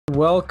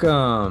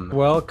Welcome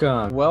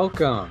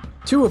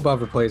to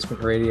Above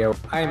Replacement Radio.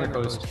 I am your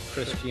host,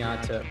 Chris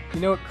Gianta. You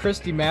know what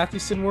Christy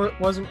Mathewson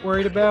wasn't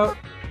worried about?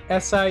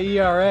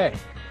 SIERA.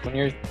 When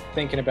you're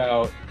thinking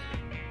about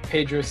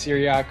Pedro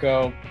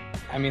Ciriaco,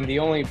 I mean, the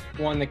only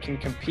one that can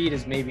compete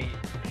is maybe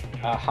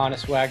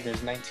Hannes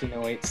Wagner's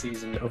 1908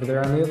 season. Over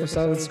there on the other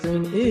side of the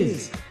screen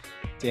is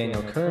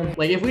Daniel Curran.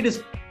 Like, if we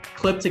just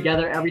clip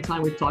together every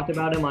time we've talked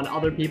about him on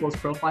other people's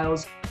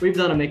profiles, we've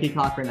done a Mickey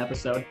Cochran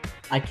episode.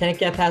 I can't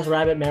get past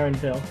Rabbit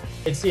Marinville.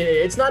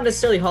 It's not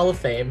necessarily Hall of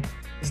Fame.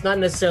 It's not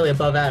necessarily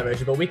above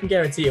average, but we can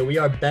guarantee you we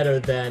are better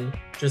than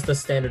just the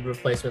standard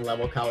replacement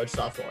level college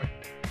sophomore.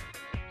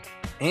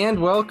 And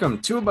welcome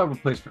to Above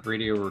Replacement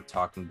Radio. We're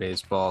talking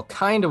baseball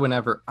kind of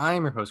whenever.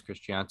 I'm your host, Chris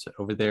Gianta.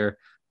 Over there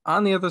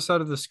on the other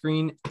side of the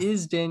screen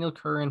is Daniel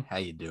Curran. How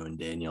you doing,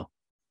 Daniel?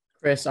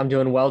 Chris, I'm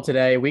doing well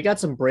today. We got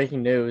some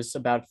breaking news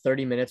about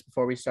 30 minutes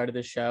before we started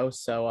the show.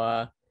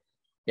 So,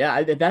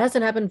 that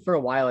hasn't happened for a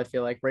while, I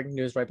feel like. Breaking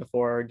news right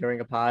before or during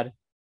a pod.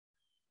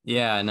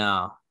 Yeah,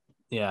 no.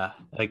 Yeah,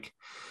 like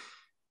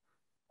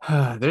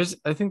I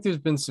think there's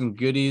been some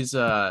goodies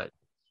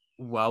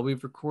while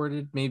we've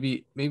recorded.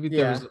 Maybe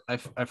there was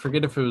I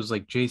forget if it was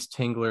like Jace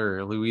Tingler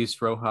or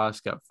Luis Rojas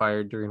got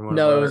fired during one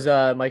of our... No, it was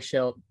Mike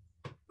Schilt.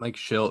 Mike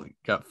Schilt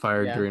got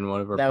fired during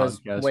one of our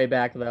podcasts. That was way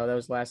back though. That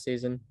was last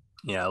season.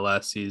 Yeah,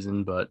 last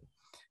season, but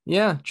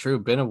yeah, true.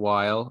 Been a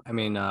while. I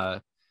mean,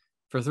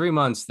 for 3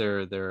 months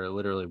there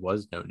literally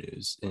was no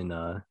news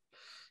in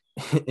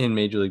in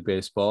Major League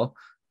Baseball,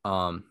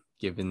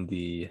 given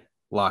the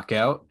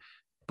lockout.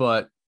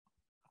 But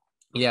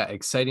yeah,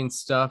 exciting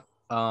stuff.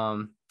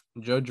 Joe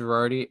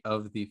Girardi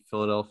of the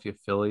Philadelphia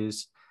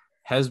Phillies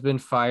has been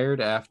fired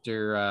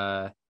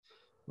after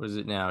what is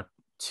it now?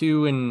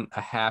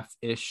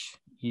 2.5-ish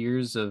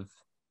years of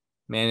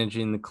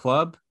managing the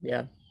club.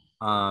 Yeah.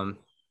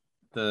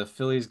 The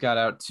Phillies got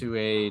out to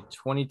a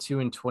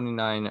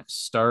 22-29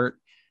 start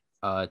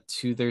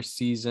to their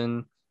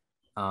season.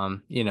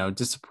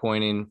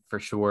 Disappointing for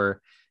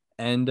sure.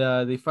 And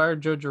they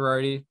fired Joe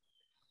Girardi.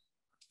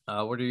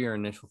 What are your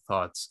initial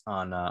thoughts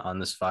on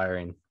this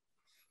firing?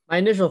 My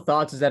initial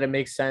thoughts is that it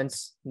makes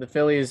sense. The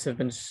Phillies what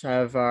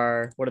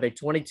are they,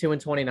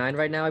 22-29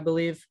 right now, I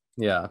believe?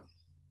 Yeah.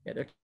 Yeah,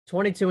 they're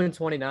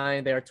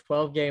 22-29. They are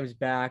 12 games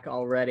back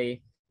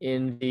already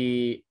in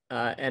the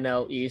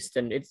NL East,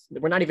 and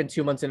we're not even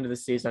 2 months into the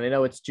season. I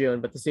know it's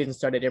June, but the season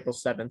started April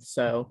 7th,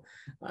 so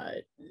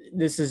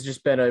this has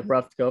just been a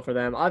rough go for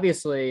them.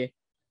 Obviously,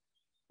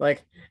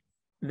 like,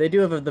 they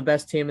do have the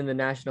best team in the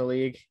National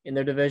League in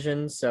their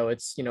division, so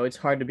it's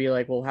hard to be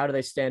like, well, how do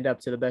they stand up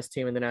to the best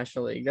team in the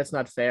National League? That's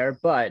not fair,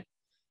 but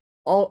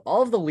all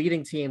of the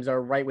leading teams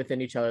are right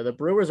within each other. The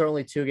Brewers are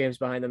only 2 games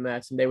behind the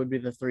Mets, and they would be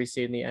the 3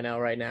 seed in the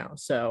NL right now.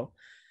 So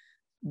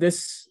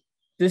this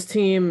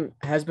team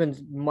has been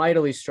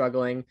mightily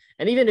struggling.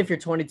 And even if you're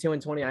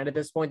 22-29 at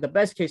this point, the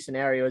best case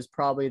scenario is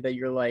probably that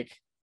you're like,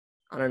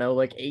 I don't know,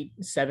 like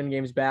 8-7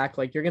 games back.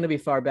 Like, you're going to be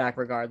far back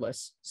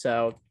regardless.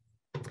 So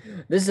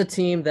this is a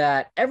team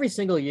that every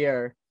single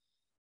year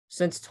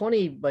since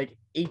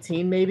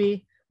 2018,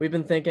 maybe, we've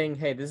been thinking,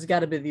 hey, this has got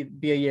to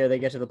be a year they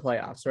get to the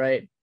playoffs,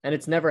 right? And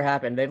it's never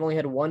happened. They've only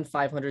had one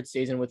 500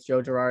 season with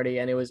Joe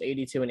Girardi, and it was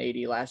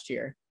 82-80 last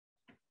year.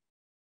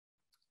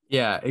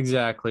 Yeah,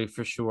 exactly,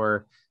 for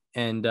sure.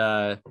 And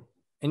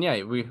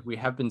yeah, we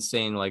have been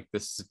saying, like,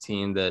 this is a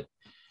team that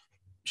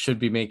should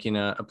be making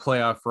a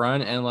playoff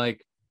run. And,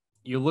 like,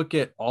 you look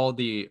at all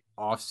the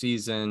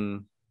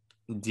offseason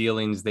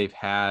dealings they've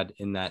had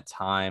in that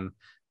time,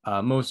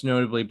 most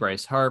notably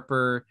Bryce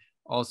Harper,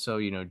 also,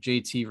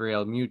 JT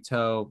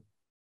Realmuto,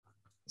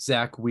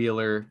 Zach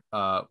Wheeler,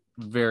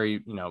 very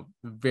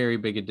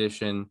big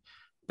addition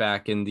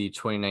back in the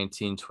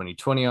 2019-2020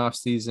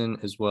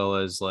 offseason, as well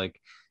as, like,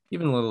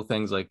 even little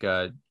things like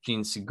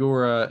Gene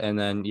Segura, and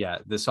then,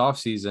 this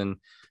offseason,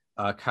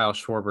 Kyle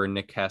Schwarber and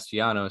Nick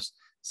Castellanos.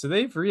 So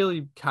they've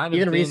really kind of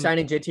even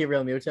re-signing JT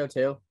Realmuto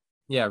too.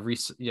 Yeah,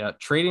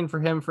 trading for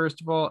him first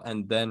of all,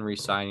 and then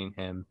re-signing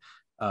him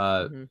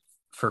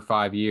for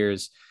 5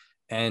 years,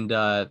 and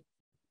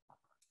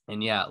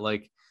yeah,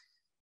 like,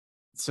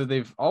 so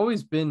they've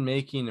always been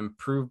making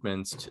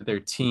improvements to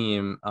their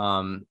team.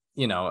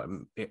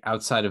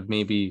 Outside of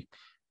maybe,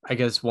 I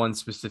guess, one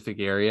specific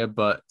area,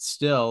 but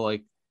still,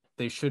 like,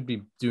 they should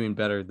be doing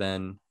better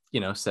than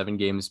 7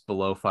 games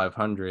below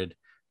 500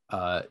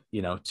 2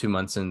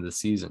 months into the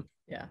season.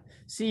 Yeah.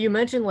 See, you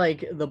mentioned,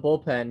 like, the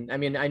bullpen. I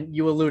mean,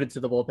 you alluded to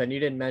the bullpen. You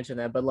didn't mention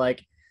that, but,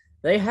 like,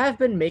 they have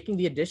been making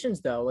the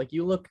additions though. Like,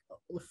 you look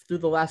through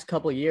the last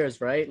couple of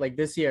years, right? Like,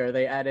 this year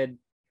they added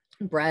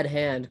Brad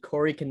Hand,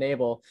 Corey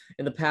Knebel.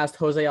 In the past,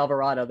 Jose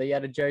Alvarado. They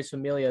added Jerry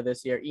Familia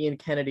this year, Ian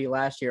Kennedy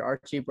last year,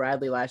 Archie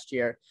Bradley last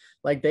year.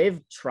 Like,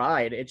 they've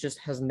tried. It just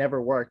has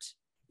never worked.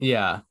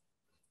 Yeah.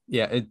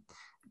 Yeah.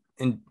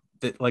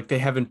 They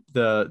haven't,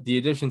 the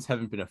additions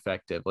haven't been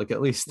effective. Like,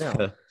 at least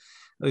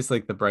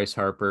like the Bryce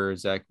Harper,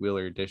 Zach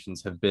Wheeler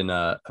additions have been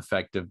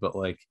effective, but,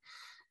 like,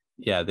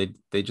 yeah,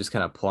 they just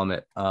kind of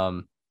plummet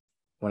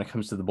when it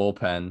comes to the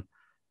bullpen.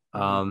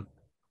 And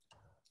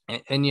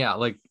yeah,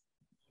 like,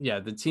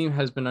 the team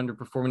has been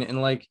underperforming.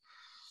 And like,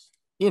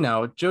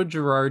 Joe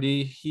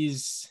Girardi,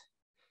 he's,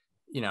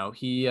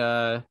 he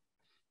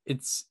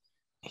it's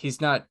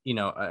he's not,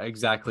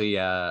 exactly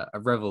a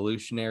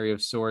revolutionary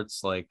of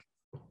sorts. Like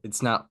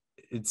it's not,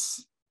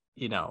 it's,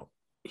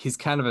 he's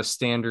kind of a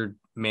standard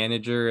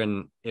manager.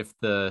 And if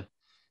the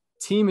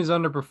team is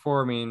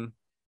underperforming,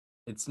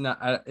 it's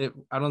not,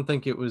 I don't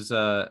think it was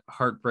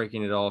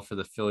heartbreaking at all for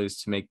the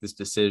Phillies to make this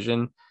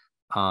decision.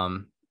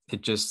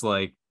 It just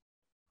like,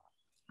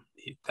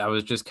 that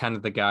was just kind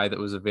of the guy that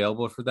was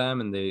available for them,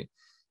 and they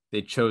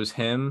chose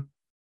him,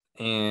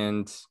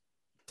 and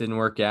didn't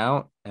work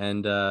out.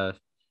 And I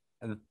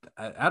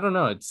don't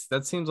know.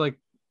 That seems like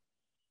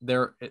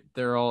they're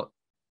all,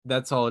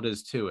 that's all it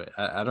is to it.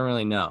 I don't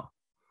really know.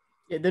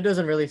 There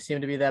doesn't really seem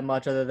to be that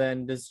much other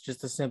than this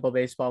just a simple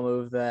baseball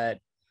move that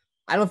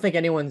I don't think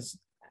anyone's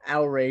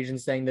outraged in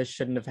saying this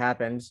shouldn't have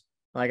happened.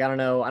 Like, I don't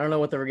know. I don't know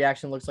what the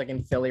reaction looks like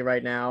in Philly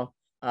right now,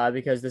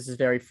 because this is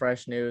very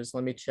fresh news.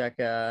 Let me check,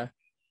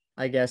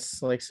 I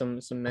guess, like some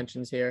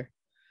mentions here.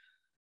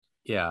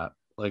 Yeah,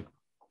 like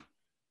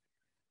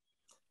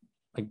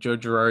Joe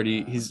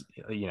Girardi, he's,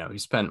 he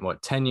spent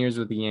what, 10 years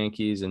with the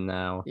Yankees, and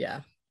now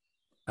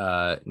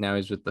now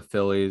he's with the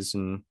Phillies.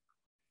 And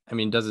I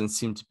mean, doesn't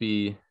seem to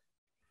be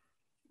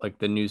like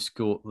the new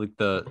school, like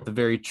the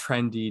very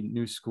trendy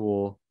new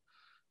school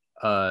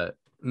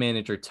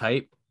manager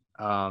type.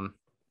 I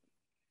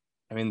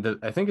mean,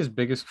 I think his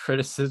biggest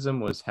criticism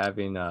was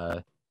having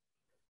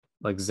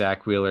like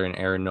Zach Wheeler and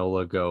Aaron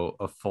Nola go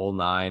a full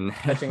 9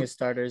 catching his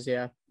starters.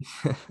 Yeah.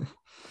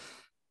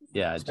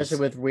 Yeah, especially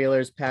with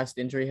Wheeler's past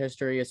injury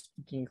history,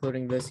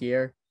 including this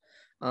year.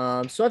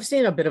 So I've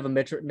seen a bit of a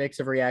mix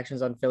of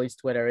reactions on Phillies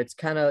Twitter. It's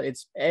kind of,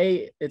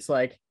 it's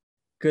like,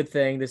 good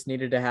thing this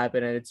needed to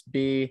happen, and it's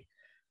B,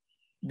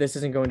 this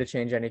isn't going to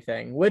change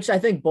anything, which I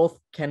think both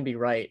can be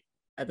right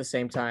at the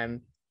same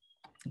time.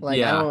 Like,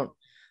 yeah.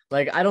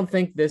 I don't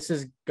think this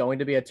is going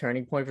to be a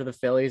turning point for the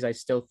Phillies. I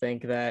still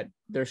think that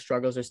their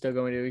struggles are still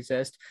going to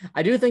exist.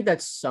 I do think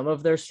that some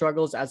of their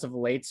struggles as of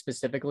late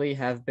specifically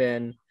have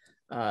been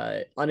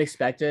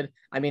unexpected.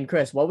 I mean,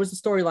 Chris, what was the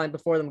storyline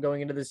before them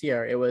going into this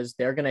year? It was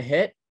they're going to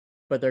hit,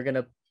 but they're going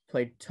to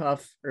play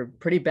tough or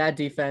pretty bad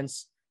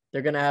defense.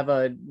 They're going to have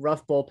a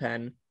rough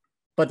bullpen,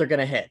 but they're going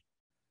to hit.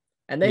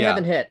 And they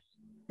haven't hit.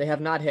 They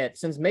have not hit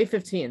since May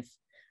 15th.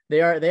 They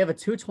have a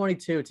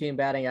 222 team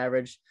batting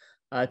average,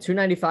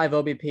 295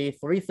 OBP,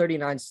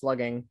 339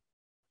 slugging,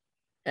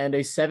 and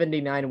a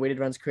 79 weighted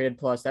runs created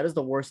plus. That is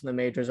the worst in the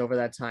majors over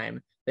that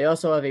time. They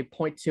also have a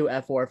 0.2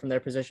 FWAR from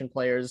their position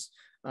players,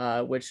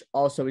 which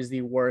also is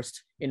the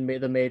worst in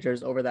the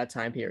majors over that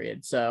time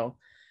period. So,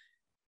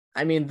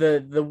 I mean,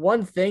 the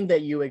one thing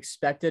that you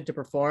expected to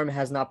perform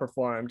has not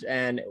performed.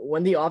 And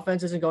when the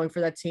offense isn't going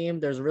for that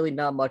team, there's really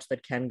not much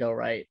that can go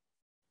right.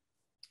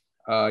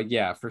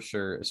 Yeah, for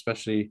sure.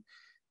 Especially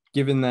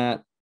given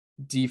that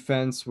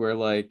defense where,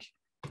 like,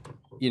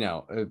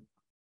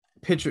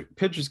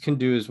 pitchers can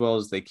do as well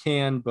as they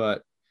can,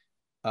 but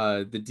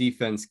the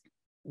defense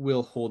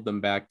will hold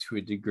them back to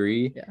a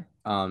degree.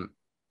 Yeah.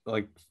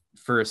 Like,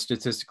 for a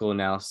statistical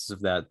analysis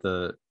of that,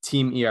 the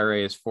team ERA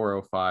is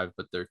 4.05,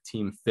 but their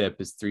team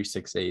FIP is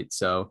 3.68.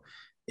 So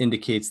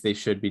indicates they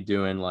should be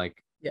doing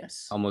like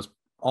almost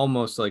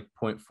like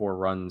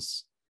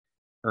 0.4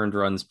 earned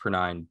runs per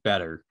 9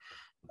 better,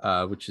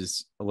 which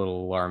is a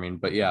little alarming.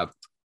 But yeah,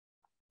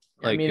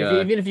 like, I mean,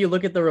 even if you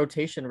look at the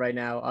rotation right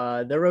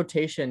now, their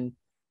rotation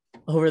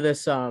over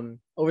this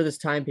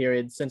time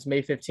period since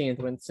May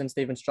 15th, since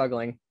they've been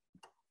struggling,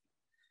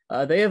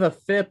 they have a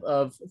FIP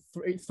of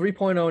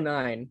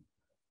 3.09,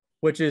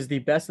 which is the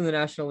best in the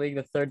National League,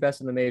 the third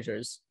best in the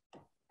majors.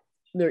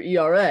 Their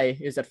ERA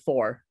is at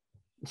 4.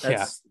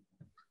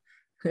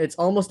 It's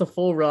almost a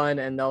full run,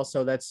 and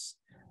also that is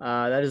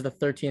the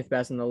 13th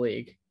best in the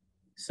league.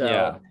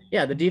 So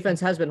yeah, the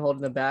defense has been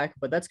holding them back,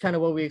 but that's kind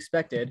of what we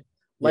expected.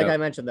 Like I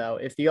mentioned, though,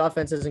 if the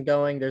offense isn't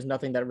going, there's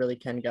nothing that really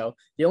can go.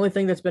 The only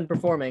thing that's been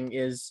performing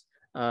is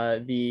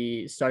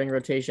the starting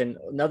rotation.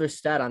 Another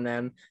stat on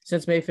them,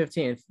 since May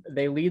 15th,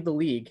 they lead the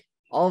league,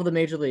 all of the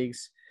major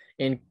leagues,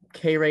 in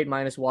K rate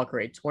minus walk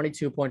rate,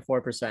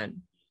 22.4%.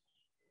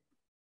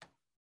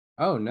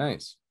 Oh,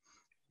 nice.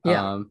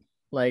 Yeah.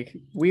 Like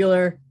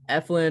Wheeler,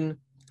 Eflin,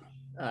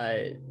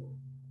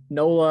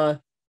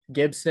 Nola,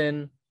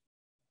 Gibson,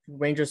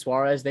 Ranger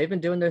Suarez, they've been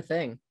doing their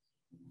thing.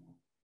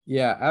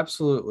 Yeah,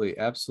 absolutely.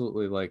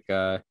 Absolutely. Like,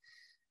 it,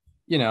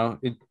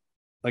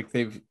 like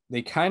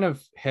they kind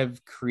of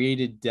have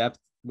created depth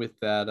with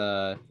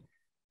that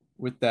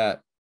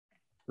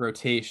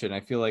rotation.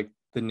 I feel like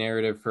the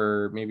narrative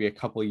for maybe a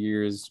couple of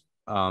years,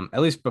 at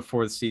least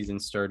before the season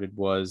started,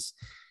 was,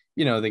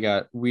 they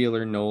got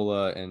Wheeler,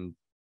 Nola, and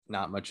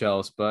not much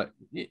else. But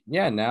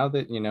yeah, now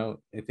that,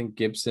 I think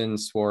Gibson,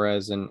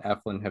 Suarez, and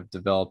Eflin have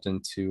developed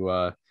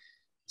into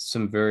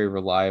some very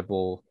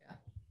reliable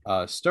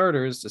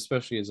starters,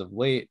 especially as of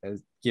late,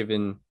 as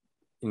given,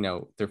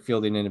 they're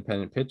fielding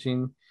independent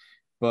pitching.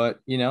 But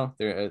they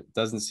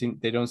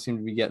don't seem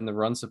to be getting the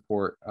run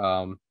support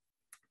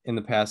in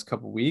the past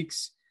couple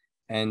weeks.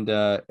 And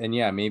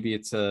yeah, maybe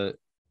it's a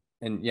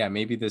and yeah,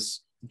 maybe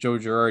this Joe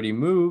Girardi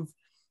move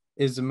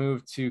is a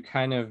move to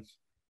kind of,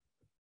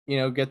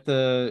 get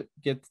the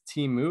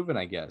team moving,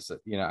 I guess.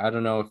 I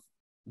don't know if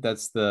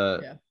that's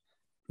the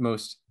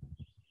most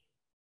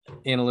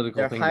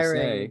analytical thing to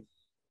say.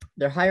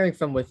 They're hiring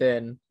from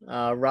within.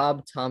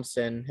 Rob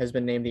Thompson has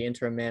been named the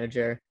interim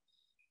manager.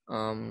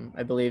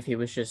 I believe he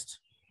was just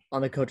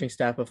on the coaching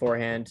staff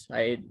beforehand.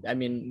 I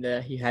mean,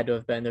 he had to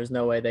have been. There's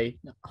no way they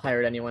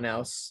hired anyone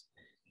else,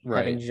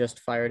 having just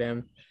fired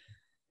him.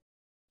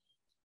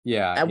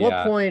 Yeah. At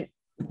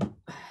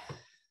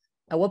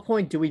what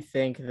point do we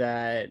think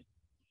that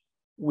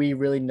we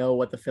really know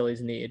what the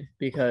Phillies need?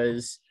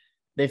 Because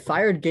they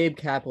fired Gabe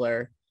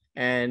Kapler,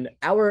 and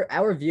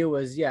our view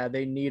was,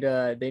 they need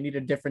a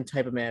different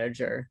type of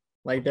manager.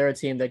 Like, they're a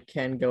team that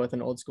can go with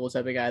an old school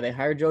type of guy. They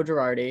hired Joe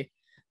Girardi,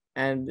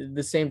 and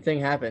the same thing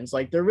happens.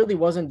 Like, there really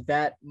wasn't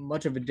that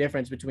much of a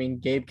difference between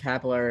Gabe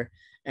Kapler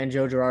and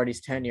Joe Girardi's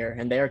tenure,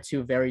 and they are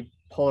two very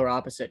polar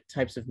opposite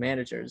types of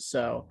managers.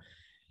 So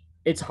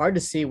it's hard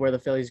to see where the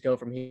Phillies go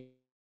from here.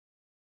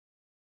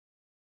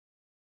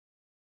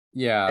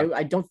 Yeah.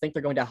 I don't think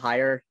they're going to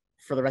hire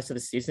for the rest of the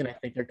season. I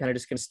think they're kind of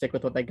just going to stick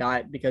with what they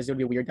got, because it would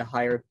be weird to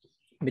hire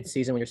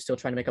mid-season when you're still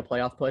trying to make a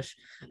playoff push.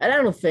 And I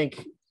don't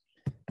think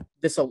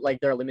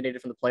they're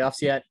eliminated from the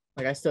playoffs yet.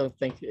 Like, I still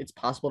think it's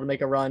possible to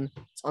make a run.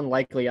 It's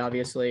unlikely,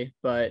 obviously,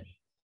 but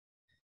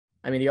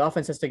I mean, the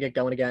offense has to get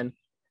going again.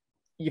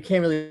 You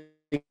can't really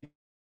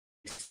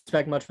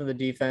expect much from the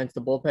defense.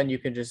 The bullpen, you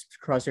can just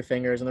cross your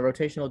fingers, and the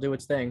rotation will do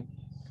its thing.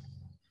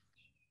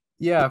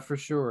 Yeah, for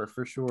sure.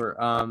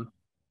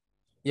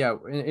 Yeah,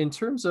 in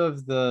terms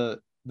of the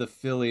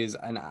Phillies,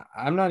 and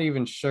I'm not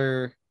even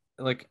sure.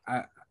 Like,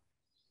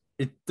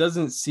 it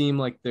doesn't seem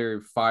like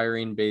they're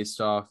firing based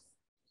off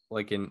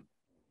like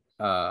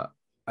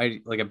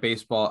like a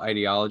baseball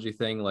ideology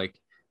thing. Like,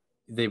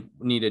 they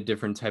need a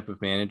different type of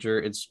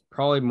manager. It's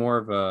probably more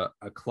of a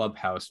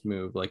clubhouse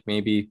move. Like,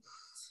 maybe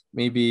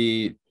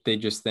they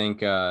just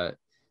think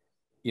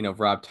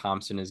Rob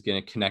Thompson is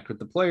going to connect with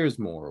the players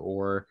more,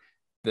 or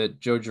that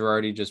Joe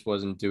Girardi just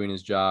wasn't doing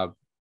his job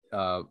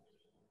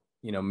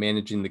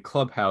managing the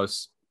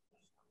clubhouse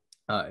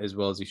as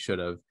well as he should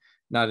have.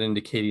 Not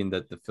indicating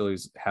that the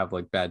Phillies have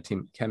like bad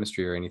team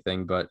chemistry or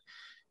anything, but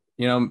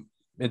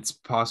it's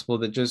possible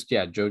that just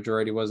Joe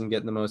Girardi wasn't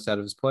getting the most out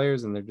of his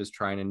players, and they're just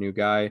trying a new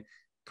guy.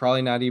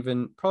 Probably not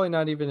even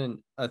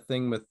a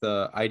thing with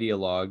the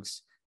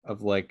ideologues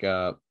of like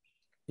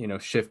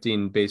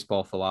shifting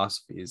baseball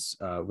philosophies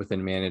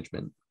within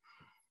management.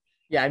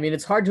 Yeah, I mean,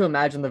 it's hard to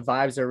imagine the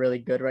vibes are really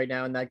good right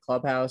now in that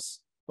clubhouse.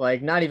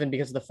 Like, not even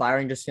because of the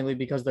firing, just simply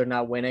because they're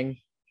not winning.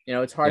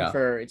 It's hard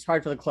for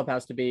the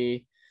clubhouse to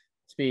be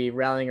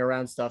rallying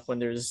around stuff when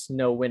there's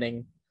no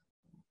winning.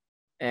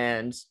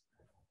 And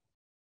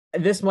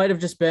this might have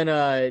just been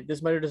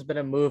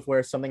a move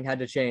where something had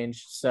to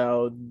change.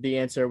 So the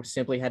answer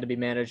simply had to be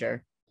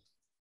manager.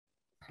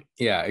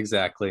 Yeah,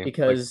 exactly.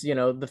 Because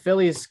the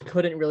Phillies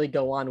couldn't really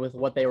go on with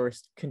what they were.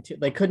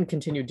 They couldn't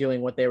continue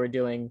doing what they were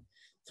doing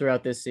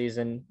throughout this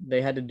season.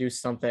 They had to do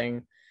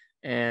something,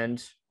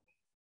 and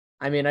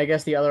I mean, I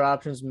guess the other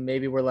options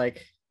maybe were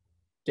like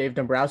Dave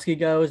Dombrowski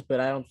goes, but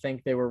I don't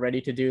think they were ready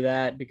to do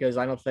that, because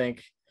I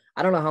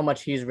don't know how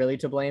much he's really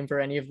to blame for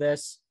any of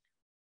this.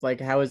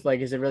 Like,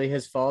 is it really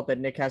his fault that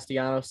Nick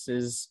Castellanos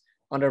is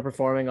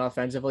underperforming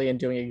offensively and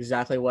doing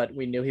exactly what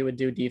we knew he would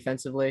do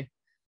defensively?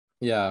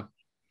 Yeah.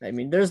 I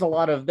mean, there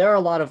are a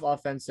lot of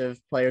offensive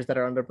players that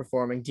are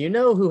underperforming. Do you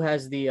know who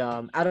has the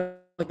out of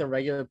like the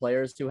regular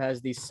players, who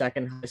has the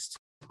second highest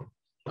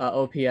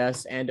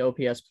OPS and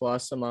OPS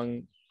plus in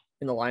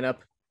the lineup?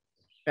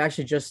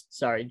 Actually,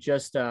 just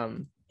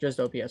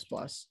OPS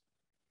plus.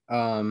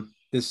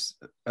 This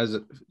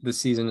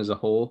season as a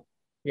whole.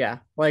 Yeah,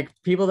 like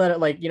people that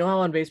how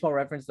on Baseball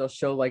Reference they'll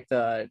show like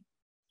the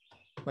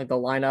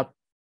lineup.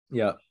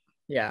 Yeah.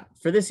 Yeah,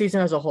 for this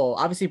season as a whole,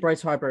 obviously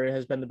Bryce Harper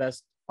has been the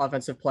best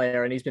offensive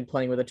player, and he's been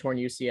playing with a torn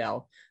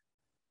UCL.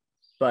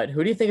 But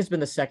who do you think has been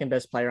the second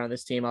best player on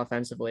this team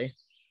offensively?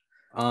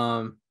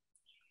 Well,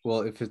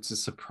 if it's a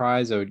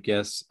surprise, I would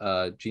guess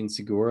Gene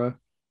Segura.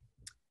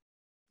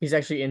 He's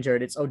actually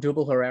injured. It's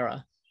Odubel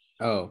Herrera.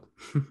 Oh.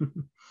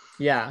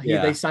 Yeah,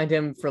 they signed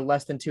him for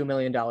less than $2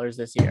 million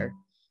this year.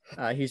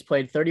 He's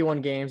played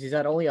 31 games. He's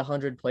had only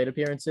 100 plate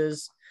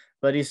appearances,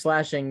 but he's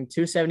slashing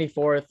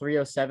 274,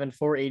 307,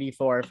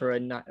 484 for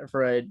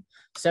a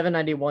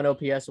 791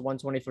 OPS,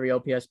 123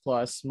 OPS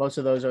plus. Most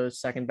of those are the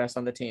second best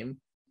on the team.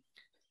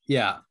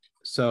 Yeah.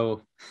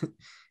 So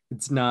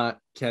it's not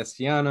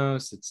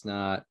Castellanos. It's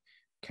not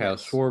Kyle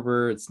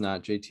Schwarber. It's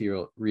not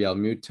JT Real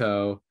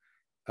Muto.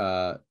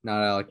 Not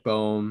Alec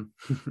Boehm.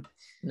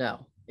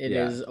 No, it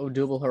is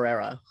Odubel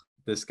Herrera.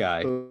 This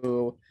guy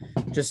who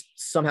just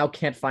somehow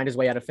can't find his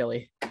way out of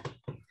Philly.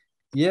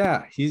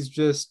 Yeah, he's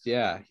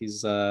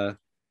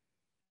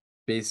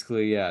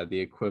basically the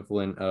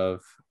equivalent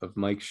of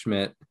Mike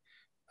Schmidt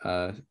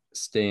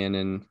staying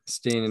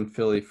in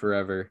Philly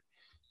forever.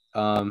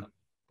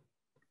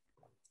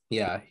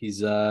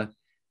 He's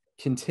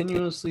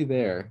continuously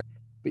there.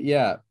 But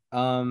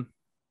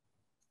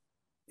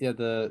yeah,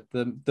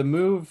 the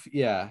move,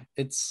 yeah,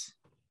 it's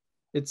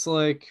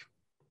like,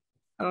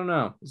 I don't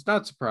know. It's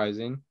not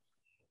surprising.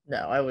 No,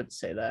 I wouldn't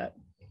say that.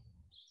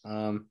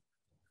 Um,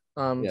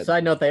 yeah,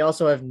 Side note, they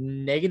also have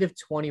negative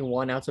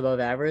 21 outs above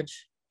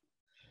average.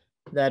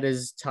 That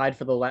is tied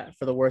for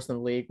the worst in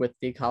the league with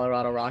the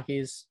Colorado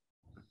Rockies.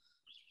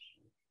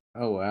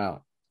 oh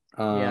wow.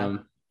 Yeah.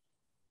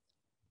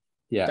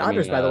 Yeah, I mean,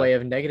 Dodgers, by the way,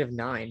 have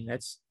 -9.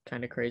 That's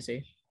kind of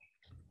crazy.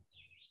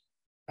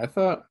 I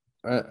thought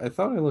I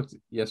thought I looked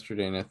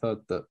yesterday and I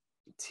thought the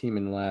team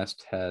in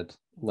last had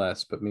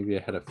less, but maybe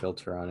I had a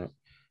filter on it.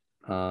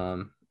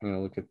 I'm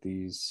gonna look at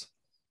these.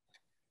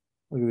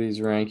 Look at these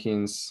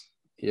rankings.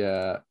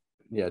 Yeah,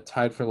 yeah,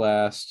 tied for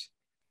last.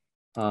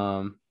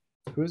 Um,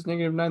 who is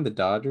 -9? The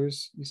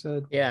Dodgers, you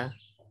said? Yeah,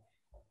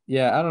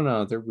 Yeah, I don't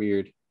know. They're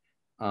weird. it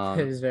Um,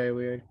 is very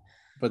weird.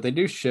 but they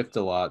do shift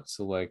a lot.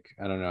 So like,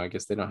 I don't know. I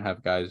guess they don't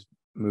have guys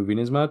moving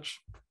as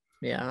much.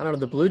 Yeah, I don't know.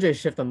 The Blue Jays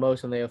shift the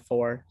most when they have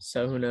 4,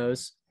 so who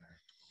knows?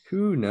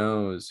 Who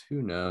knows?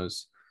 Who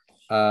knows?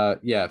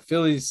 Yeah,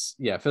 Phillies.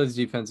 Yeah, Phillies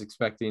defense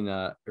expecting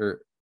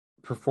or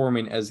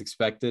performing as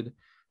expected,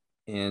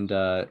 and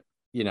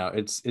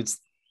it's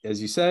as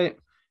you say,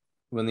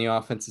 when the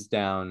offense is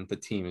down, the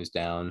team is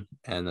down,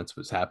 and that's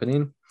what's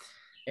happening.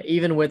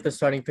 Even with the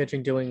starting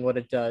pitching doing what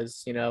it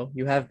does,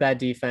 you have bad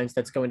defense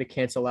that's going to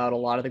cancel out a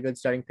lot of the good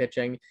starting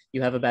pitching.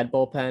 You have a bad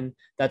bullpen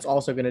that's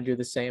also going to do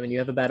the same, and you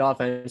have a bad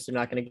offense. They're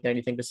not going to get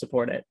anything to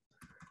support it.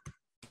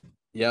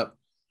 Yep,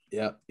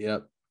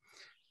 yep,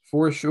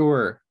 for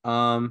sure.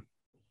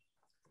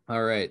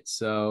 All right,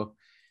 so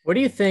What do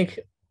you think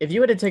if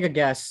you had to take a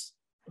guess?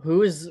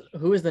 Who is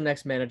the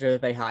next manager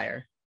that they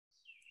hire?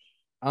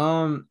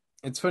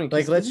 it's funny Like,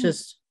 because let's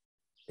just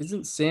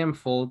isn't Sam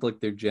Fold like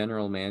their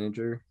general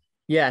manager?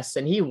 yes,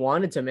 and he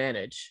wanted to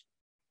manage,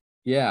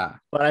 Yeah,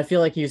 but I feel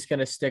like he's going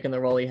to stick in the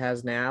role he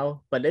has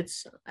now. But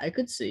I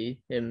could see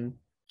him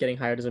getting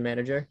hired as a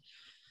manager.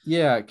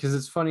 yeah, because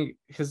it's funny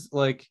because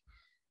like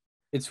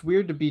it's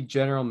weird to be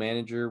general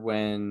manager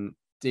when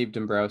Dave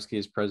Dombrowski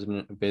is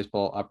president of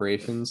baseball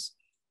operations.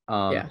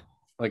 Yeah.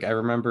 Like I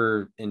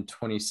remember in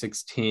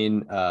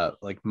 2016,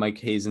 like Mike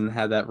Hazen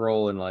had that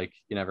role, and like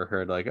you never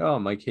heard like, oh,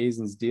 Mike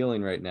Hazen's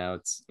dealing right now.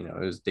 It's it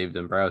was Dave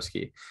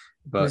Dombrowski,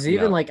 Was but he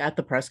even like at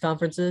the press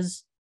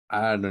conferences?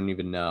 I don't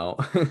even know.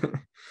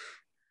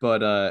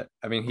 But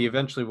I mean, he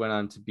eventually went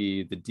on to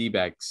be the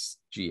D-backs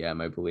GM,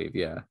 I believe.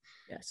 Yeah,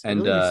 Yes, I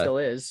and believe he still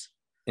is.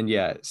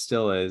 yeah, it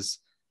still is.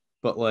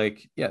 But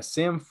like, yeah,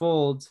 Sam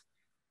Fold,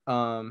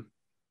 um,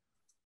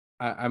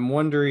 I'm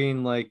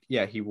wondering, like,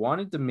 yeah, he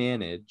wanted to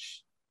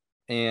manage,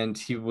 and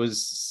he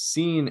was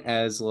seen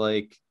as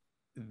like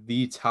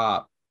the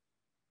top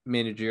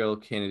managerial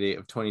candidate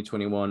of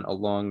 2021,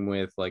 along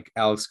with like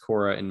Alex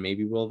Cora and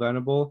maybe Will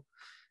Venable.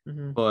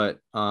 Mm-hmm. But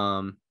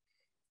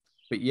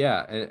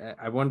yeah,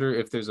 I wonder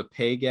if there's a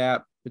pay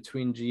gap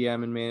between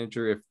GM and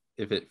manager,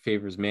 if it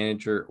favors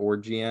manager or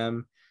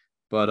GM.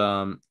 But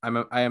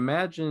I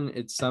imagine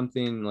it's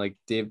something like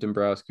Dave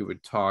Dombrowski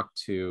would talk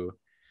to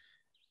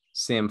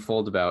Sam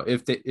Fold about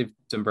if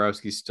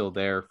Dombrowski's still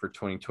there for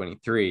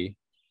 2023.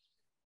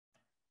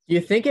 Do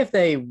you think if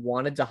they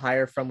wanted to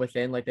hire from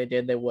within like they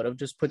did, they would have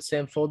just put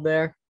Sam Fold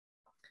there?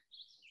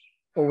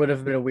 Or would it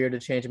have been weird to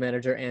change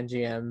manager and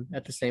GM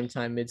at the same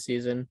time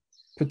mid-season?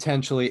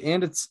 Potentially,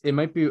 and it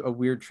might be a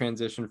weird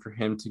transition for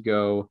him to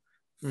go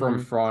from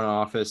Mm-hmm. front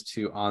office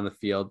to on the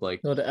field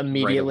like right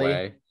Immediately.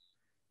 away,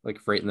 like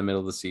right in the middle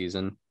of the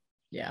season.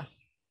 Yeah.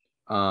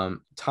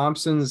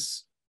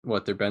 Thompson's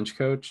what, their bench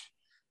coach?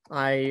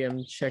 I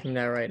am checking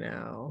that right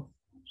now.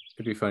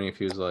 It'd be funny if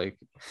he was like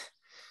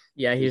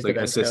Yeah, he's the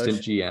bench assistant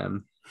coach.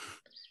 GM.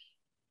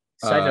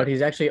 Side note,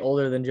 he's actually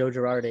older than Joe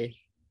Girardi.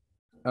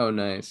 Oh,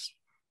 nice.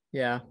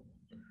 Yeah.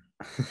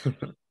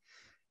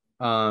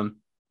 um,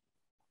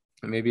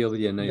 maybe it'll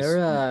be a nice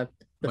They're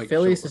the Mike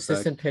Phillies Schultz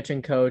assistant effect.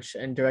 pitching coach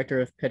and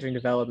director of pitching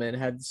development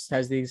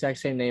has the exact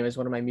same name as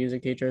one of my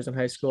music teachers in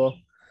high school.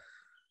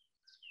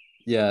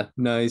 Yeah,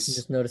 I'm nice.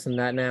 just noticing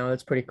that now.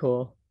 That's pretty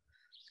cool.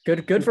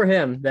 Good for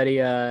him that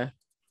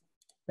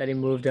he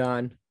moved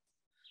on.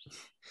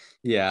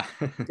 Yeah.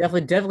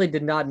 Definitely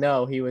did not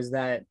know he was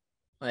that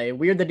like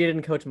weird that he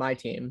didn't coach my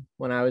team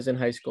when I was in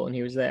high school and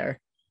he was there.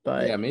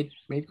 Yeah, But made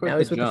quite now the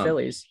he's with the jump.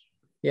 Phillies.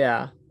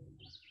 Yeah.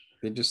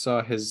 They just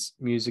saw his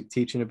music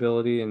teaching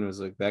ability and was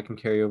like, that can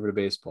carry over to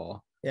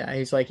baseball. Yeah.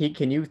 He's like,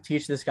 can you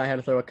teach this guy how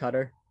to throw a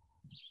cutter?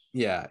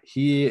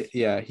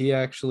 He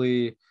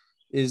actually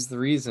is the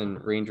reason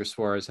Ranger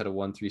Suarez had a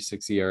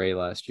 1.36 ERA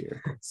last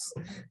year.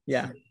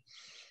 Yeah.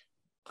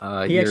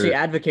 Uh He actually you're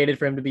advocated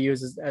for him to be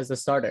used as the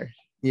starter.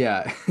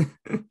 yeah.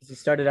 He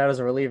started out as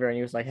a reliever and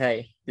he was like,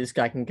 hey, this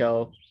guy can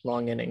go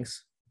long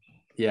innings.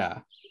 Yeah.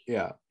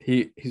 Yeah.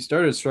 He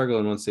started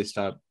struggling once they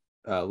stopped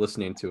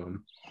listening to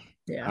him.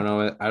 Yeah.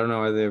 I don't know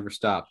why they ever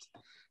stopped.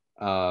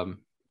 Um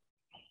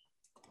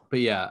but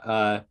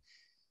yeah,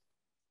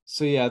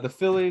 so yeah, the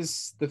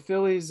Phillies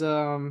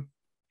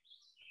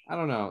I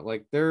don't know,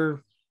 like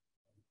they're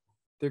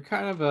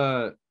kind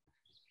of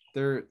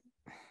they're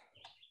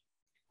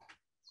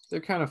they're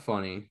kind of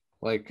funny.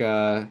 Like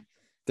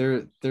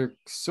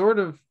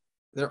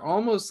they're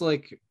almost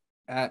like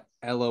at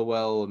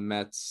LOL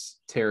Mets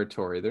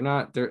territory. They're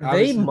They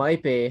obviously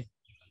might be.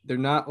 they're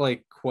not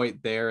like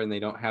quite there, and they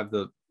don't have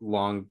the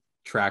long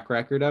track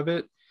record of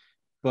it,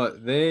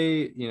 but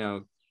they,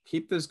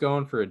 keep this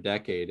going for a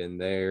decade, and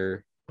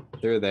they're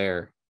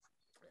there.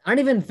 I don't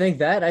even think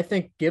that. I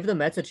think give the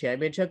Mets a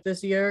championship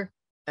this year,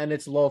 and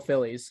it's low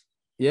Phillies.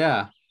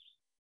 Yeah,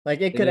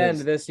 Like it it could end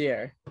is. this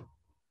year.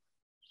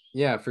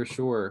 Yeah, for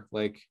sure.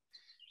 Like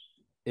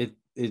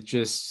it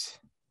just,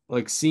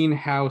 like, seeing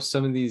how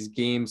some of these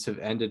games have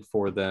ended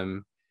for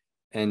them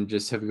and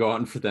just have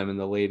gone for them in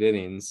the late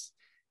innings.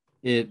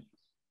 It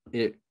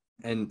it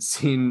and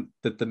seeing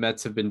that the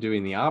Mets have been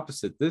doing the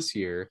opposite this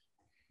year.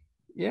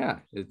 Yeah,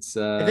 it's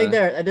I think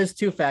there's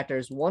two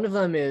factors. One of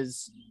them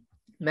is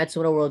Mets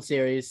win a World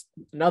Series.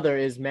 Another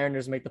is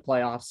Mariners make the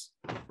playoffs.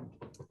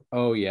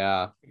 oh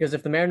yeah. Because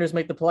if the Mariners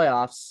make the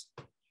playoffs,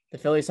 the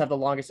Phillies have the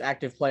longest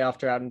active playoff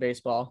drought in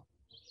baseball.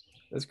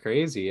 That's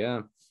crazy.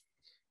 Yeah.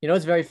 You know,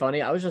 it's very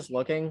funny. I was just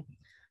looking.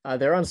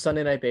 They're on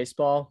Sunday Night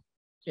Baseball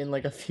in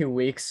like a few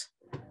weeks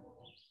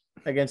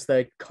against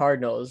the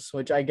Cardinals,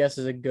 which I guess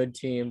is a good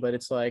team, but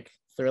it's like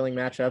thrilling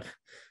matchup.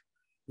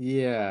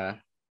 Yeah.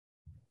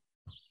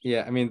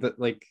 Yeah. I mean,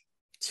 like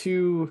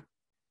two,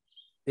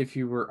 if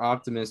you were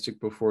optimistic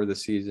before the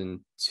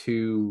season,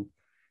 two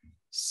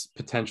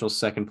potential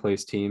second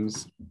place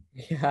teams.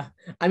 Yeah.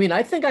 I mean,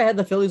 I think I had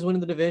the Phillies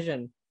winning the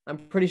division. I'm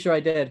pretty sure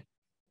I did.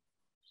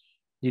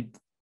 You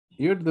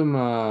had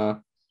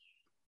them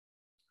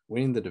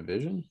winning the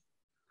division.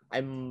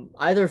 I'm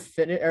either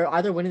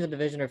winning the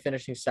division or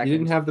finishing second. You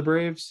didn't have the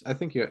Braves. I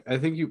think you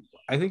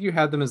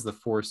had them as the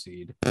 4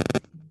 seed.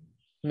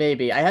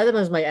 Maybe. I had them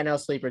as my NL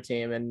sleeper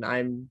team, and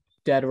I'm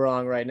dead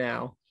wrong right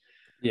now.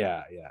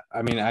 Yeah, yeah.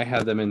 I mean, I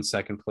had them in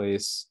second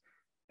place,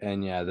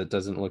 and yeah, that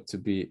doesn't look to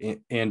be,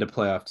 and a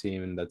playoff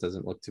team, and that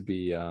doesn't look to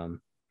be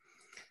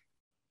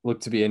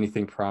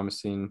anything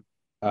promising.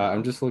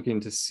 I'm just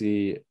looking to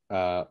see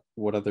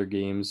what other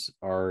games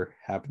are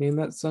happening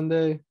that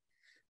Sunday.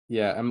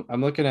 Yeah,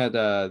 I'm looking at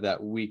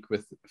that week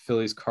with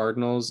Phillies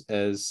Cardinals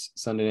as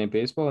Sunday Night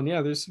Baseball, and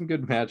yeah, there's some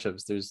good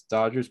matchups. There's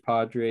Dodgers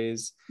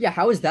Padres. Yeah,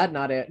 how is that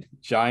not it?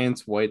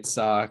 Giants White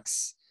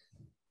Sox,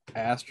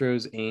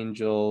 Astros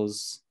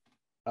Angels,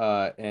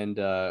 and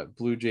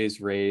Blue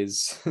Jays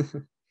Rays.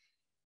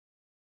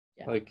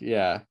 Yeah. Like,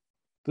 yeah,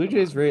 Blue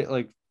Jays Rays.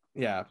 Like,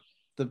 yeah,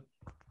 the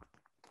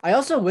I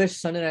also wish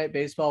Sunday Night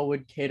Baseball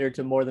would cater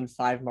to more than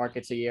 5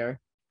 markets a year.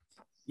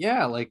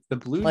 yeah, like the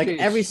Blue Like Jays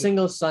every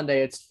single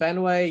Sunday, it's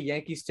Fenway,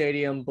 Yankee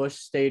Stadium, Busch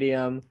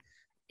Stadium,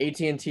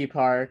 AT&T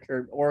Park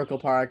or Oracle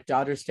Park,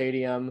 Dodger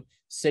Stadium,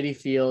 Citi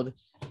Field,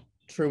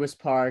 Truist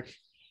Park,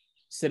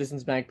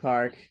 Citizens Bank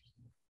Park,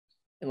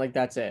 and like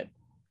that's it.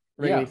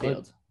 Wrigley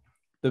Field.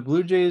 The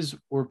Blue Jays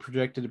were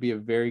projected to be a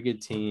very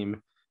good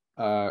team.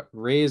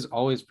 Rays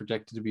always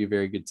projected to be a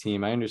very good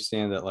team. I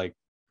understand that, like,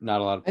 not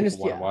a lot of people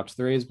want to watch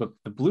the Rays, but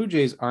the Blue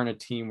Jays aren't a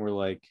team where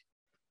like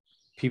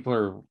people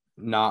are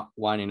not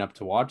lining up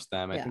to watch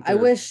them. I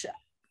wish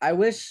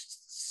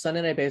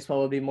Sunday Night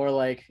Baseball would be more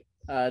like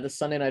the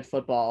Sunday Night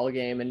Football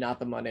game and not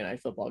the Monday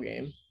Night Football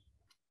game.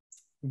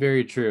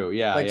 Very true.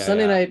 Yeah. Like yeah,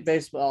 Sunday yeah. Night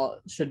Baseball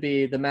should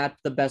be the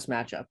best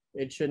matchup.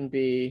 It shouldn't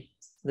be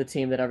the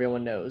team that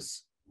everyone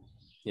knows.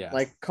 Yeah.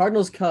 Like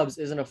Cardinals Cubs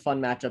isn't a fun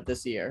matchup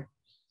this year.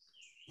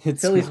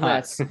 It's Phillies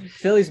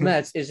not.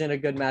 Mets isn't a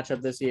good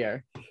matchup this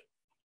year.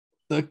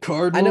 The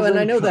Cardinals.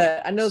 I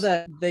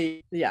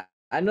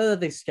know that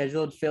they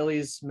scheduled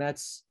Phillies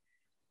Mets,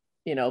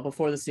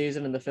 before the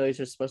season, and the Phillies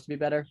are supposed to be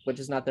better, which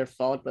is not their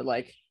fault. But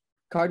like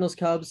Cardinals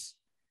Cubs,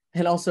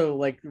 and also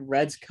like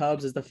Reds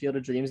Cubs is the Field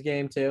of Dreams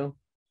game too.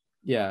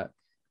 Yeah.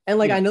 And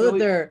like Yeah, I know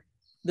that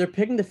they're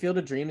picking the Field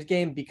of Dreams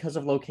game because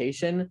of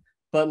location,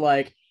 but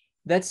like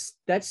that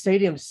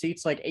stadium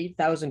seats like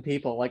 8,000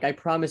 people. Like I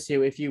promise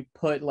you, if you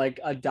put like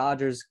a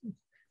Dodgers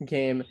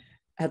game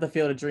at the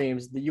Field of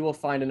Dreams, you will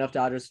find enough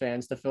Dodgers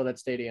fans to fill that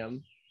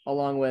stadium,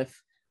 along with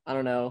I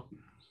don't know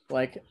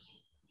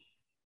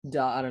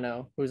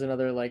who's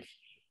another like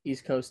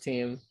East Coast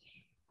team,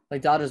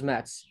 like Dodgers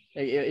Mets.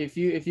 If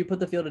you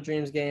put the Field of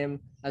Dreams game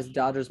as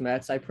Dodgers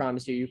Mets, I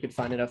promise you could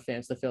find enough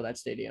fans to fill that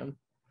stadium.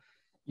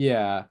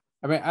 Yeah,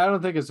 I mean, I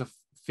don't think it's a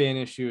fan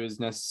issue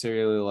is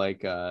necessarily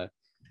like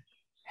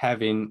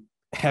having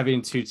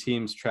two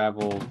teams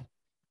travel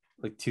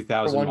like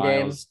 2,000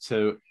 miles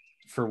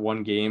for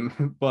one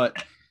game,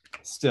 but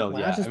still,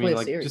 yeah. I mean,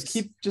 like just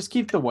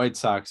keep the White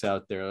Sox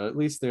out there. At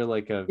least they're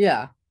like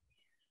a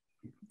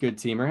good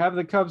team, or have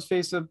the Cubs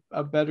face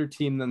a better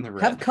team than the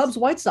Reds. Have Cubs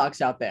White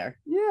Sox out there.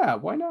 Yeah,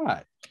 why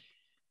not?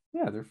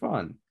 Yeah, they're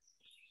fun.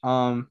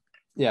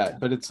 Yeah,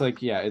 but it's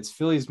like, yeah, it's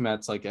Phillies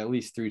Mets like at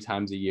least 3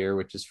 times a year,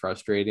 which is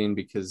frustrating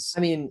because I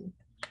mean,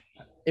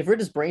 if we're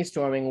just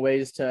brainstorming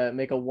ways to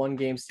make a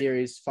 1-game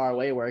series far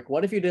away work,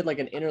 what if you did like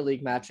an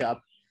interleague matchup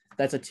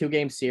that's a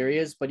 2-game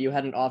series, but you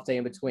had an off day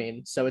in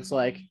between? So it's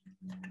like,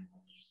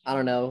 I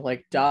don't know,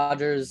 like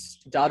Dodgers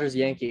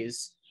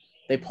Yankees.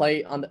 They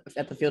play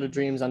at the Field of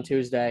Dreams on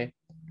Tuesday.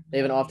 They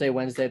have an off day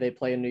Wednesday. They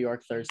play in New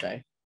York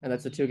Thursday. and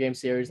that's a 2-game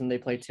series, and they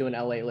play 2 in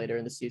LA later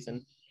in the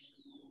season.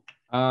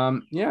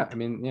 Yeah, I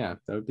mean, yeah,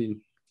 that would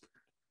be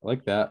I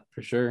like that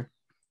for sure.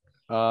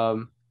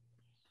 But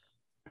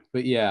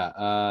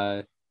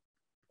yeah,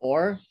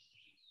 Or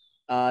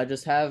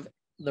just have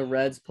the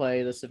Reds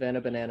play the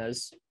Savannah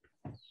Bananas.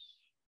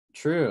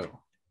 true.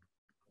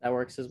 That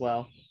works as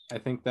well. I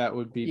think that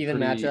would be Even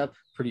matchup.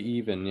 pretty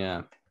even.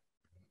 Yeah.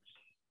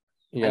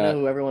 I Yeah. know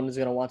who everyone is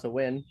going to want to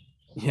win.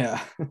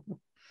 Yeah.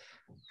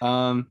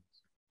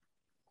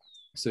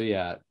 So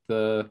yeah,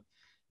 the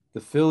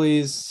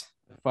Phillies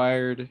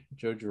fired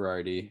Joe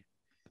Girardi.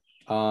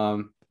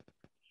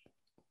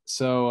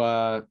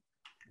 So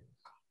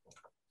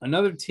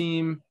another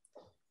team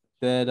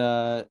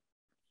that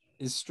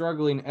is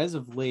struggling as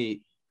of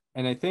late,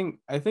 and I think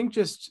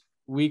just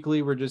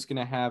weekly we're just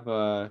gonna have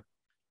a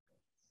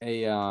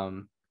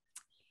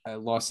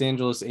Los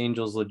Angeles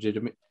Angels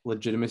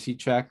legitimacy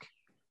check.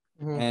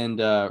 And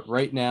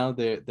right now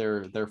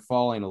they're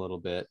falling a little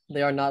bit.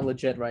 They are not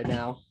legit right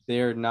now.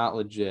 They are not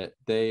legit.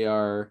 They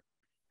are,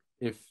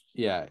 if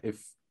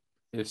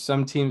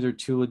some teams are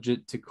too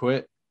legit to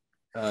quit,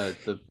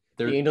 the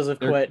Angels have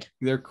quit.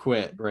 They're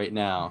quit right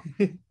now.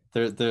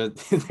 their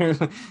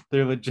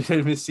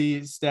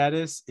legitimacy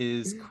status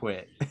is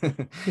quit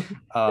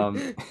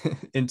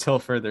until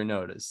further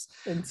notice.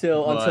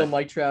 Until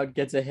Mike Trout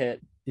gets a hit.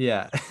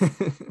 Yeah.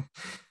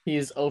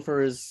 He's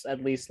over his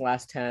at least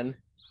last 10.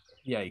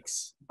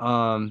 Yikes.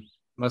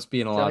 Must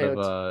be in a lot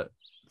of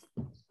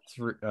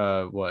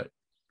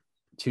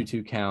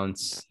 2-2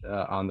 counts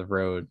on the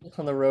road in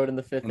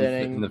the fifth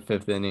inning. In the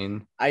fifth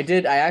inning. I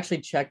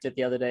actually checked it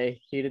the other day.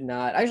 He did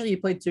not. Actually, he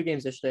played 2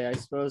 games yesterday, I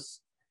suppose.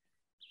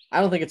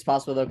 I don't think it's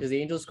possible though, because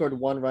the Angels scored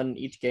 1 run in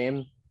each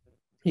game.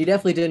 He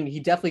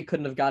definitely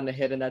couldn't have gotten a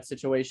hit in that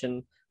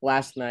situation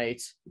last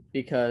night,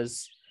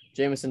 because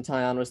Jameson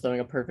Taillon was throwing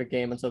a perfect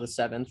game until the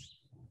 7th,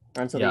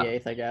 or until the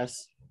 8th, I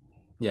guess.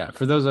 Yeah,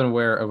 for those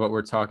unaware of what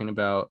we're talking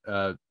about,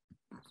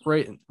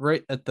 right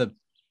at the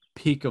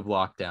peak of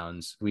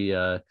lockdowns, we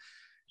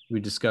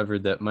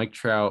discovered that Mike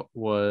Trout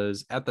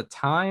was at the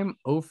time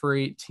 0 for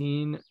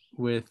 18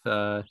 with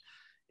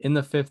in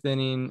the 5th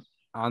inning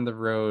on the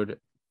road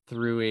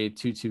through a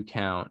 2-2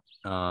 count.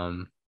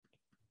 And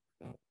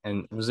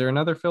was there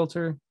another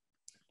filter?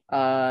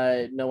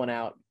 No one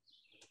out.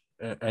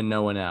 And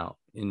no one out.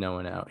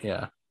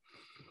 Yeah.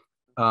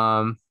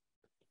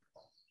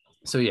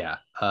 So yeah,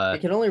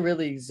 it can only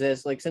really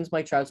exist, like, since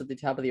Mike Trout's at the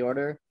top of the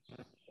order,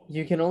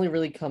 you can only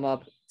really come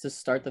up to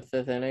start the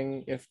 5th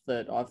inning if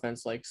the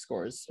offense like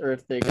scores, or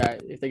if they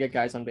get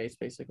guys on base,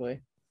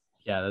 basically.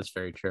 Yeah, that's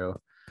very true.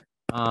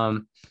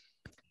 But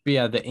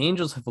yeah, the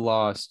Angels have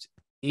lost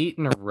 8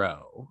 in a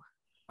row.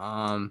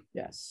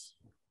 Yes.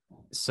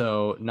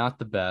 So not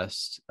the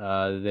best.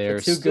 They're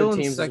to 2 still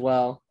good teams as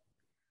well.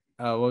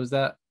 What was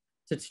that?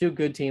 To 2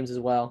 good teams as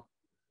well.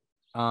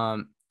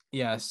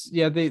 Yes.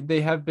 Yeah,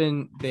 they have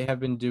been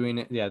doing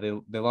it. Yeah,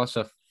 they lost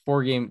a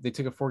 4-game. They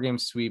took a 4-game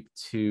sweep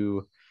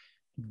to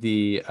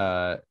the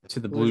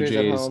Blue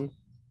Jays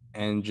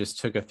and just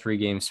took a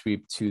 3-game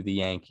sweep to the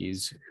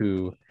Yankees,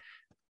 who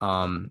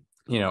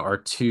are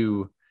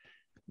 2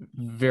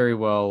 very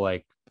well,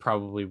 like,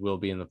 probably will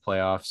be in the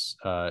playoffs.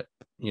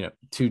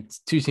 Two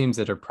teams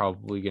that are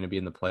probably going to be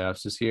in the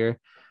playoffs this year.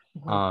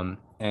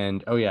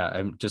 And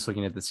I'm just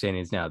looking at the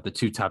standings now. The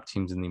 2 top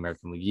teams in the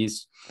American League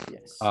East.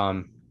 Yes.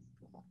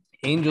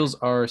 Angels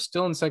are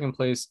still in 2nd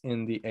place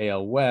in the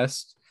AL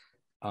West.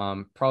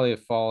 Probably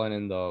have fallen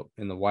in the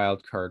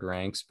wild card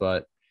ranks,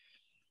 but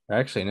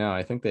actually no,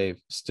 I think they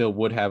still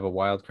would have a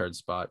wild card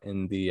spot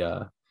in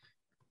the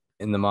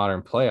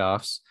modern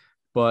playoffs.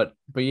 But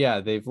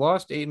yeah, they've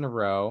lost 8 in a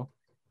row.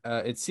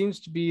 It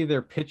seems to be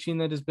their pitching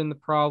that has been the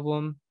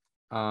problem,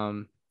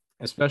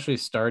 especially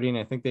starting.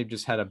 I think they've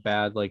just had a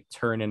bad, like,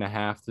 turn and a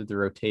half through the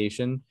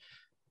rotation.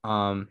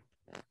 And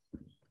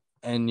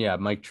yeah,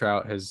 Mike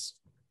Trout has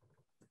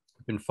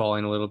been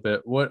falling a little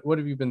bit. What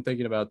have you been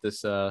thinking about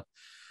this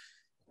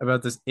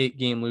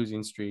 8-game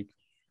losing streak?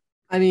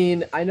 I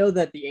mean, I know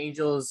that the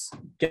Angels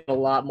have a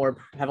lot more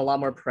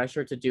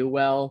pressure to do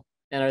well,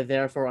 and are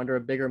therefore under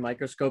a bigger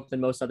microscope than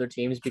most other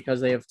teams,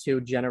 because they have 2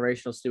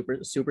 generational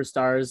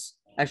superstars.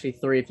 Actually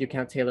 3 if you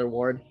count Taylor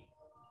Ward.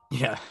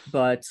 Yeah.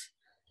 But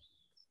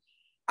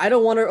I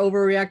don't want to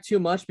overreact too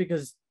much,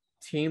 because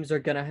teams are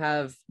going to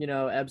have,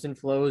 ebbs and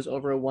flows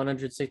over a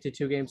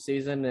 162-game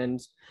season, and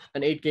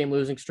an 8-game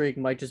losing streak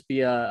might just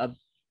be a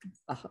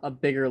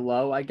bigger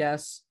low, I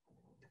guess.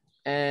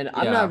 And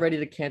I'm not ready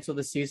to cancel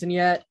the season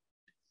yet,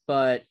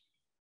 but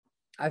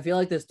I feel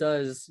like this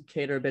does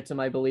cater a bit to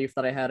my belief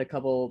that I had a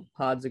couple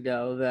pods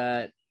ago,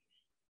 that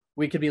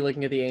we could be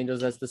looking at the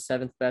Angels as the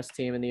 7th best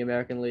team in the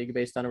American League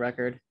based on a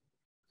record.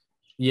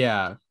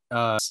 Yeah.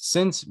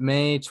 Since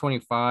May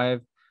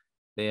 25,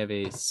 they have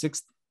a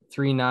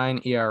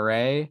 6.39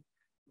 ERA,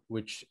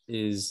 which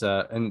is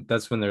and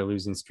that's when their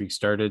losing streak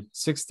started.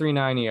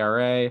 6.39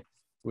 ERA,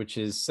 which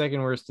is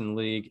 2nd worst in the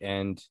league,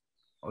 and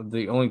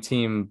the only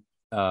team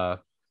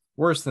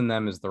worse than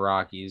them is the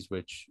Rockies,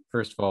 which,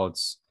 first of all,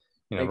 it's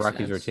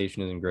Rockies'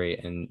 rotation isn't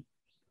great, and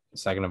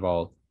second of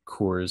all,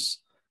 Coors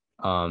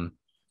It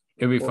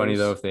would be funny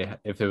though course.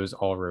 if it was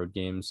all road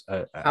games.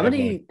 How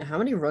many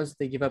runs did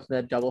they give up in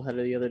that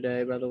doubleheader the other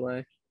day, by the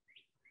way?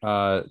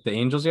 The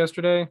Angels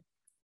yesterday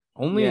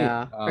only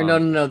Yeah. Or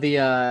no.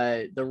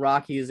 The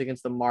Rockies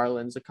against the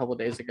Marlins a couple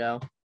days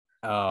ago.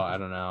 oh, I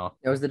don't know.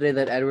 That was the day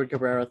that Edward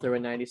Cabrera threw a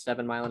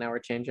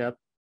 97-mile-an-hour changeup,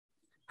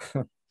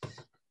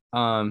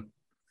 Um,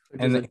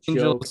 which and is a the joke.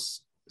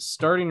 Angels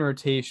starting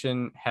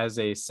rotation has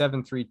a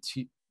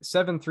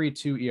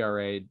 7.32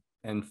 ERA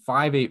and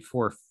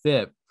 5.84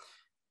 FIP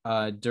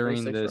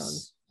during 26 this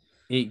runs.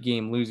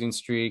 8-game losing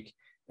streak.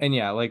 And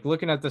yeah, like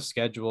looking at the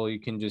schedule, you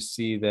can just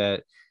see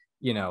that,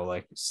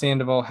 like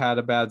Sandoval had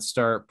a bad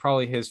start,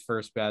 probably his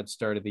first bad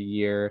start of the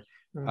year.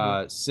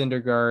 Mhm.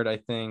 Syndergaard, I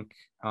think,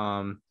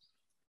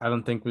 I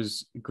don't think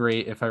was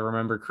great if I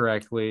remember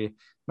correctly.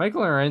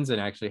 Michael Lorenzen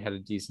actually had a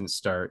decent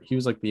start. He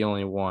was like the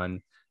only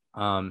one.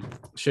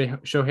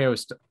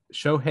 Shohei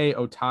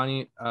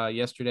Ohtani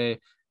yesterday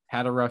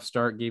had a rough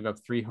start, gave up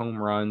 3 home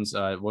runs.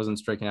 It wasn't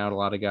striking out a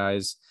lot of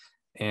guys.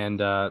 And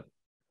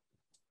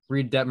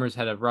Reed Detmers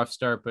had a rough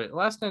start, but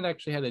last night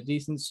actually had a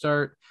decent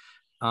start.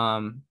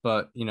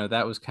 But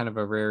that was kind of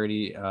a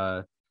rarity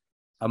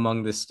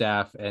among the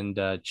staff. And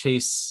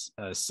Chase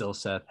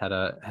Silseth had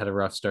a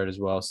rough start as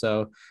well.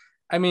 So,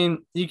 I mean,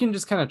 you can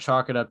just kind of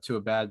chalk it up to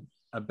a bad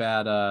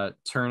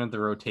turn of the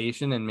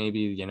rotation, and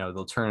maybe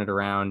they'll turn it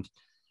around.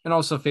 And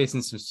also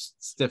facing some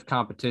stiff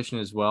competition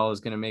as well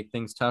is going to make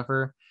things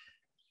tougher.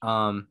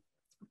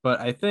 But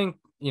I think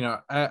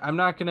I'm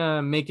not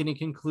gonna make any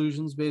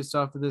conclusions based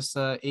off of this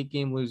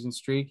 8-game losing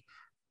streak,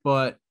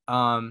 but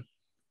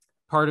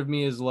part of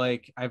me is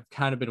like I've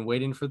kind of been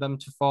waiting for them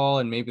to fall,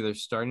 and maybe they're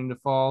starting to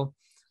fall,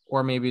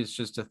 or maybe it's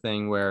just a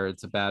thing where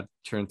it's a bad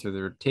turn through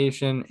the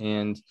rotation,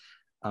 and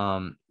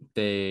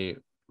they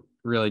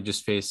really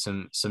just face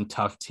some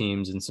tough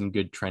teams and some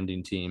good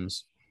trending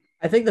teams.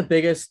 I think the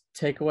biggest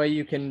takeaway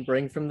you can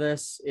bring from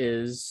this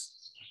is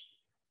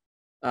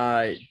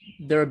uh,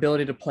 their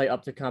ability to play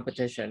up to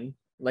competition.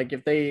 Like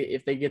if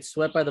they get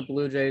swept by the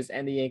Blue Jays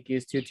and the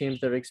Yankees, 2 teams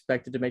that are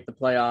expected to make the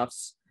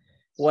playoffs,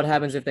 what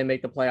happens if they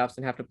make the playoffs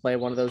and have to play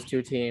one of those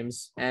 2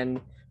 teams? And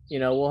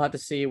we'll have to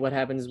see what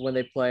happens when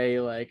they play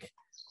like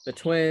the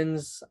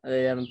Twins.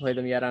 They haven't played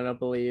them yet, I don't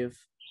believe.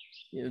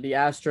 The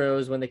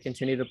Astros when they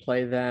continue to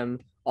play them.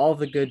 All of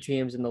the good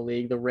teams in the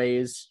league, the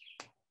Rays,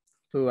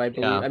 who I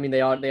believe, Yeah, I mean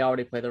they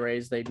already play the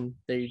Rays. They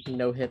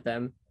no hit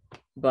them,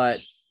 but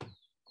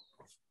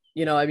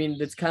I mean,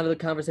 it's kind of the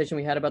conversation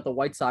we had about the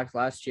White Sox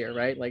last year,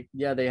 right? Like,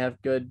 yeah, they have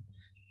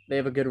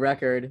a good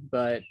record,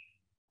 but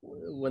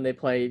when they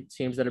play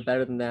teams that are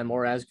better than them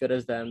or as good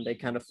as them, they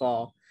kind of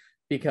fall.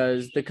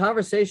 Because the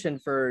conversation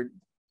for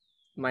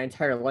my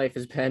entire life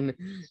has been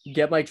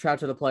get Mike Trout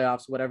to the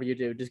playoffs, whatever you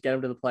do, just get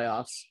him to the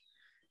playoffs.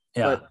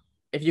 yeah, But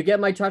if you get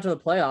Mike Trout to the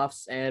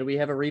playoffs and we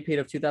have a repeat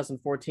of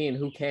 2014,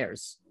 who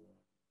cares?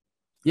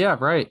 yeah.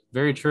 Right.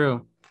 Very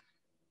true.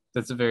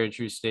 That's a very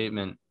true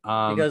statement.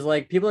 Because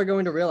like people are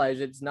going to realize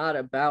it's not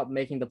about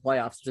making the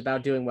playoffs, it's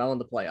about doing well in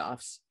the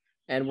playoffs.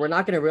 And we're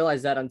not going to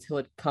realize that until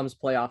it comes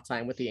playoff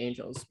time with the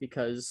Angels,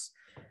 because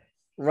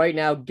right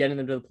now getting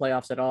them to the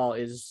playoffs at all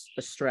is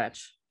a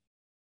stretch.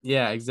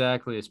 Yeah,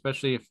 exactly.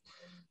 Especially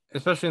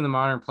in the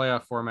modern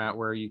playoff format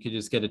where you could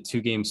just get a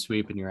 2-game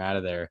sweep and you're out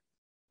of there.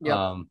 Yep.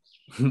 Um,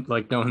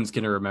 like no one's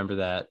gonna remember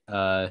that.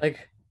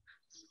 Like,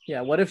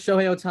 yeah, what if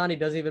Shohei Ohtani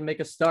doesn't even make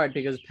a start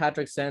because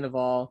Patrick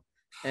Sandoval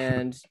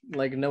and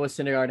like Noah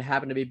Syndergaard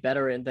happen to be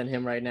better than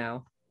him right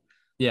now?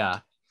 Yeah,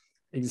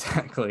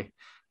 exactly.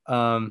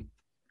 Um,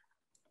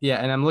 yeah,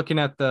 and I'm looking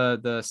at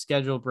the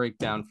schedule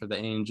breakdown for the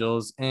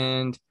Angels,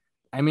 and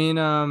I mean,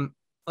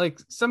 like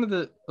some of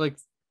the like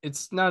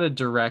it's not a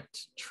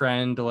direct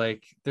trend.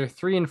 Like they're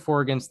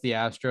 3-4 against the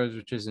Astros,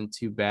 which isn't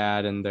too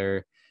bad, and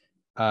they're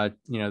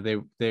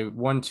they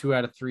won 2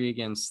 out of 3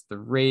 against the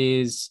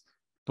Rays.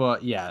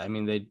 But yeah, I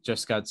mean, they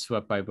just got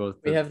swept by both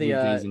We the have Blue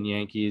Jays and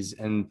Yankees,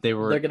 and they they're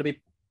were going to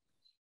be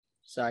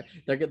sorry,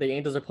 the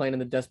Angels are playing in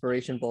the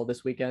Desperation Bowl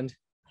this weekend.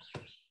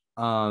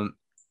 um.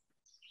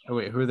 Oh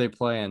wait, who are they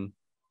playing?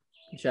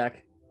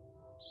 Check.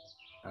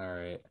 All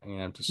right, I'm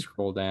gonna have to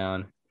scroll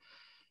down.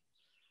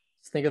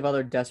 Just think of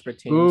other desperate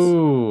teams.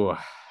 Ooh,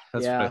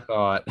 that's what I Yeah.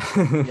 thought.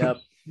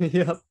 Yep.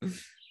 Yep.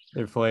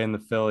 They're playing the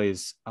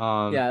Phillies.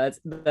 Yeah, that's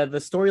the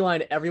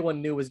storyline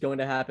everyone knew was going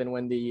to happen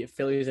when the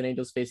Phillies and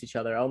Angels face each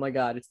other. Oh my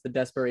God, it's the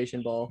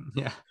Desperation Bowl.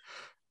 Yeah.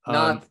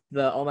 Not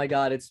the oh my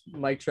God, it's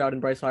Mike Trout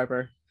and Bryce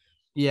Harper.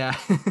 Yeah.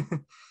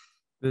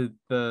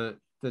 The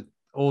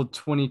old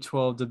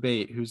 2012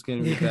 debate, who's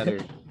going to be better?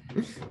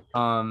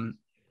 Um,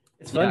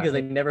 It's fun yeah, because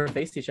they never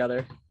faced each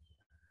other.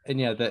 and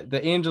yeah,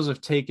 the Angels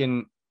have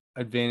taken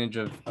advantage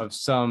of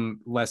some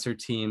lesser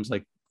teams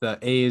like the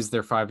A's.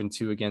 They're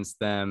 5-2 against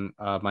them.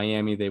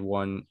 Miami, they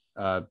won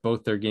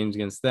both their games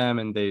against them,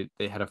 and they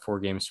had a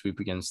 4-game sweep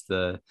against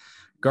the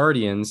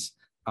Guardians,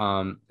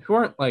 who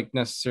aren't like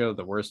necessarily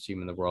the worst team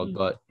in the world,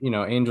 but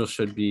Angels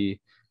should be,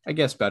 I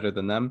guess, better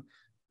than them.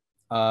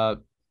 But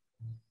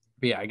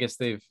yeah, I guess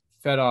they've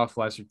fed off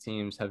lesser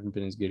teams, haven't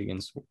been as good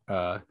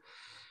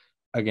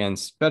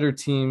against better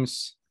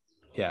teams.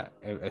 Yeah,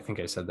 I think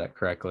I said that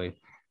correctly.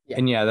 Yeah.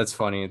 And yeah, that's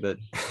funny that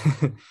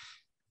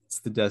it's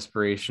the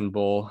Desperation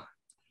Bowl.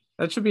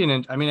 That should be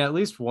I mean, at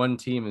least one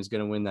team is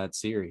going to win that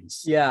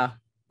series. Yeah.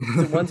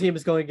 So one team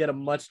is going to get a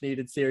much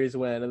needed series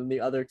win, and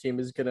the other team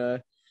is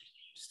gonna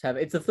just have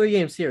it's a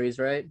 3-game series,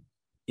 right?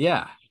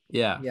 Yeah.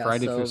 Yeah. Yeah.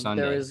 Friday through So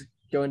there Sunday. is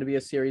going to be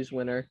a series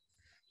winner.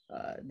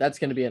 That's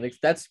going to be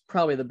that's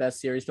probably the best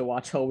series to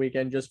watch all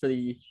weekend just for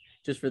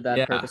that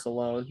Yeah. purpose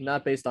alone,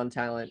 not based on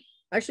talent.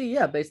 Actually,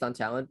 yeah, based on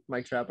talent.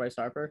 Mike Trout, Bryce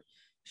Harper,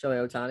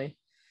 Shohei Ohtani,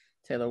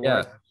 Taylor Yeah.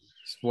 Ward,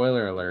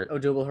 Spoiler alert.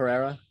 Odubel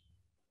Herrera.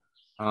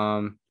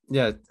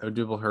 Yeah,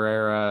 Odubel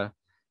Herrera.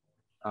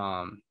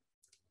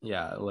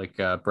 Yeah, like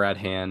Brad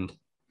Hand.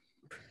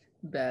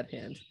 Bad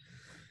hand.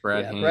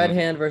 Brad Yeah, Brad Hand.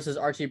 Hand versus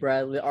Archie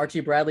Bradley.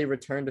 Archie Bradley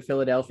returned to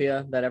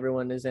Philadelphia that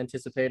everyone is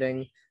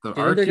anticipating. The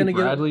Do you think they're Archie gonna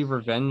Bradley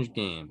revenge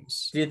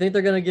games. Do you think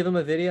they're gonna give him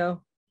a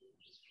video?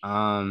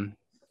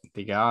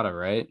 They gotta,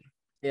 right?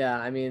 Yeah,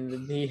 I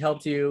mean, he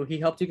helped you. He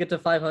helped you get to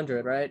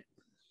 500, right?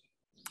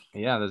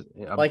 Yeah,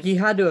 Like he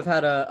had to have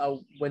had a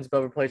wins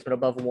above replacement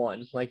above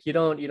 1. Like you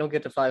don't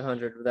get to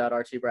 500 without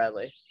Archie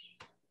Bradley.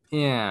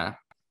 yeah.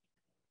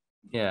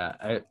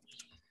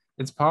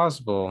 It's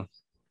possible.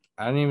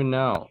 I don't even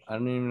know. I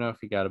don't even know if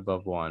he got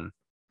above 1.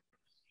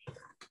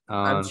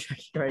 I'm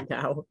checking right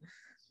now.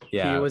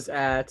 Yeah. He was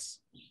at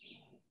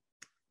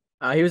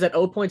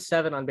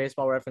 0.7 on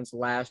Baseball Reference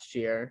last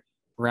year.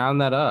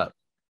 Round that up.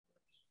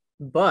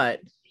 But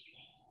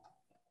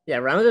yeah,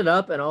 rounded it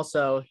up, and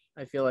also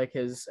I feel like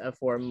his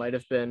F4 might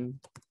have been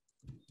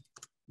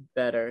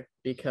better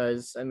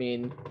because I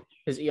mean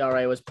his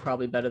ERA was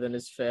probably better than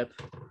his FIP.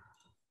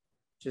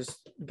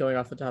 Just going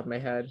off the top of my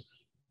head.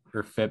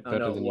 Or FIP better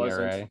no, than it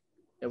wasn't. ERA.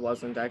 It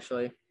wasn't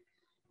actually.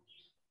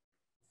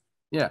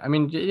 Yeah, I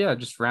mean, yeah,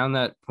 just round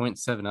that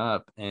 0.7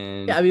 up,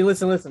 and Yeah, I mean,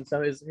 listen.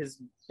 So his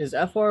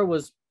FR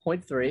was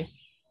 0.3.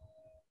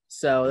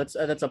 So that's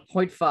a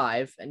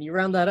 0.5, and you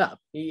round that up.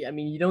 I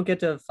mean, you don't get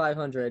to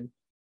 500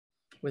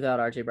 without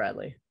Archie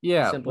Bradley.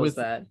 yeah, Simple as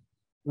that.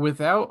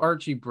 Without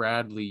Archie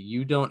Bradley,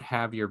 you don't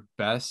have your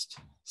best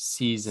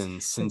season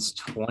since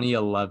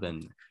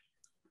 2011.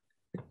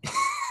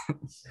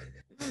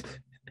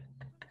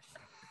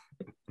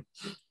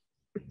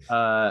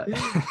 And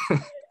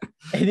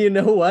you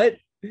know what?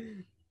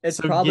 It's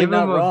so probably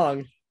not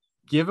wrong.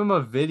 Give him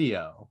a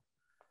video.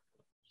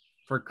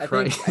 For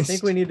Christ. I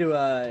think we need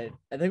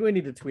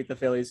to tweet the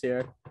Phillies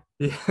here.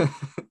 Yeah.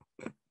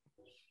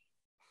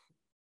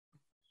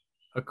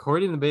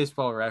 According to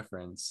Baseball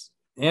Reference,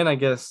 and I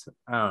guess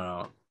I don't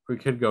know, we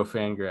could go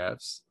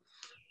Fangraphs,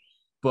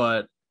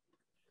 but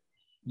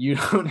you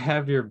don't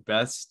have your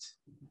best.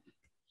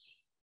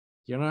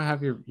 You don't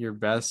have your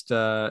best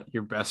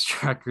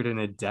record in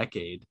a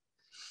decade.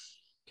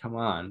 Come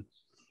on.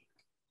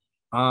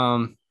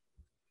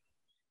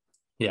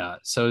 Yeah,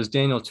 so as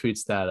Daniel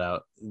tweets that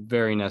out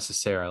very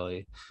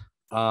necessarily.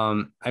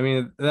 I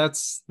mean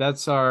that's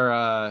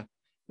our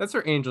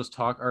Angels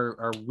talk,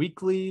 our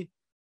weekly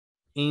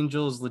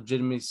Angels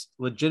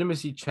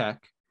legitimacy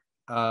check.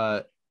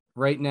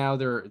 Right now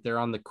they're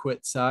on the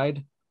quit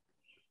side,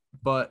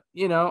 but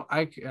you know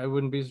I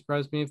wouldn't be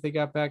surprised me if they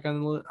got back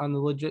on the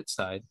legit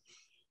side.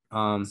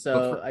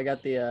 I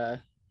got the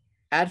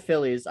at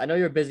Phillies. I know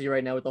you're busy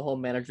right now with the whole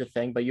manager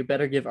thing, but you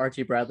better give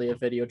Archie Bradley a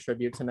video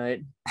tribute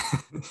tonight.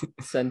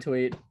 Send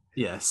tweet.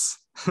 Yes.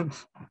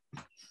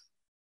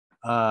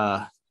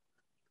 Yeah,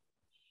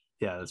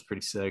 that's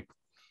pretty sick.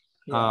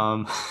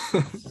 Yeah.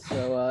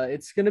 So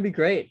it's gonna be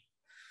great.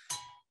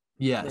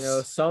 Yes. You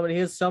know, he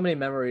has so many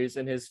memories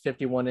in his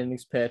 51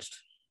 innings pitched.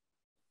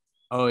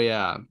 Oh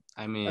yeah.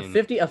 I mean a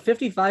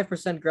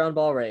 55% ground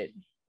ball rate.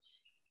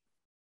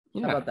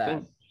 Yeah, how about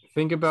that?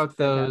 Think about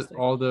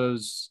all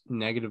those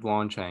negative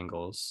launch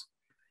angles.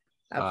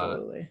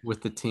 Absolutely.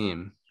 With the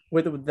team.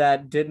 With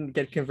that didn't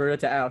get converted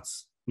to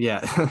outs.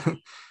 Yeah.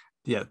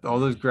 Yeah, all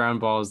those ground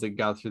balls that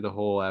got through the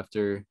hole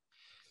after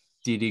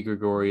Didi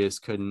Gregorius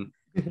couldn't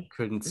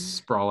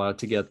sprawl out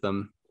to get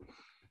them.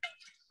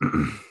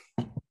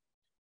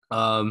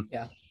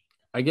 Yeah.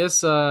 I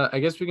guess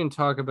we can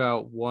talk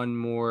about one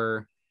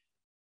more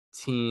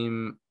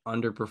team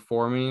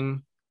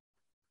underperforming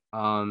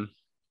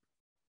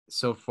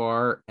so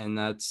far, and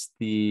that's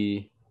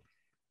the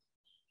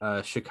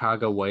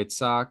Chicago White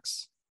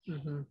Sox.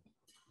 Mm-hmm.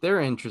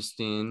 They're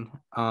interesting.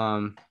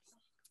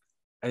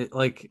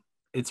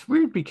 It's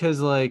weird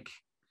because I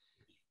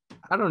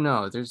don't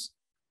know. There's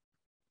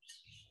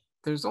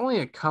only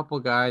a couple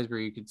guys where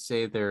you could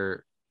say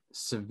they're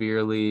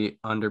severely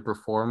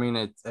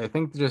underperforming. I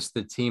think just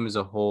the team as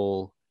a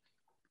whole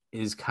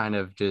is kind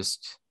of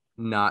just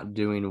not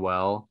doing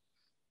well.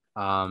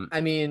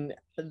 I mean,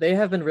 they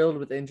have been riddled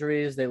with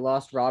injuries. They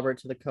lost Robert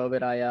to the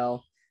COVID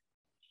IL.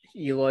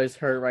 Eloy's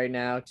hurt right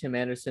now. Tim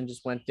Anderson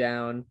just went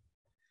down.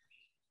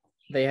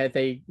 They had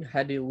to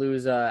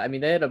lose. I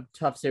mean, they had a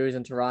tough series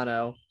in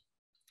Toronto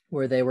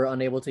where they were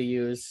unable to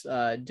use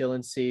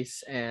Dylan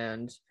Cease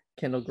and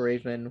Kendall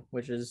Graveman,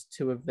 which is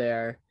two of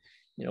their,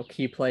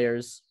 key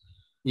players.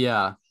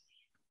 Yeah.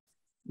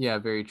 Yeah,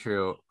 very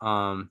true.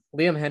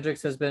 Liam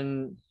Hendricks has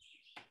been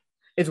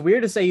it's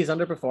weird to say he's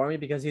underperforming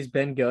because he's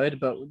been good,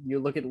 but you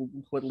look at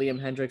what Liam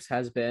Hendricks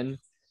has been,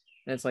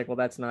 and it's like, well,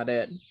 that's not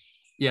it.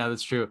 Yeah,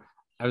 that's true.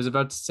 I was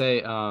about to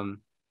say,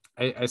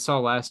 I saw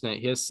last night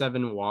he has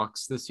 7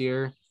 walks this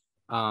year,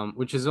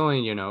 which is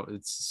only,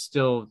 it's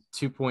still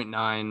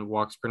 2.9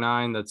 walks per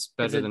nine. That's Is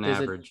better it than does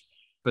it average,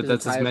 but does it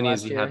that's as tie as many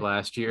as last he had year?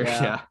 last year.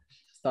 Yeah, Yeah.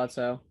 thought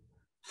so.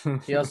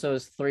 He also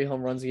has 3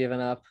 home runs given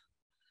up,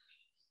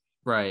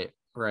 Right,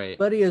 right.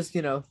 but he has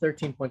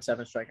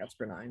 13.7 strikeouts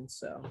per nine,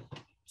 so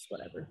it's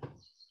whatever.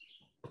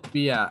 But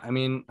yeah, I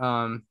mean,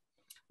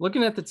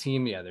 looking at the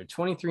team, yeah, they're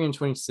 23 and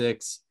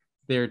 26.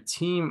 Their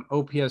team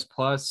OPS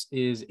plus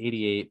is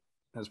 88.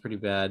 That's pretty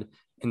bad.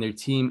 And their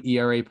team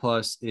ERA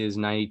plus is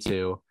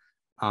 92,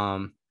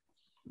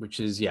 which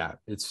is, yeah,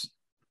 it's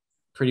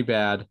pretty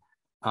bad.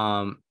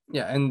 Yeah,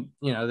 and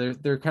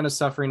they're kind of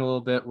suffering a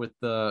little bit with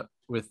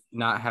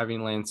not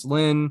having Lance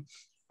Lynn.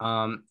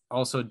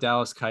 Also,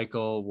 Dallas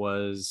Keuchel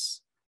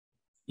was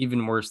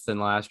even worse than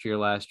last year,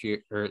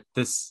 or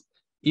this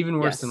even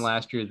worse than Yes.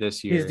 last year, this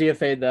He's year.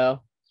 DFA'd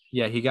though.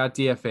 Yeah, he got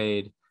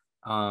DFA'd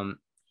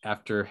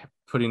after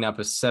putting up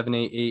a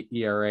 7.88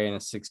 ERA and a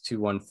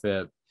 6.21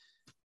 FIP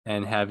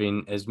and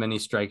having as many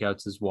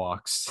strikeouts as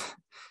walks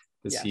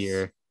this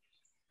year.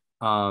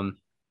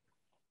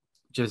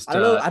 Just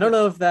I don't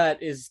know if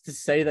that is to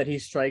say that he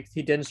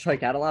didn't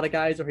strike out a lot of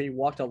guys or he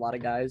walked a lot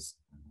of guys.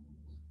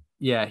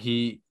 Yeah,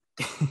 he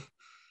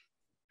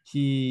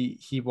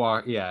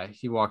walked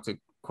it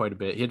quite a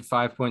bit. He had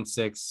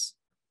 5.6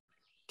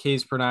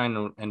 Ks per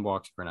nine and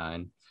walks per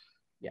nine.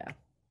 Yeah.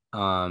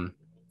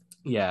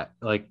 Yeah,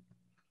 like,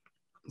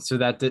 so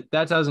that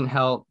doesn't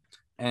help.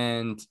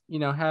 And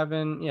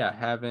having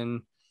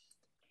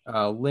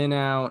Lynn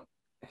out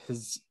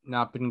has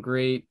not been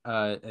great.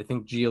 I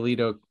think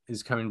Giolito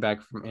is coming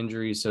back from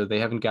injury, so they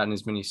haven't gotten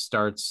as many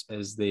starts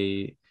as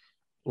they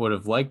would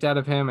have liked out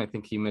of him. I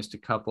think he missed a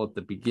couple at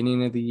the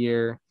beginning of the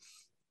year.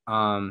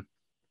 And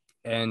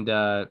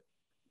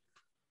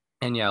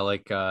yeah,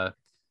 like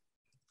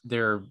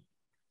their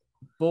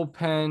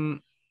bullpen,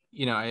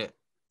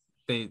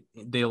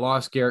 they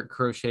lost Garrett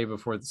Crochet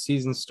before the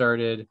season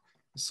started,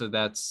 so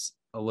that's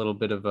a little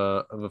bit of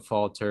a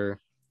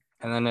falter.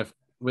 And then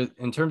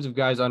in terms of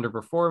guys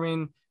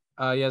underperforming,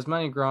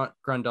 Yasmani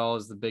Grandal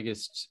is the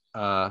biggest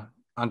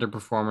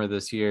underperformer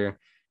this year.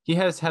 He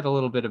has had a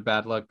little bit of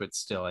bad luck, but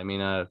still, I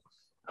mean, a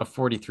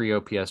 43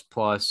 OPS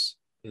plus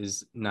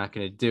is not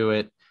going to do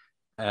it.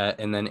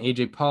 And then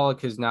AJ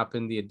Pollock has not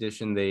been the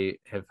addition they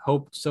have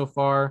hoped so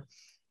far.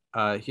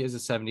 He has a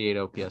 78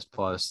 OPS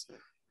plus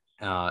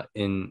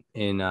in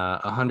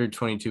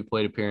 122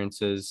 plate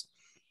appearances.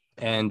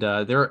 And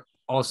there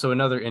also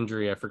another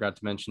injury I forgot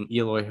to mention,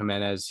 Eloy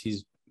Jimenez.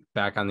 He's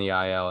back on the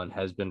IL and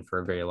has been for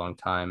a very long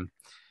time.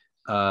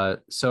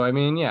 So, I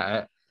mean,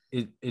 yeah,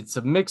 it's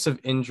a mix of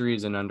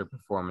injuries and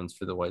underperformance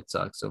for the White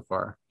Sox so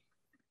far.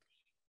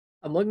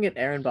 I'm looking at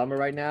Aaron Bummer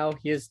right now.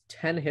 He has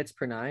 10 hits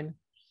per nine.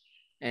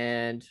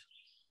 And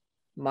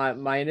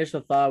my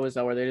initial thought was,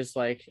 are they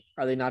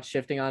not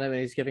shifting on him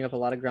and he's giving up a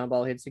lot of ground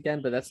ball hits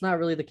again? But that's not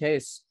really the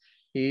case.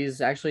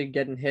 He's actually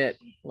getting hit,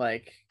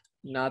 like,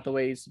 not the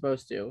way he's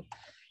supposed to.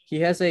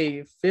 He has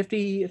a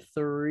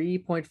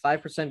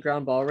 53.5%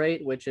 ground ball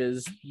rate, which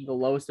is the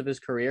lowest of his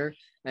career,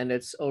 and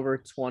it's over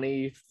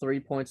 23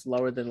 points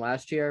lower than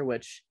last year,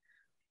 which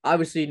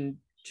obviously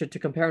to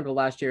compare him to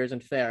last year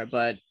isn't fair,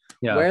 but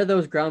Yeah. Where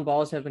those ground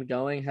balls have been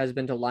going has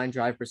been to line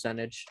drive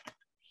percentage,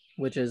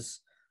 which is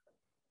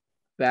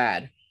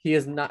bad. He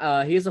has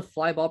a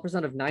fly ball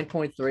percent of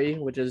 9.3,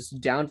 which is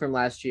down from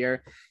last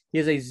year. He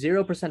has a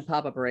 0%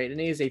 pop-up rate, and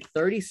he has a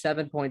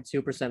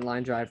 37.2%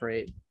 line drive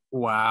rate.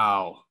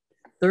 Wow.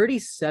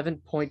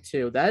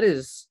 37.2. That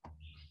is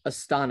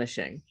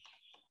astonishing.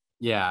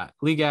 Yeah.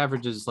 League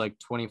average is like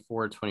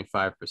 24,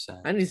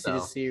 25%. I need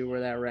to see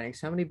where that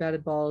ranks. How many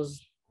batted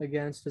balls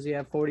against does he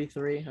have?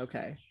 43.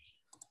 Okay.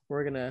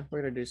 We're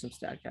gonna do some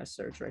StatCast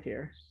search right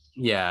here.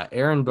 Yeah,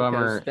 Aaron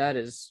Bummer. Because that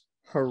is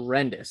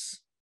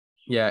horrendous.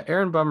 Yeah,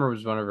 Aaron Bummer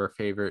was one of our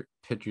favorite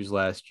pitchers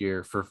last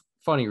year for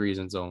funny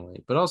reasons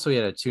only, but also he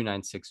had a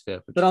 2.96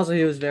 FIP. But also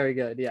he was very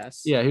good.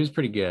 Yes. Yeah, he was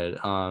pretty good.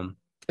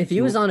 If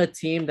he was on a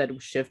team that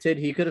shifted,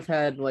 he could have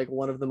had like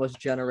one of the most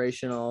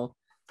generational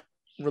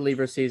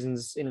reliever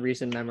seasons in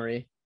recent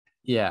memory.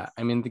 Yeah,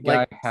 I mean the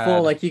guy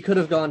he could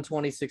have gone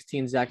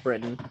 2016 Zach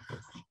Britton.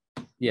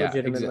 Yeah,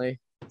 legitimately.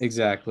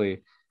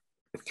 Exactly.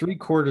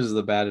 3/4 of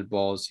the batted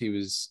balls he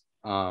was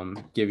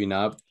giving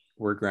up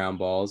were ground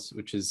balls,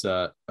 which is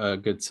a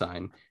good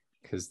sign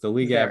because the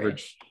league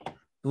average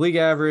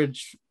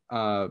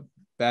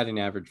batting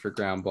average for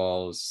ground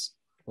balls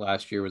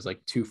last year was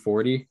like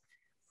 240.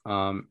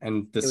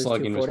 And the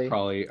slugging was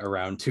probably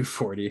around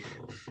 240,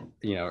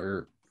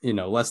 or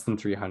less than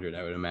 300,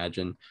 I would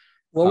imagine.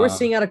 What we're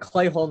seeing out of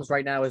Clay Holmes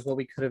right now is what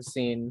we could have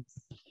seen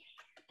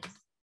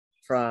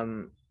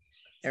from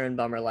Aaron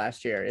Bummer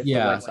last year if the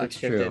White Sox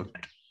shifted. True.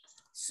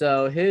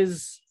 So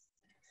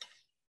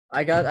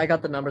I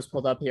got the numbers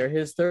pulled up here.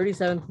 His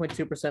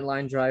 37.2%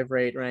 line drive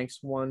rate ranks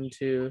 1,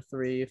 2,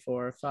 3,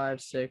 4,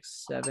 5,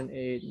 6, 7,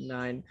 8,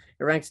 9.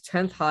 It ranks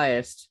 10th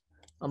highest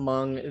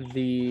among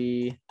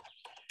the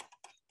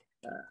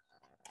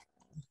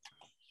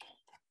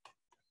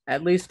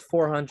at least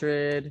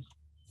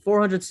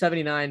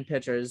 479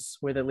 pitchers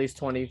with at least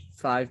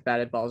 25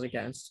 batted balls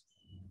against.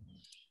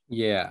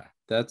 Yeah,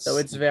 that's so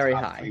it's very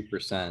top high.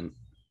 3%.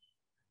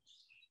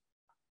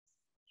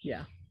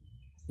 Yeah.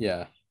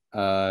 Yeah.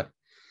 Yeah,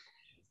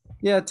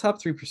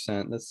 top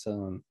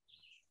 3%.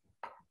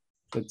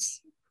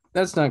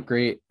 That's not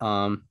great.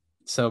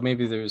 So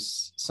maybe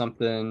there's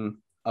something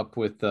up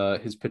with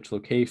his pitch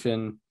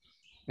location,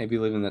 maybe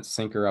leaving that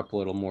sinker up a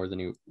little more than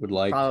you would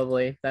like.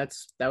 Probably. That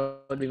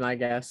would be my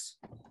guess.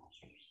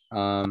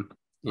 Yeah.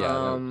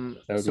 That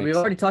would so we've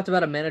already talked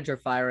about a manager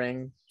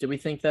firing. Do we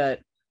think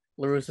that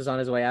La Russa is on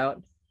his way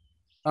out?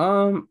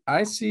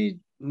 I see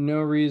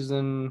no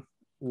reason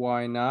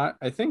why not.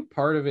 I think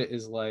part of it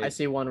is like I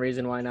see one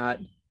reason why not.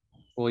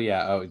 Well,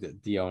 yeah.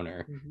 The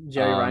owner,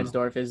 Jerry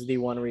Reinsdorf, is the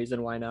one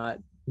reason why not.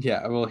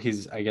 Yeah. Well,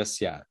 I guess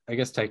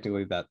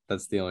technically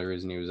that's the only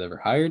reason he was ever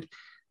hired.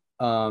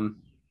 Well,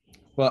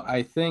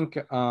 I think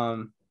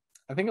a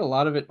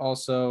lot of it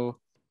also,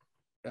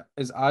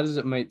 as odd as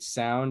it might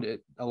sound,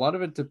 a lot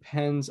of it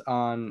depends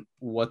on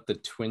what the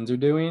Twins are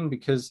doing,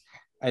 because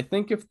I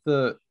think if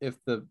the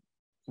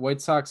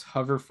White Sox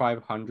hover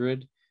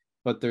 500,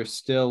 but they're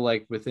still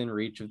like within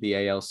reach of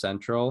the AL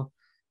Central,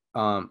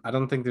 I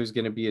don't think there's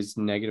going to be as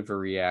negative a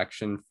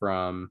reaction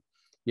from,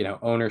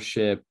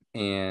 ownership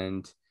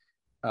and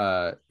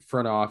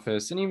front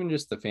office, and even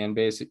just the fan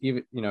base.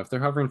 Even, if they're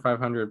hovering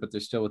 500, but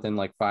they're still within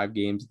like 5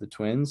 games of the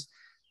Twins,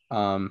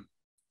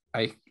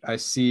 I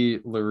see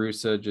La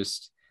Russa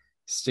just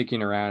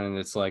sticking around, and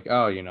it's like,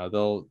 oh,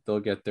 they'll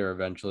get there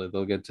eventually.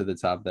 They'll get to the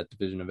top of that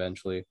division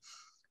eventually.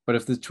 But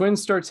if the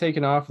Twins start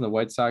taking off and the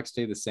White Sox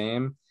stay the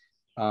same,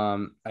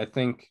 I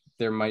think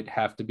there might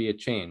have to be a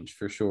change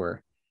for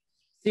sure.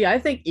 See, I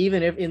think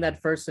even if in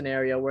that first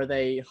scenario where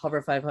they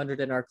hover 500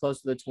 and are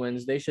close to the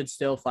Twins, they should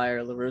still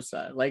fire La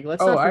Russa. Like,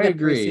 let's not forget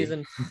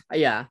preseason.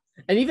 Yeah.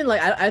 And even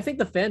like, I think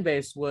the fan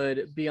base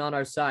would be on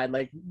our side.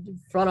 Like,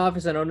 front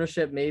office and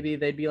ownership, maybe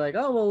they'd be like,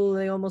 oh, well,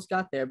 they almost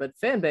got there. But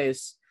fan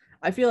base,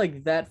 I feel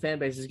like that fan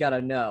base has got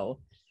to know,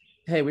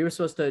 hey, we were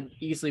supposed to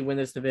easily win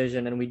this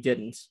division and we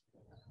didn't.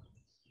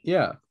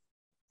 Yeah.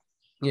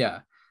 Yeah.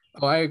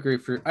 Oh, I agree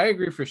for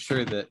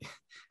sure that,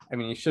 I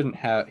mean, he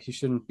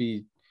shouldn't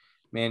be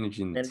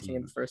managing the team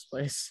in the first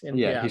place. And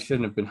he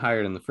shouldn't have been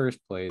hired in the first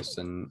place.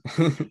 And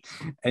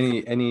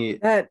any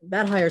that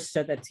hire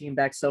set that team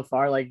back so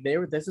far. Like,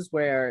 this is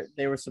where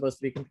they were supposed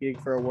to be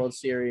competing for a World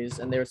Series,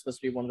 and they were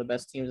supposed to be one of the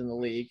best teams in the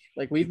league.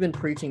 Like, we've been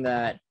preaching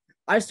that.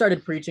 I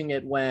started preaching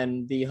it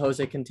when the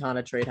Jose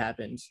Quintana trade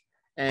happened,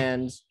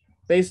 and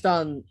based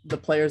on the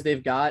players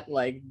they've got,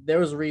 like, there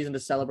was a reason to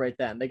celebrate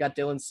them. They got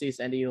Dylan Cease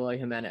and Eloy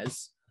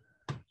Jimenez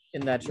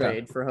in that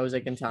trade for Jose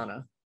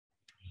Quintana.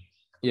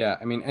 Yeah,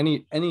 I mean,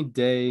 any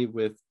day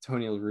with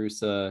Tony La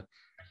Russa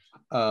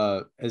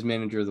as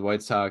manager of the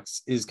White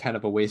Sox is kind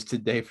of a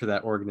wasted day for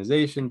that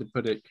organization, to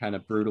put it kind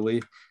of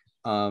brutally.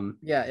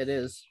 Yeah, it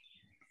is.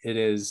 It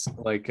is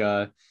like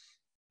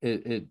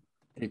it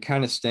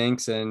kind of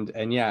stinks,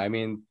 and yeah, I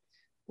mean,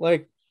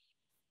 like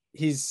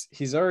he's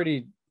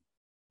already,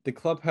 the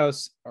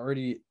clubhouse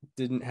already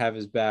didn't have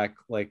his back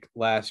like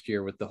last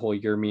year with the whole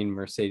 "You're Mean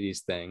Mercedes"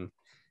 thing.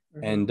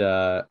 And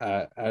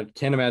I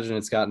can't imagine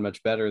it's gotten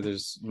much better.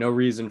 There's no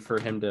reason for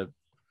him to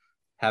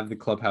have the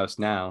clubhouse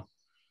now.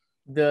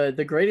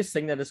 The greatest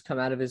thing that has come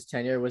out of his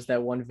tenure was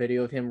that one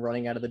video of him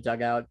running out of the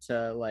dugout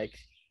to, like,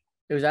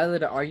 it was either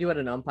to argue at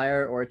an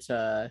umpire or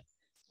to,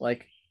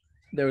 like,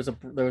 there was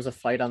a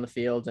fight on the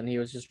field and he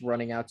was just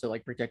running out to,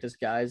 like, protect his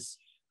guys.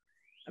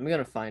 I'm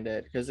gonna find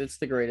it because it's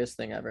the greatest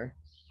thing ever.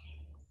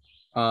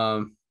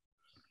 Wait,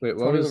 what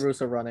Tony was La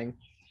Russa running?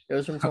 It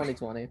was from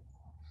 2020.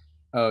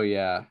 Oh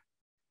yeah.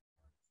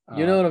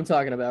 You know what I'm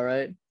talking about,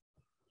 right?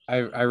 I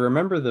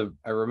remember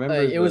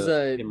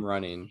him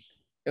running.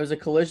 It was a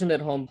collision at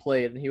home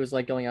plate, and he was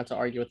like going out to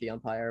argue with the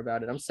umpire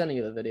about it. I'm sending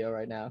you the video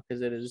right now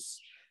because it is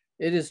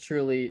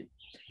truly.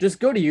 Just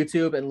go to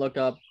YouTube and look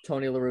up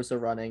Tony La Russa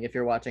running if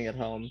you're watching at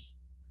home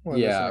or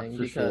listening,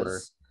 for sure.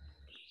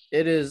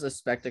 It is a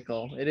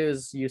spectacle. It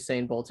is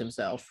Usain Bolt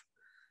himself.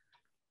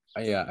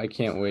 Yeah, I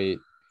can't wait.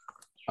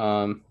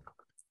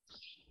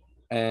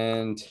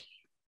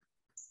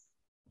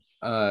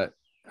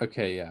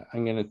 Okay, yeah,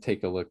 I'm gonna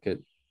take a look at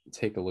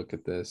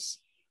this.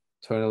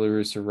 Tony La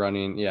Russa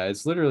running. Yeah,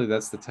 it's literally,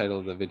 that's the title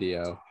of the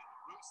video.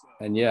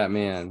 And yeah,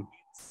 man,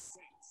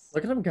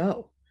 look at him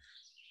go.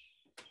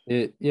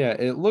 It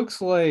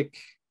looks like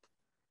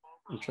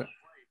it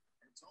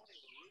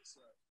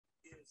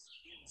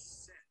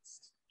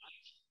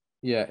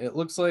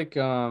looks like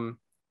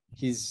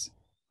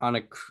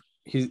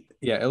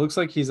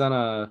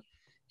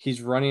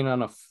he's running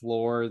on a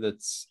floor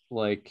that's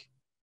like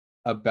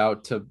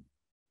about to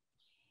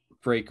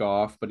break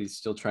off, but he's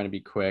still trying to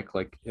be quick.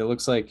 Like, it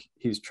looks like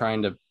he's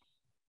trying to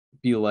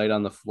be light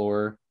on the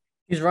floor.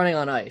 He's running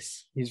on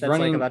ice. He's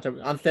running like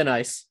on thin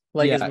ice,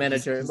 like his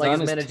manager, his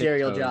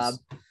managerial job.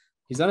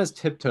 He's on his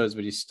tiptoes,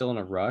 but he's still in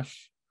a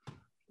rush.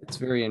 It's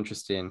very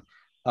interesting.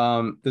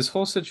 This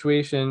whole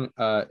situation,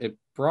 it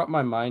brought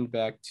my mind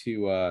back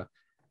to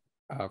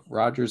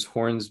Rogers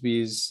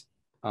Hornsby's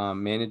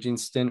managing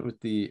stint with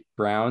the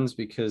Browns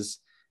because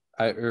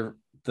I er,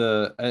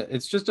 the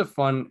it's just a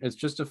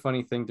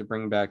funny thing to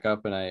bring back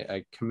up, and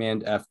I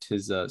command F'd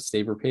his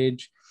Saber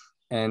page,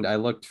 and I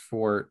looked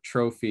for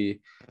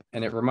trophy,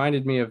 and it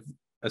reminded me of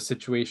a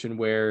situation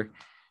where,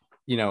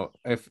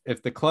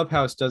 if the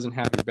clubhouse doesn't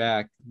have your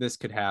back, this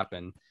could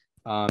happen.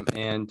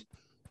 And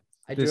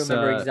I do this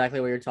remember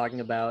exactly what you're talking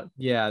about.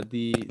 yeah,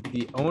 the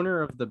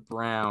owner of the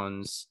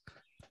Browns,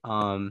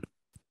 um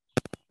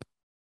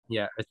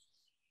yeah,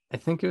 I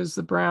think it was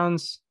the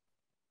Browns.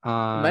 It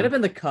might have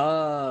been the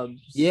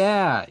Cubs.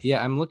 Yeah,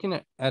 I'm looking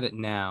at it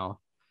now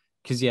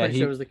because yeah, Pretty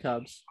sure it he was the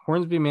Cubs.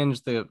 Hornsby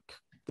managed the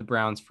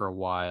Browns for a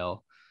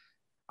while.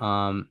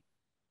 Um,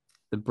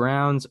 the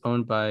Browns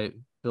owned by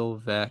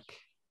Bill Veeck.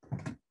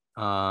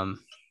 Um,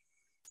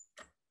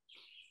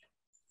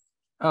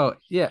 oh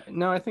yeah,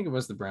 no, I think it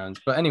was the Browns.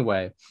 But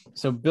anyway,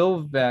 so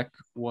Bill Veeck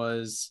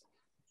was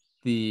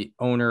the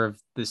owner of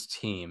this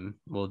team,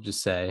 we'll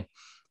just say,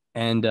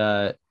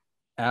 and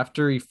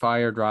after he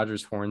fired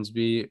Rogers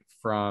Hornsby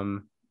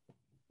from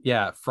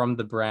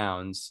the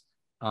Browns,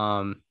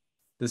 um,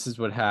 this is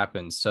what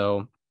happened.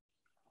 So,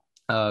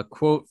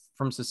 quote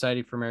from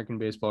Society for American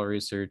Baseball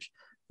Research: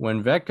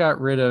 when Veeck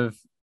got rid of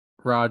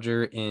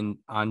Roger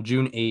on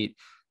June 8th,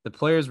 the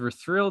players were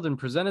thrilled and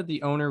presented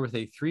the owner with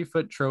a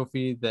 3-foot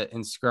trophy that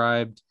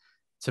inscribed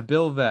to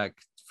Bill Veeck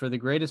for the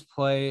greatest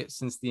play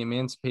since the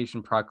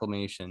Emancipation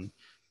Proclamation.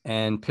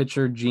 And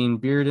pitcher Gene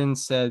Bearden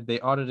said they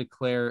ought to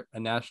declare a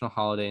national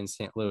holiday in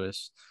St.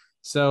 Louis.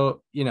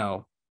 So,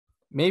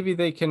 maybe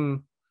they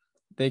can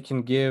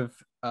give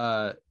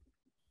the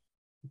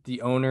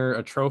owner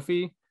a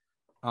trophy.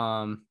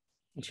 Jerry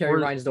Or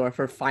Reinsdorf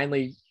for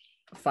finally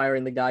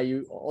firing the guy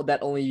that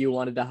only you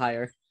wanted to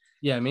hire.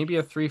 yeah, maybe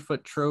a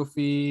 3-foot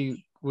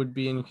trophy would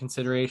be in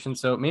consideration.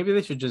 So maybe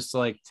they should just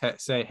like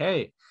say,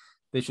 hey,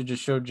 they should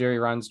just show Jerry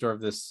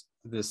Reinsdorf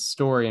this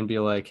story and be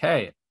like,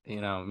 hey,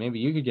 maybe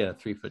you could get a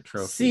 3-foot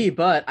trophy. See,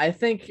 but I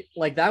think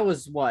like that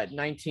was what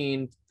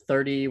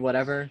 1930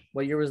 whatever.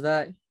 What year was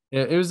that?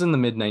 It was in the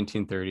mid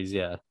 1930s.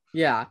 Yeah.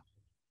 Yeah.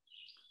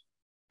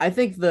 I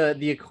think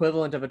the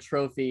equivalent of a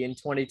trophy in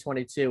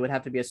 2022 would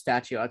have to be a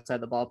statue outside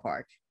the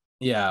ballpark.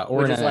 Yeah, or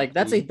which an is like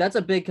NFT. that's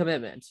a big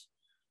commitment.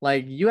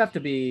 Like you have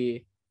to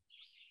be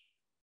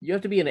an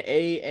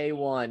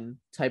AA1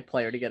 type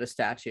player to get a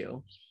statue.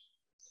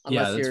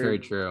 Yeah, Unless that's you're very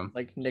true.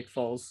 like Nick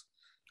Foles.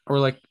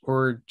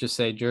 Or just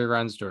say Jerry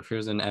Reinsdorf,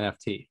 here's an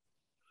NFT.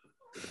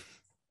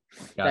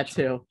 That Gotcha.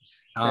 too.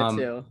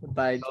 So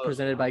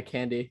Presented by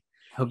Candy.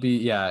 he'll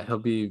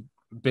be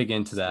big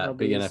into that,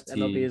 big MLB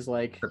NFT is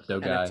like crypto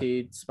guy.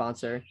 NFT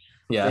sponsor.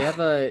 Yeah. They have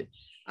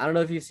I don't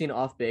know if you've seen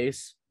Off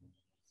Base.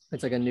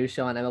 It's like a new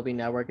show on MLB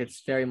Network.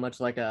 It's very much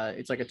like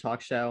a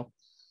talk show.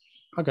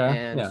 Okay.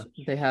 And yeah.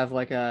 they have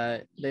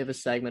a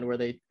segment where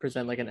they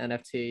present like an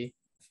NFT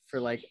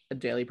for like a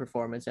daily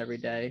performance every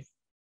day.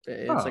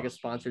 It's like a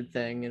sponsored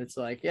thing, and it's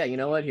like, yeah, you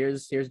know what?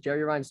 Here's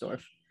Jerry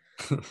Reinsdorf.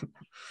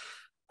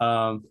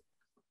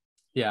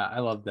 Yeah, I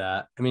love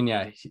that. I mean,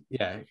 yeah,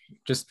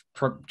 just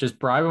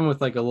bribe him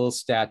with like a little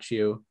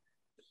statue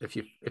if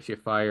you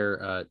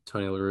fire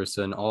Tony La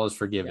Russa, and all is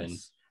forgiven.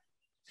 Yes.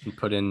 And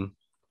put in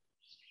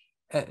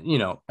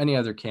any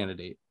other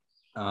candidate.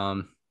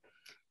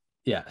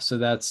 Yeah, so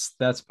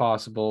that's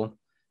possible.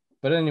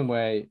 But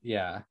anyway,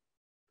 yeah.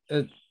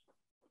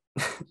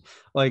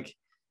 Like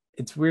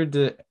it's weird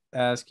to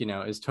ask,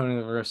 is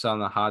Tony La Russa on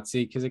the hot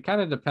seat? Because it kind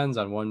of depends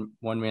on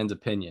one man's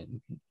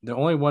opinion. The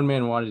only one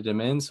man wanted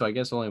him in, so I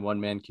guess only one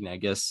man can,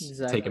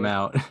 take him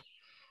out.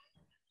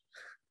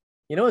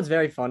 You know what's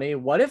very funny?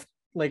 What if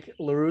like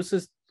La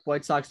Russa's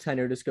White Sox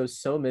tenure just goes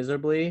so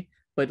miserably,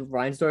 but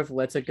Reinsdorf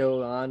lets it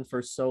go on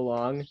for so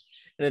long,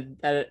 and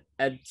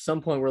at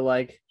some point we're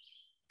like,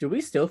 do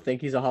we still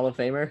think he's a Hall of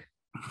Famer?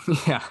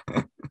 Yeah.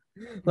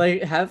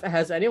 Like,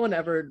 has anyone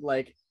ever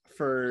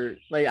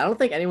I don't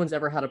think anyone's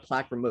ever had a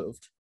plaque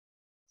removed.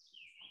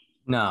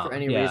 No. For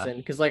any reason,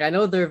 because I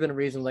know there have been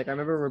reasons. I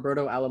remember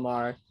Roberto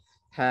Alomar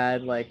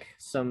had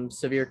some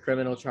severe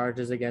criminal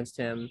charges against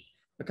him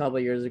a couple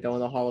of years ago in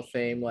the Hall of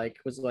Fame.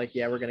 Was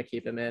yeah, we're gonna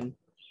keep him in.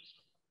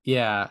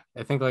 Yeah,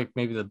 I think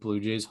maybe the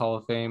Blue Jays Hall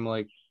of Fame,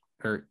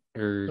 or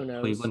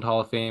Cleveland Hall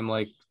of Fame,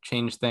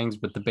 changed things,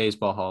 but the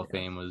Baseball Hall of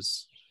Fame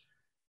was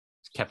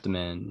kept him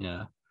in.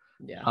 Yeah.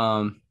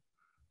 Yeah.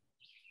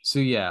 So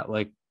yeah,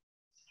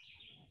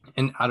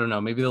 and I don't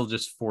know, maybe they'll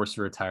just force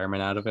a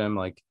retirement out of him.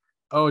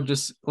 It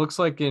just looks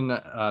like in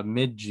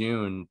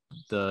mid-June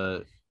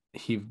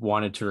he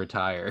wanted to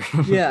retire.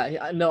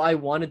 Yeah, no, I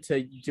wanted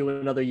to do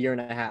another year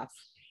and a half.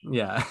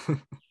 Yeah,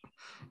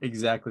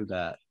 exactly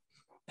that.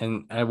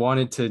 And I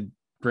wanted to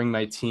bring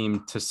my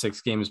team to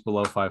 6 games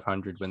below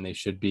 500 when they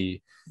should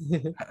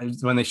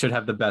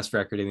have the best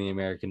record in the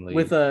American League.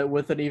 With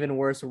an even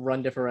worse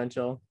run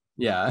differential.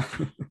 Yeah.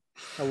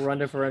 A run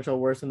differential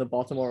worse than the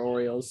Baltimore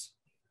Orioles.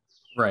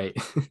 Right.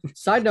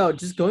 Side note,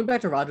 just going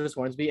back to Rogers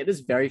Hornsby, it is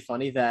very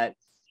funny that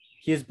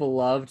he is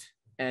beloved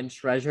and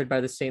treasured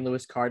by the St.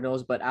 Louis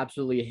Cardinals, but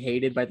absolutely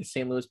hated by the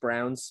St. Louis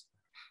Browns.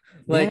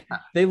 Like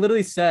they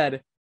literally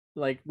said,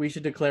 like, we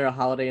should declare a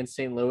holiday in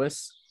St.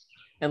 Louis.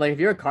 And like, if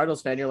you're a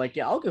Cardinals fan, you're like,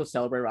 yeah, I'll go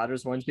celebrate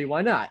Rogers Hornsby.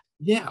 Why not?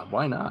 Yeah,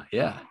 why not?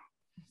 Yeah.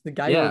 The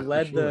guy who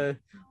led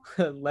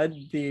led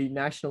the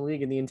National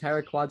League in the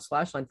entire quad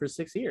slash line for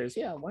 6 years.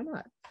 Yeah, why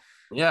not?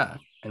 Yeah.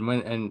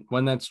 And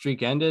when that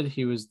streak ended,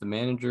 he was the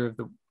manager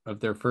of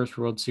their first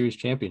World Series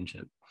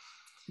championship.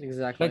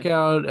 Exactly. Check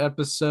out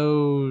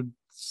episode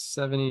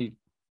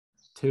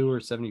 72 or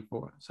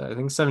 74. So I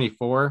think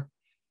 74,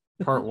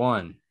 part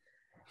 1.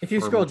 If you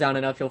scroll down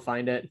enough, you'll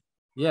find it.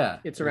 Yeah.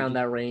 It's around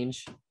that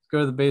range. Go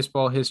to the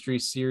Baseball History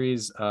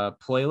Series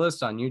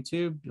playlist on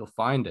YouTube. You'll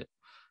find it.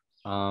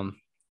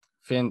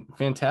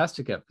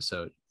 Fantastic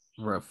episode.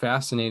 We're a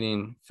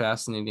fascinating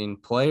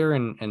player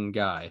and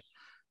guy.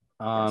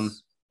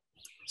 Yes.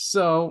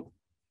 So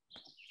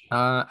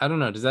I don't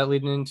know. Does that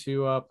lead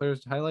into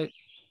players to highlight?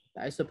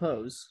 I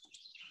suppose.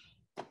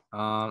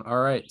 All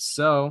right.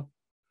 So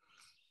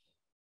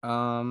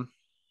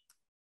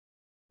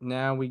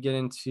now we get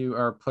into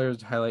our players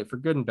to highlight for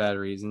good and bad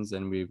reasons,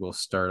 and we will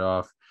start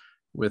off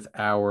with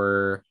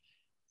our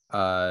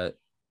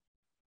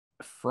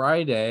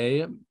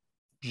Friday,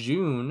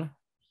 June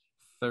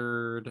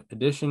 3rd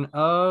edition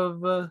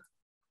of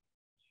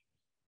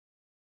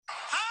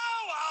How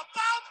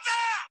About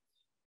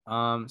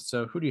That?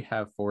 So who do you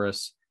have for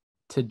us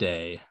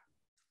today?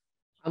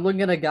 I'm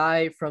looking at a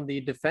guy from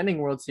the defending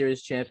World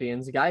Series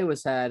champions, a guy who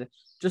has had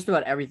just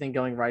about everything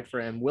going right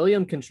for him,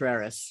 William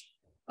Contreras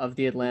of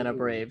the Atlanta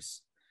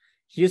Braves.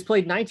 He has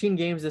played 19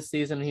 games this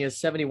season, and he has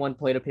 71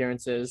 plate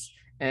appearances.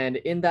 And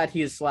in that,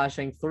 he is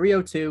slashing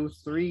 302,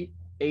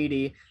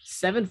 380,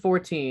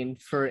 714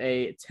 for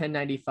a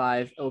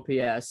 1095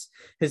 OPS.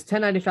 His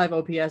 1095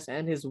 OPS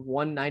and his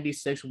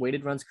 196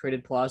 weighted runs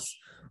created plus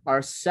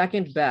are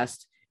second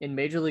best in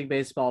Major League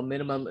Baseball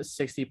minimum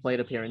 60 plate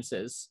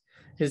appearances.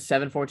 His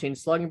 714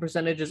 slugging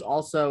percentage is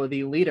also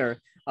the leader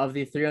of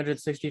the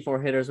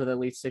 364 hitters with at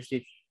least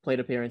 60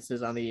 plate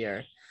appearances on the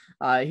year.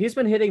 He's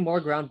been hitting more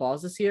ground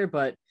balls this year,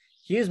 but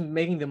he is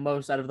making the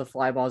most out of the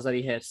fly balls that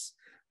he hits.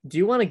 Do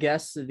you want to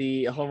guess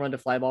the home run to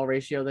fly ball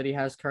ratio that he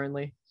has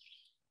currently?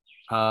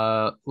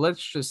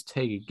 Let's just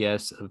take a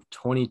guess of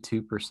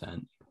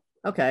 22%.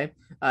 Okay.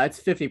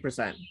 It's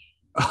 50%.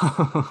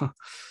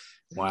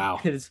 Wow.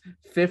 It's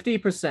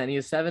 50%. He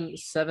has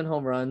seven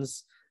home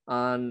runs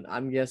on,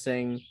 I'm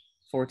guessing,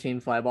 14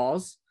 fly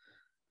balls.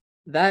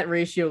 That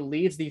ratio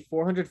leads the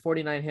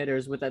 449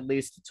 hitters with at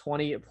least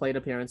 20 plate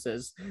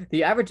appearances.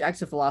 The average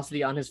exit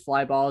velocity on his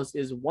fly balls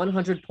is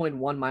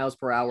 100.1 miles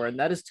per hour, and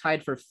that is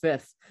tied for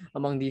 5th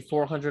among the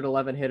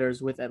 411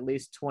 hitters with at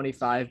least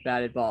 25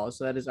 batted balls.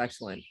 So that is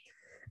excellent.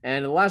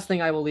 And the last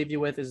thing I will leave you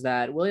with is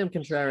that William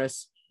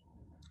Contreras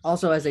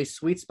also has a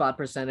sweet spot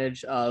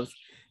percentage of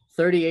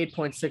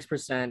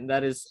 38.6%.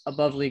 That is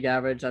above league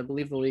average. I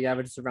believe the league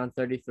average is around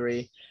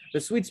 33. The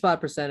sweet spot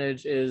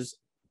percentage is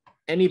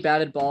any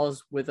batted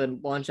balls with a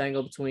launch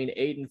angle between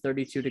 8 and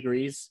 32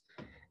 degrees.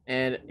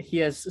 And he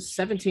has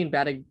 17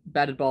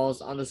 batted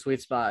balls on the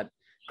sweet spot.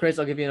 Chris,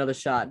 I'll give you another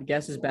shot.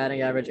 Guess his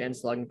batting average and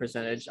slugging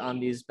percentage on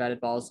these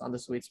batted balls on the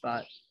sweet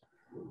spot.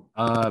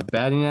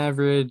 Batting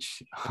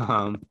average.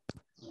 I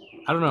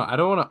don't know. I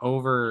don't want to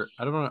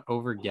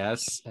over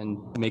guess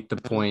and make the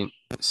point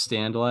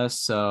stand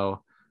less.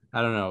 So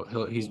I don't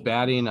know. He's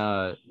batting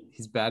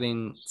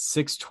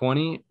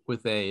 620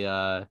 with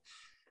a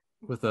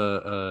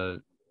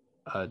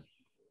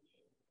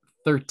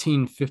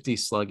 1350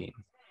 slugging.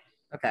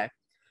 Okay.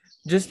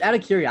 Just out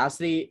of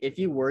curiosity, if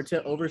you were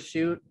to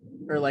overshoot,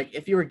 or like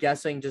if you were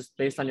guessing just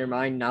based on your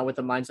mind, not with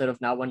the mindset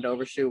of not wanting to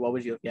overshoot, what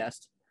would you have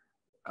guessed?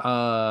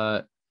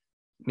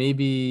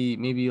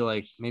 Maybe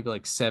like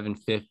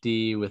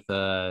 750 with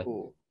a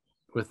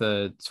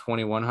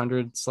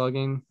 2100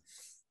 slugging.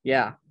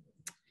 Yeah.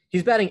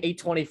 He's batting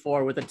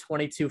 824 with a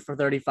 22 for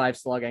 35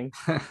 slugging.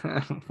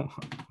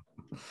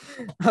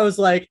 I was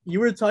like, you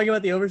were talking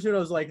about the overshoot. I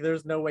was like,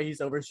 there's no way he's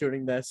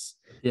overshooting this.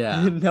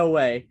 Yeah. No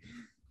way.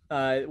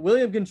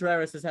 William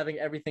Contreras is having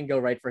everything go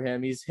right for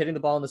him. He's hitting the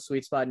ball in the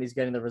sweet spot and he's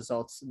getting the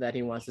results that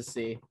he wants to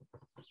see.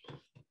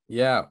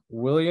 Yeah.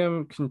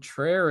 William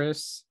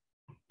Contreras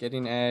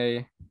getting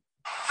a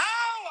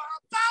How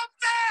About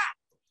That?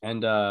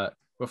 And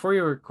before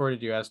you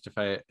recorded, you asked if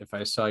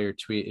I saw your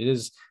tweet. It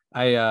is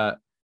I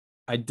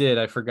did.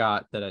 I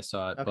forgot that I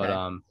saw it,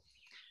 okay.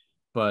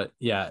 But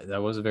yeah,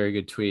 that was a very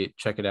good tweet.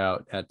 Check it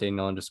out at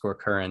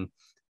Daniel_Curran.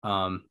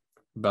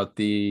 About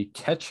the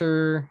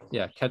catcher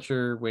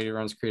weighted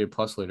runs created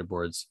plus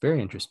leaderboards. Very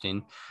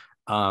interesting.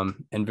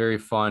 And very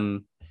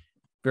fun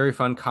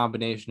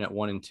combination at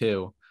 1 and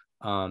 2.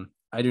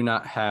 I do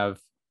not have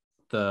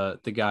the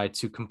guy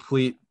to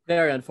complete.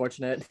 Very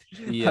unfortunate.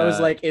 I was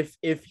like,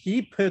 if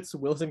he puts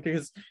Wilson,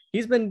 because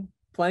he's been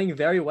playing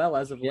very well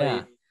as of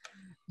late.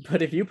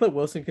 But if you put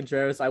Wilson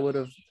Contreras, I would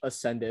have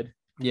ascended.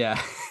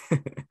 Yeah.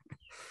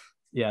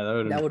 Yeah,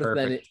 that would have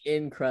been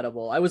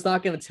incredible. I was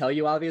not going to tell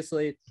you,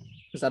 obviously,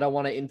 because I don't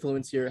want to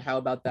influence your how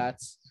about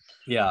that.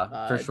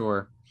 Yeah, for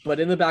sure. But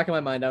in the back of my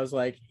mind, I was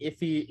like, if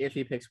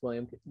he picks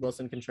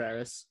Wilson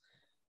Contreras.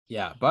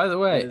 Yeah. By the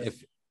way,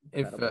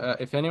 Incredible.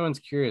 if anyone's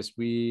curious,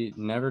 we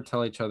never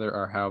tell each other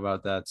our how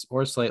about that's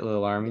or slightly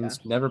alarmings.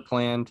 Yeah. Never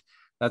planned.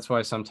 That's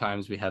why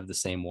sometimes we have the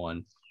same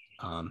one.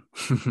 Um,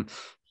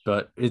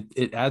 but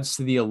it adds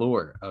to the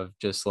allure of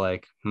just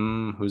like,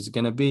 who's it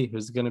gonna be?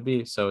 Who's it gonna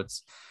be? So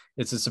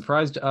it's a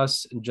surprise to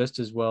us just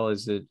as well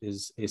as it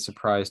is a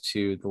surprise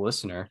to the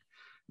listener.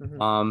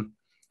 Mhm.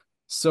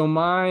 So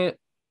my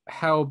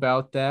how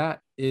about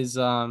that is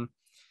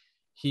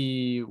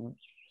he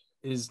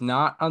is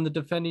not on the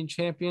defending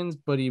champions,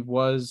 but he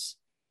was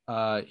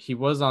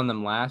on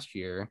them last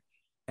year,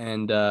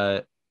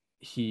 and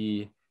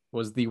he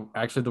was the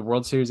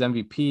World Series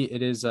MVP.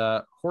 It is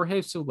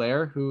Jorge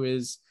Soler, who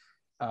is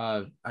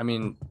I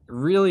mean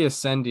really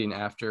ascending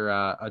after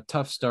a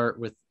tough start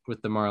with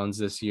the Marlins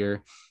this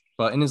year,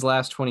 but in his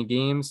last 20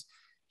 games,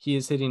 he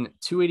is hitting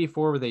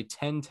 284 with a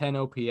 10-10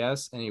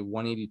 OPS and a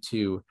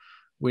 182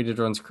 weighted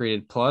runs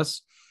created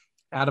plus.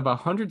 Out of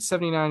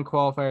 179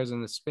 qualifiers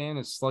in the span,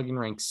 his slugging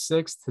ranks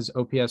sixth, his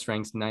OPS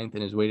ranks ninth,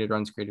 and his weighted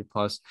runs created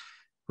plus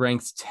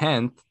ranks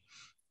 10th.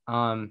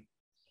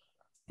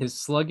 His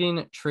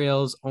slugging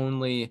trails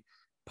only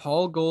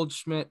Paul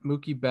Goldschmidt,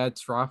 Mookie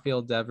Betts,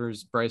 Rafael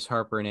Devers, Bryce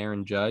Harper, and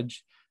Aaron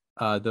Judge.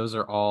 Those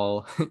are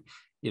all,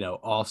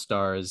 all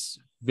stars,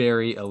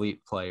 very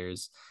elite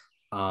players.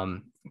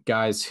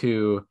 Guys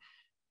who,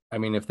 I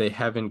mean, if they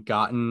haven't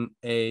gotten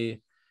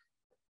a,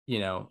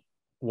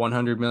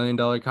 $100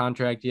 million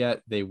contract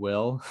yet, they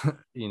will,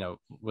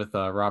 with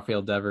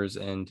Rafael Devers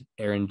and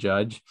Aaron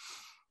Judge.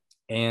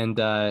 And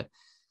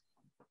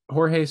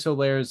Jorge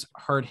Soler's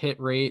hard hit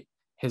rate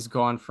has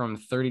gone from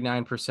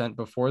 39%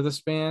 before the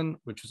span,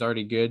 which was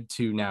already good,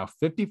 to now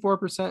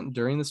 54%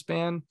 during the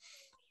span.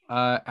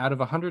 Out of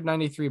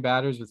 193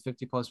 batters with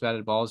 50 plus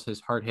batted balls,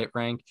 his hard hit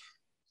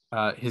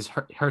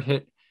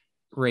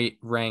rate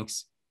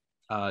ranks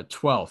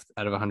 12th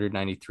out of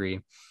 193.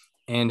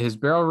 And his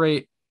barrel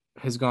rate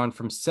has gone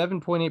from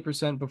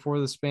 7.8% before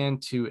the span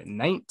to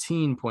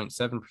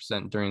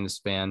 19.7% during the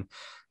span.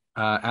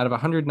 Out of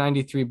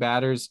 193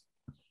 batters,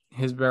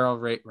 his barrel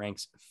rate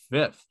ranks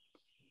fifth.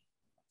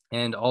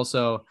 And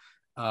also,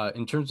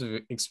 in terms of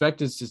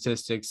expected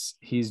statistics,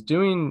 he's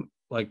doing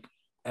like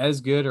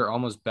as good or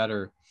almost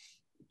better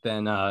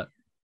than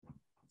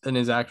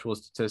his actual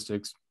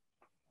statistics.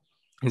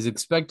 His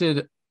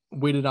expected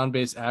weighted on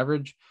base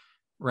average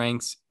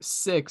ranks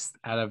sixth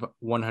out of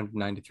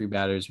 193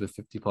 batters with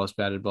 50 plus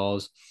batted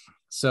balls.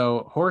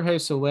 So Jorge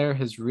Soler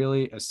has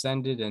really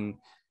ascended and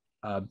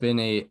been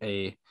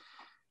a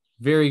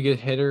very good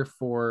hitter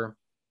for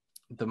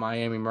the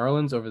Miami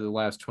Marlins over the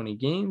last 20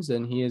 games,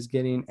 and he is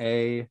getting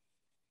a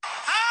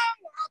how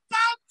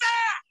about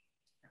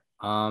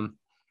that?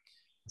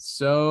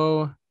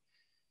 So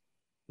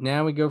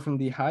now we go from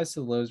the highs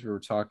to the lows where we're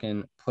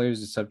talking players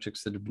and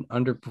subjects that have been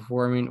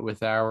underperforming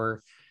with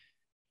our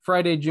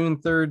Friday, June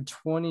 3rd,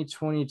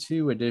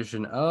 2022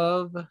 edition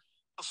of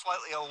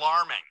Slightly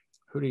Alarming.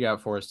 Who do you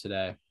got for us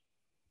today?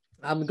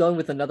 I'm going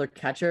with another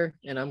catcher,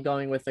 and I'm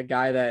going with a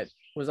guy that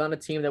was on a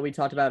team that we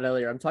talked about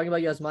earlier. I'm talking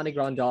about Yasmani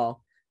Grandal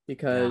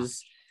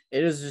because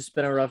it has just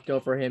been a rough go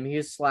for him.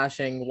 He's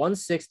slashing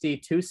 160,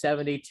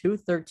 270,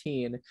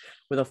 213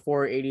 with a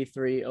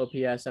 483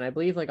 OPS, and I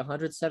believe like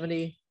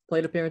 170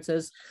 plate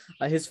appearances.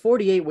 His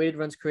 48 weighted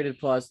runs created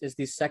plus is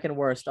the second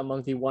worst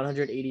among the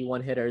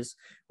 181 hitters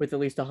with at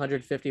least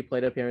 150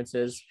 plate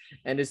appearances,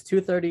 and his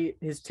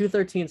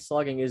 213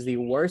 slugging is the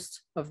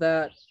worst of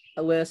that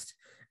list,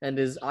 and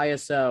his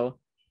ISO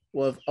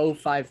of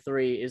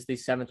 053 is the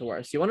seventh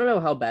worst. You want to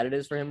know how bad it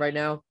is for him right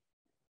now?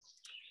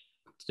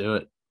 Let's do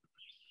it.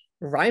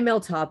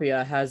 Raimel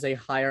Tapia has a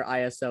higher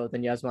ISO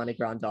than Yasmani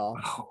Grandal.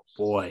 Oh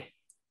boy.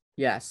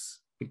 Yes.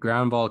 The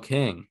ground ball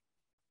king.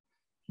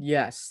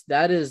 Yes,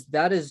 that's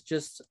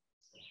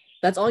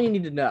all you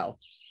need to know.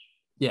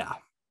 Yeah.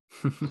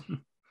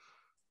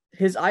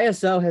 His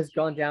ISO has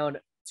gone down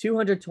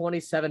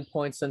 227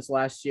 points since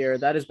last year.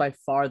 That is by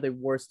far the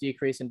worst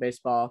decrease in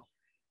baseball.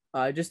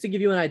 Just to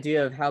give you an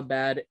idea of how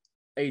bad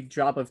a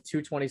drop of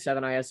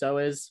 227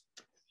 ISO is,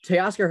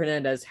 Teoscar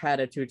Hernandez had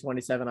a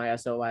 227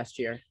 ISO last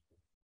year.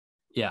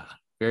 Yeah,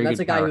 very good. That's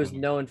a guy who's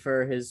known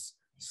for his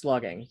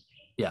slugging.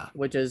 Yeah,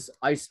 which is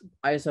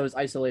ISO is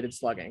isolated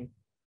slugging.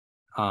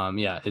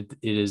 Yeah, it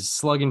is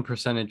slugging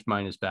percentage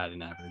minus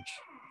batting average.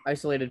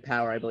 Isolated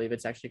power, I believe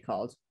it's actually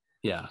called.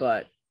 Yeah.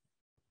 But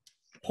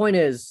point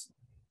is,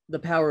 the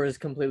power is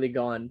completely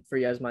gone for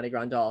Yasmani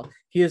Grandal.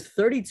 He has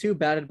 32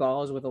 batted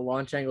balls with a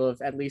launch angle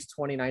of at least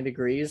 29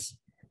 degrees,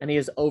 and he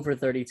is over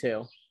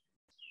 32.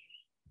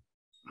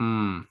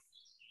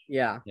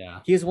 Yeah.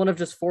 He is one of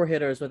just 4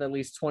 hitters with at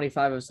least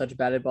 25 of such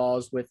batted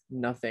balls with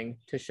nothing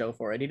to show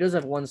for it. He does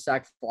have 1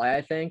 sacked fly,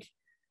 I think,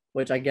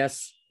 which I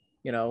guess,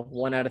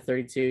 1 out of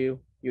 32,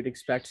 you'd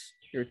expect.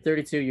 You're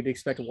 32, you'd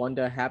expect 1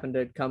 to happen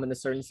to come in a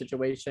certain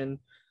situation.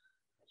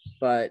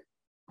 But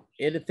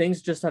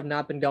things just have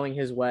not been going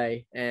his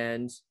way,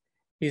 and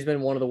he's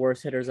been one of the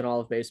worst hitters in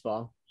all of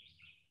baseball.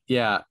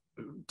 Yeah.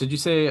 Did you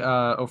say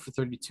 0 for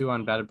 32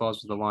 on batted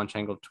balls with a launch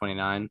angle of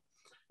 29?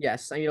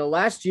 Yes, and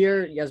last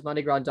year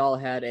Yasmani Grandal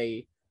had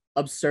a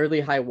absurdly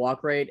high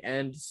walk rate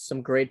and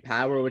some great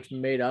power, which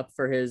made up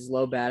for his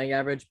low batting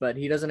average. But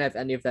he doesn't have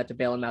any of that to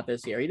bail him out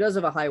this year. He does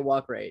have a high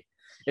walk rate.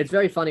 It's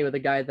very funny with a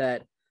guy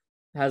that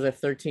has a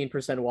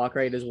 13% walk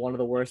rate is one of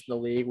the worst in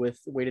the league with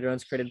weighted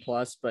runs created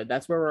plus. But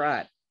that's where we're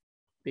at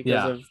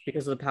because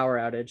of the power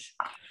outage.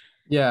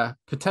 Yeah,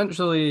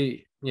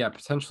 potentially. Yeah,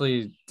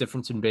 potentially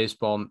difference in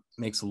baseball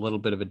makes a little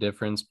bit of a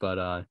difference,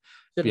 but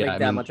Shouldn't make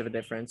that much of a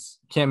difference.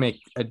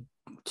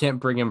 Can't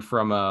bring him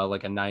from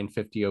like a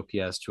 950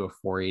 OPS to a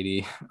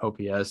 480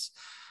 OPS.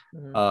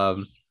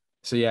 Mm-hmm.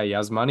 So yeah,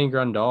 Yasmani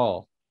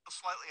Grandal.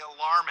 Slightly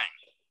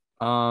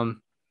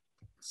alarming.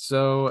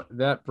 So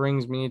that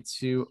brings me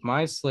to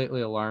my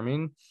slightly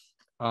alarming,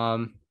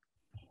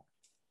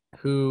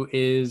 who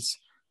is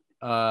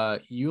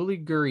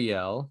Yuli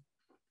Gurriel.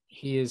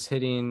 He is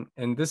hitting,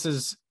 and this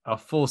is a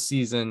full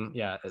season.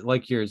 Yeah,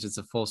 like yours, it's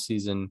a full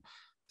season,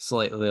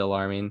 slightly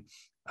alarming.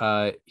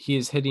 He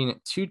is hitting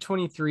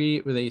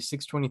 223 with a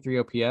 623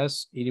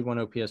 OPS, 81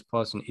 OPS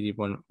plus, and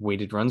 81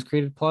 weighted runs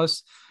created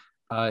plus.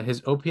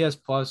 His OPS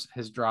plus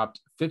has dropped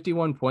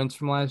 51 points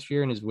from last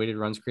year, and his weighted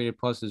runs created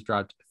plus has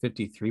dropped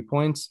 53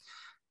 points.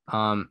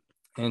 And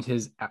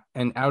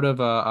out of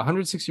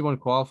 161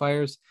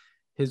 qualifiers,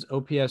 his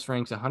OPS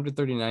ranks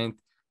 139th.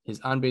 His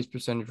on-base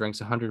percentage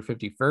ranks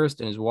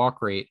 151st, and his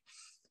walk rate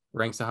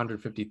ranks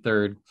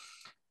 153rd.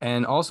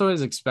 And also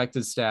his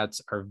expected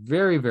stats are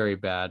very, very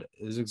bad.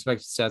 His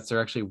expected stats are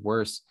actually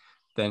worse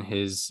than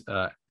his,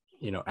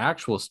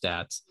 actual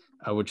stats,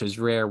 which is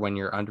rare when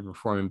you're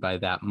underperforming by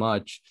that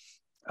much.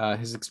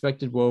 His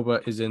expected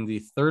WOBA is in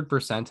the 3rd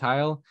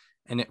percentile,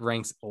 and it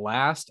ranks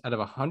last out of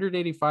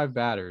 185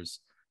 batters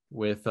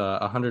with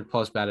 100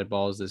 plus batted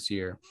balls this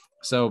year.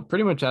 So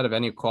pretty much out of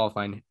any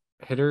qualifying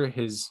hitter,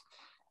 his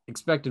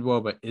expected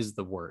WOBA is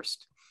the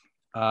worst.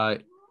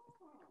 Yuli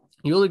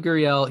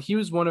Gurriel, he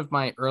was one of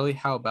my early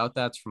how about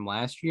that's from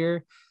last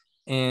year.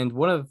 And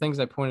one of the things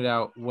I pointed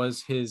out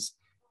was his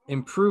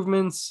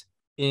improvements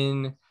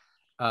in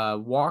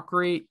walk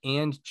rate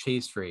and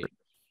chase rate.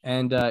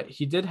 And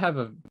he did have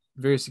a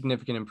very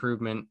significant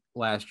improvement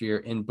last year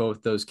in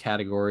both those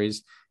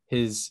categories.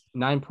 His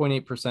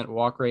 9.8%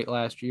 walk rate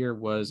last year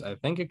was, I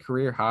think, a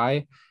career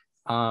high.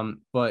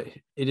 But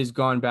it has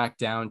gone back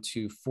down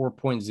to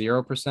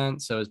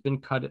 4.0%. So it's been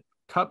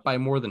cut by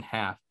more than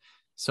half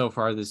so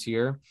far this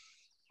year.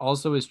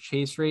 Also, his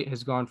chase rate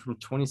has gone from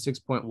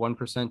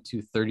 26.1%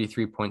 to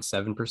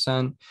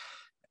 33.7%.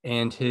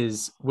 And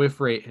his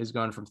whiff rate has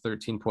gone from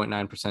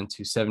 13.9%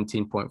 to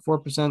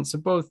 17.4%. So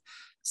both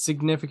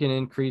significant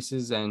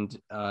increases, and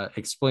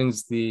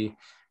explains the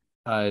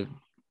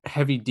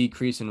heavy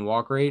decrease in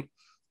walk rate.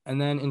 And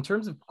then in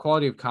terms of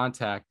quality of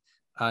contact,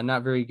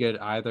 not very good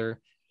either.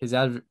 His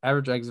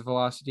average exit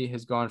velocity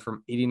has gone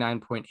from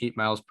 89.8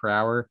 miles per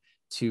hour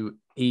to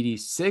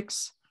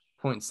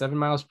 86.7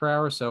 miles per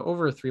hour. So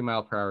over a 3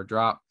 mile per hour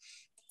drop.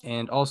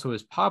 And also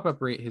his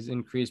pop-up rate has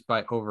increased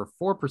by over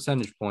 4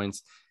 percentage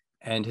points.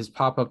 And his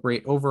pop-up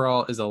rate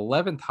overall is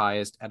 11th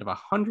highest out of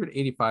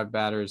 185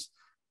 batters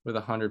with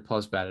 100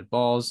 plus batted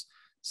balls.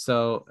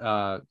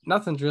 So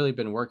nothing's really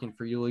been working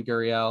for Yuli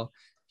Gurriel.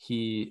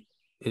 He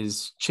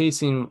is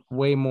chasing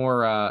way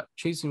more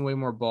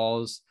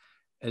balls,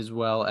 as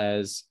well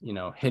as,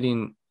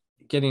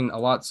 getting a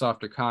lot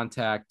softer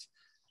contact,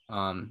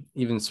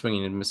 even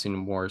swinging and missing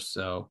more,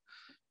 so,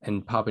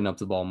 and popping up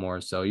the ball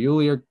more. So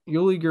Yuli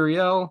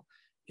Gurriel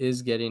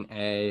is getting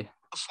a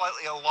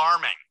slightly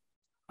alarming.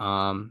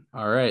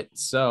 All right.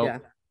 So yeah,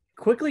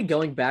 quickly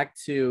going back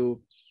to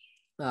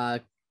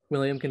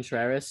William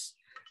Contreras,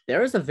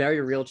 there is a very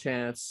real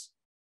chance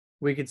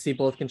we could see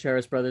both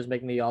Contreras brothers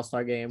making the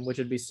All-Star game, which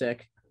would be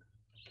sick.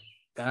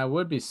 That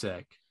would be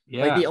sick.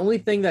 Yeah. Like the only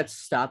thing that's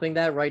stopping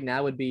that right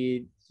now would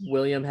be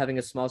William having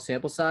a small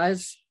sample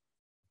size.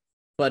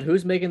 But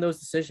who's making those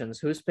decisions?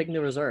 Who's picking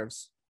the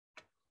reserves?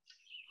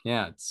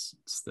 Yeah,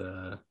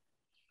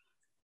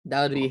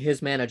 that would be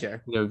his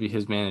manager. That would be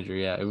his manager.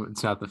 Yeah,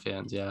 it's not the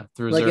fans. Yeah,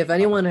 like if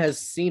anyone has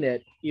seen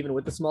it, even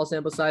with the small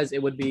sample size,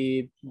 it would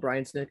be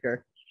Brian Snitker.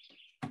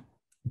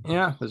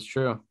 Yeah, that's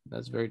true.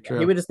 That's very true.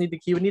 He would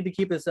need to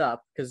keep this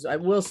up because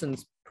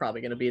Wilson's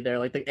probably going to be there.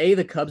 Like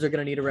the Cubs are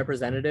going to need a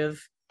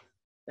representative,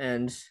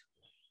 and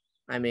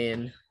I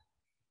mean,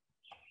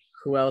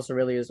 who else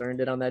really has earned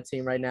it on that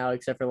team right now?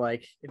 Except for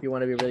like, if you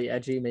want to be really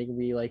edgy,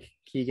 maybe like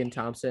Keegan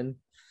Thompson.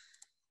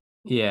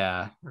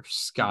 Yeah, or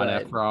Scott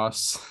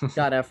Effross.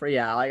 Scott Effross,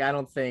 yeah. Like I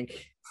don't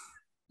think.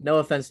 No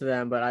offense to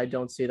them, but I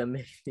don't see them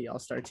making the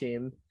All-Star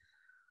team.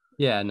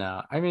 Yeah,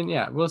 no. I mean,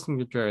 yeah, Wilson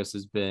Contreras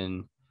has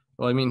been.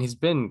 Well, I mean, he's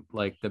been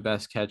like the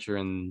best catcher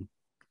in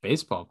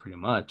baseball, pretty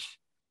much,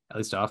 at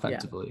least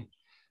offensively.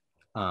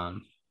 Yeah.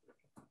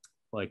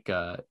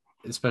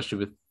 Especially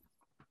with,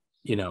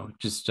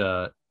 just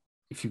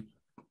if you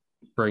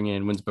bring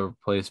in wins above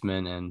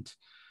replacement and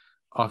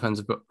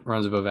offensive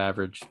runs above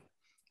average.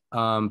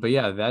 But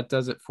yeah, that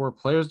does it for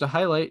players to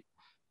highlight.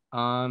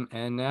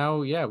 And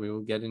now, yeah, we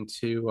will get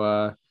into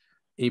a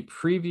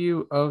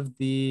preview of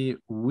the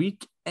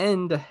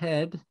weekend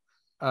ahead.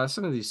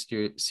 some of these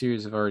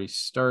series have already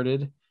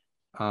started.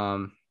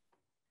 But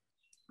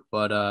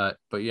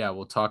yeah,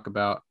 we'll talk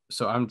about.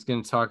 So I'm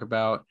going to talk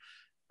about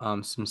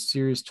some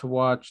series to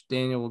watch.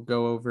 Daniel will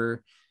go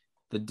over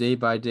the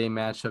day-by-day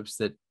matchups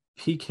that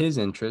pique his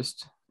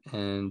interest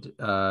and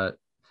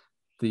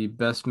the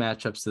best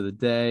matchups of the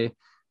day.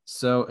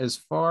 So as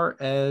far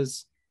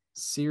as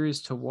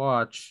series to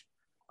watch,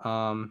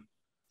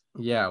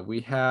 yeah,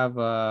 we have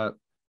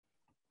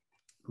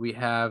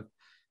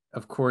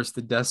of course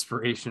the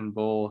Desperation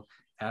Bowl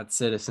at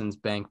Citizens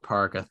Bank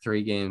Park, a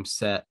 3-game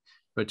set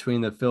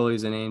between the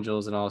Phillies and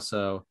Angels, and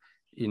also,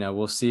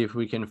 we'll see if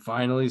we can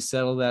finally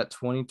settle that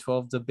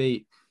 2012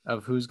 debate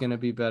of who's going to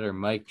be better,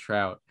 Mike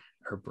Trout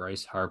or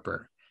Bryce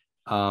Harper.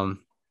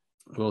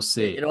 We'll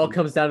see. It all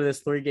comes down to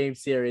this 3-game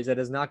series. It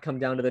does not come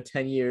down to the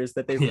 10 years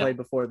that they've played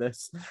before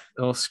this.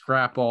 They'll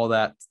scrap all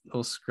that.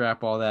 They'll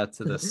scrap all that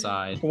to the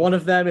side. One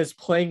of them is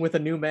playing with a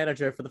new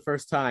manager for the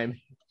first time.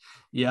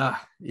 Yeah.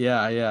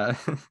 Yeah,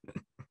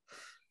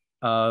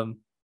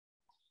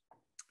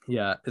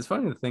 it's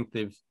funny to think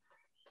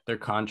their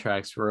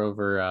contracts were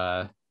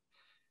over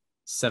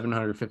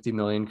 750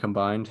 million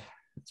combined.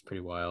 It's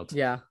pretty wild.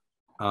 Yeah.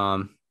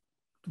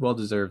 Well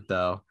deserved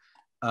though.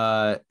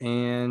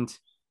 And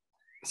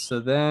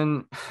so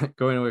then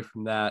going away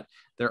from that,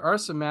 there are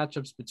some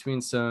matchups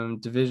between some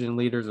division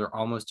leaders or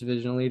almost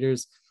division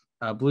leaders.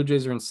 Blue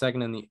Jays are in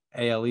second in the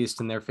AL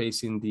East, and they're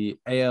facing the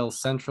AL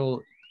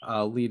Central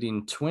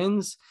leading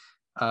Twins.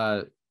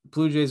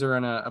 Blue Jays are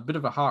on a bit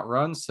of a hot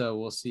run, so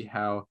we'll see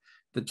how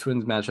the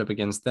Twins match up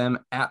against them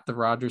at the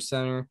Rogers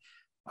Center.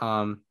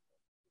 And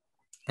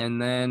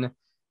then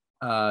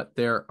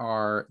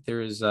there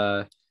is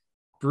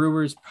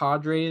Brewers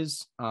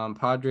Padres.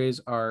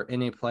 Padres are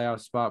in a playoff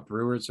spot.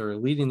 Brewers are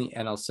leading the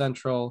NL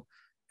Central,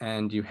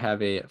 and you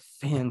have a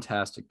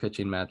fantastic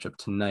pitching matchup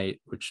tonight,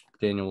 which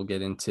Daniel will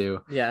get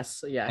into.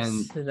 Yes,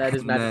 and that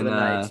is match of the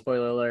night.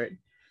 Spoiler alert.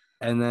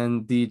 And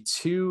then the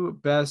two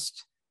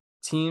best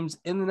teams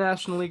in the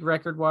National League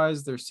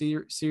record-wise, their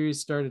series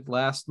started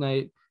last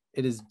night.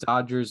 It is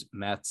Dodgers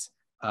Mets.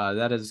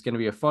 That is going to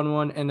be a fun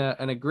one and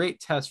a great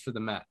test for the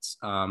Mets.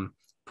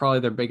 Probably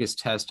their biggest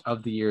test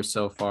of the year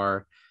so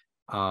far.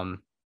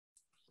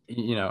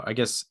 I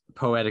guess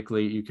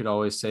poetically you could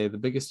always say the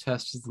biggest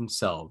test is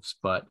themselves,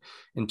 but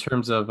in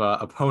terms of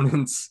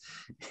opponents,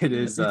 it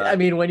is. I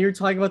mean, when you're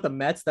talking about the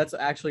Mets, that's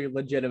actually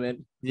legitimate.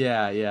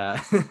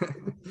 Yeah.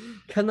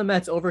 Can the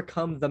Mets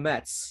overcome the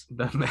Mets?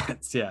 The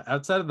Mets, yeah.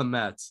 Outside of the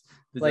Mets,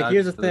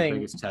 here's the thing: the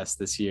biggest test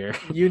this year.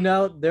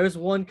 There's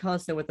one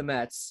constant with the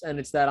Mets, and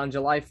it's that on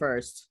July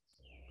 1st,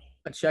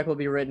 a check will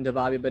be written to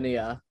Bobby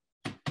Bonilla.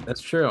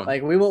 That's true.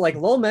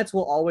 Lowell Mets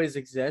will always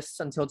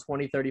exist until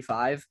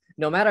 2035,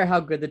 no matter how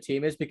good the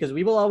team is, because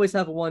we will always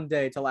have one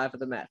day to laugh at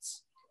the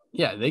Mets.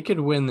 Yeah, they could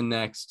win the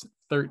next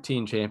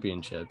 13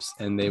 championships,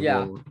 and they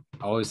will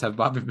always have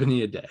Bobby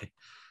Bonilla Day.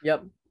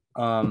 Yep.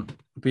 But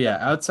yeah,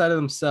 outside of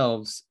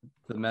themselves,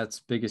 the Mets'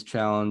 biggest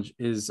challenge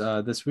is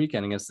this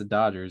weekend against the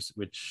Dodgers,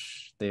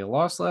 which they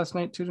lost last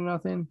night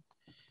 2-0.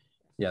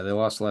 Yeah, they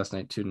lost last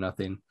night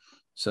 2-0.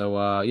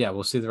 So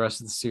we'll see the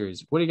rest of the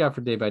series. What do you got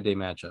for day-by-day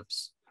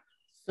matchups?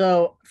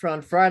 So for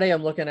on Friday,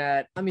 I'm looking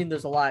at. I mean,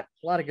 there's a lot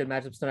of good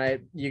matchups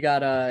tonight. You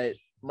got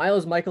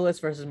Miles Mikolas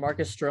versus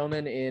Marcus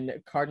Stroman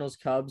in Cardinals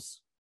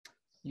Cubs.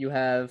 You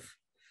have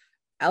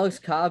Alex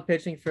Cobb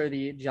pitching for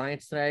the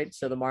Giants tonight,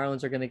 so the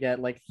Marlins are going to get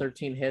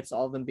 13 hits,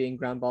 all of them being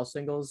ground ball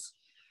singles.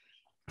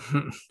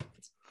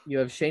 You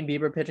have Shane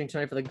Bieber pitching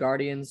tonight for the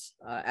Guardians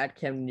at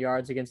Camden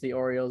Yards against the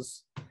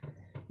Orioles.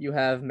 You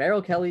have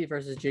Merrill Kelly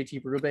versus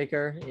JT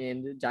Brubaker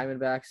in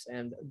Diamondbacks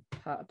and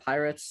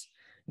Pirates.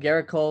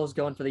 Garrett Cole's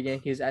going for the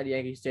Yankees at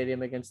Yankee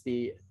Stadium against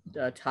the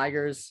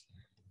Tigers.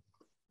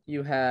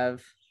 You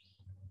have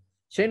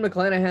Shane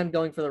McClanahan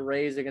going for the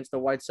Rays against the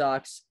White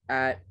Sox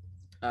at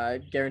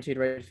Guaranteed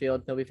Rate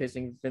Field. They'll be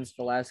facing Vince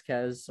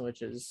Velasquez,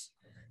 which is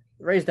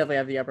the Rays definitely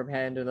have the upper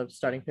hand in the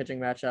starting pitching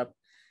matchup.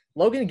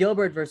 Logan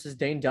Gilbert versus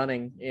Dane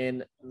Dunning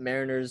in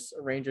Mariners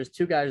Rangers,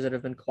 two guys that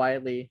have been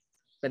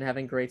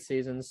having great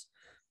seasons.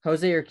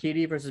 Jose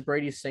Urquidy versus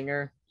Brady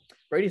Singer.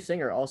 Brady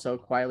Singer also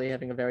quietly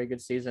having a very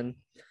good season.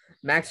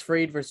 Max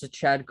Fried versus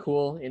Chad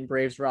Kuhl in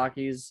Braves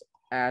Rockies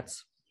at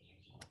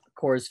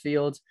Coors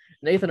Field.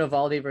 Nathan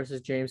Eovaldi versus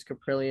James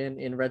Caprillion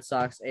in Red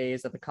Sox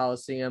A's at the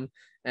Coliseum.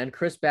 And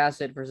Chris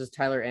Bassett versus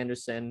Tyler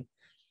Anderson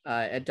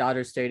at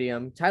Dodger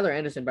Stadium. Tyler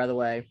Anderson, by the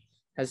way,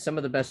 has some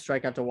of the best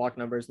strikeout to walk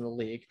numbers in the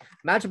league.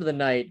 Matchup of the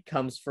night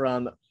comes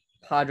from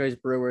Padres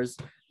Brewers.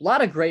 A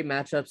lot of great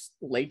matchups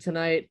late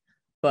tonight,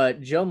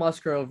 but Joe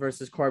Musgrove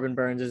versus Corbin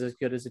Burns is as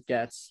good as it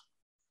gets.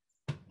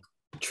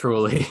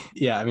 Truly.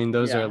 Yeah, I mean,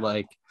 those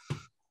are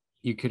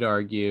you could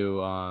argue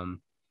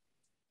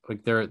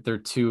they're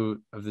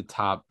two of the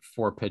top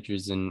 4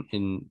 pitchers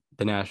in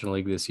the National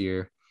League this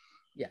year.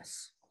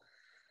 Yes.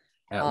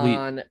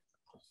 On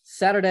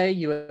Saturday,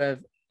 you have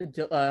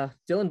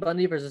Dylan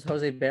Bundy versus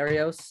Jose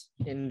Barrios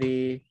in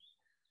the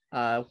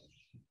I'm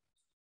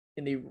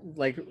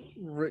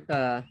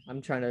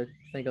trying to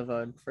think of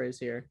a phrase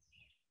here.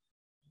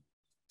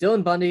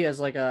 Dylan Bundy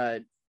as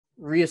a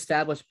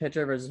reestablished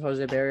pitcher versus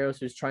Jose Barrios,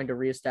 who's trying to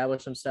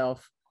reestablish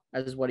himself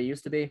as what he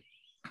used to be.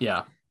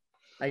 Yeah.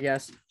 I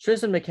guess.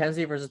 Tristan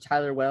McKenzie versus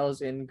Tyler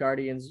Wells in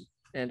Guardians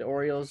and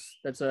Orioles.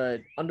 That's a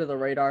under the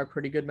radar,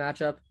 pretty good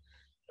matchup.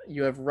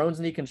 You have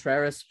Ronsny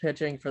Contreras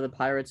pitching for the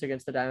Pirates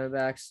against the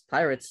Diamondbacks.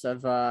 Pirates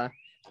have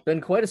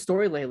been quite a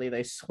story lately.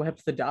 They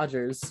swept the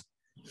Dodgers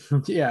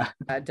Yeah.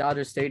 at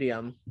Dodger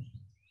Stadium,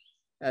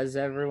 as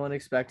everyone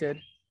expected.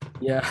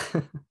 Yeah.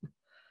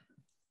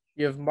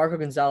 You have Marco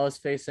Gonzalez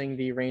facing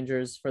the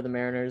Rangers for the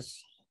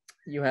Mariners.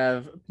 You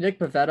have Nick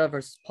Pivetta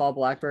versus Paul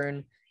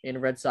Blackburn in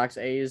Red Sox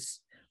A's.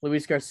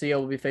 Luis Garcia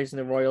will be facing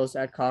the Royals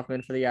at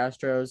Kauffman for the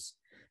Astros.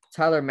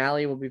 Tyler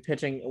Mahle will be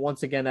pitching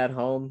once again at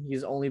home.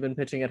 He's only been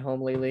pitching at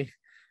home lately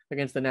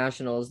against the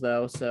Nationals,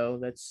 though, so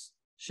that's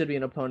should be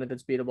an opponent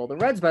that's beatable. The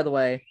Reds, by the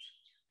way,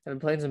 have been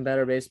playing some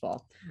better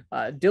baseball.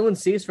 Dylan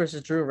Cease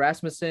versus Drew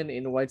Rasmussen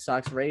in the White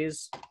Sox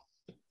Rays.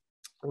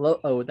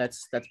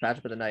 That's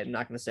matchup of the night. I'm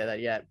not going to say that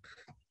yet.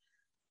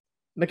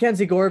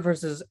 Mackenzie Gore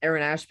versus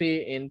Aaron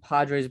Ashby in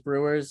Padres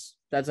Brewers.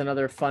 That's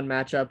another fun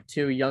matchup.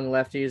 Two young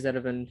lefties that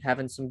have been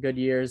having some good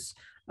years.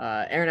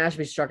 Aaron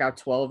Ashby struck out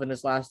 12 in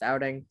his last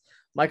outing.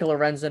 Michael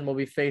Lorenzen will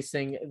be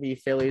facing the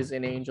Phillies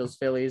in Angels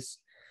Phillies.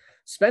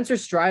 Spencer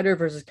Strider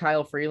versus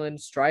Kyle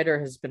Freeland. Strider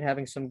has been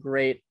having some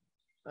great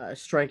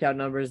strikeout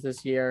numbers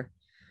this year.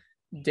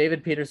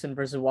 David Peterson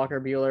versus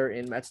Walker Buehler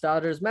in Mets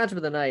Dodgers. Matchup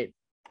of the night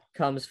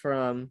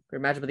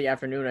matchup of the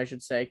afternoon, I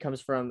should say, comes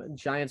from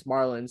Giants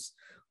Marlins.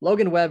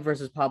 Logan Webb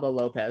versus Pablo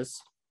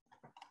Lopez.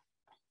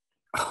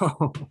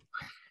 Oh,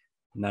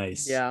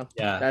 nice. Yeah.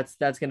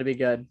 That's going to be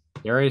good.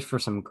 You're ready for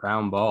some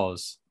ground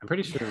balls. I'm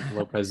pretty sure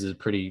Lopez is a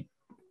pretty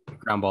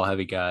ground ball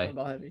heavy guy. Ground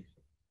ball heavy.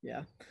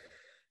 Yeah.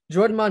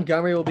 Jordan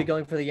Montgomery will be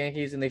going for the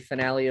Yankees in the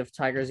finale of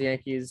Tigers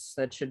Yankees.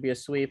 That should be a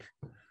sweep.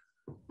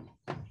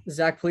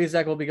 Zach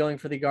Plesac will be going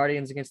for the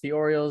Guardians against the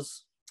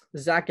Orioles.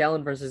 Zach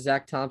Gallen versus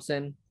Zach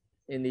Thompson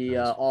in the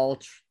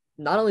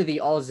not only the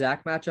all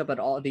Zach matchup, but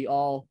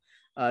all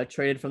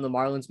traded from the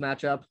Marlins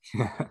matchup.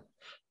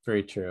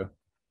 Very true.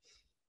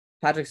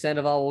 Patrick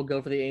Sandoval will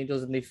go for the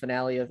Angels in the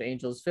finale of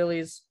Angels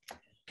Phillies.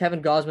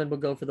 Kevin Gausman will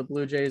go for the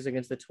Blue Jays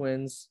against the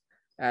Twins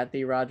at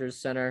the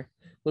Rogers Center.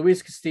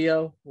 Luis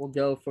Castillo will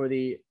go for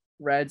the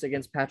Reds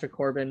against Patrick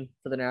Corbin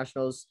for the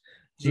Nationals.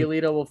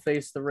 Giolito will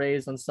face the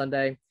Rays on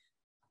Sunday.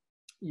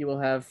 You will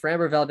have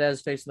Framber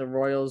Valdez facing the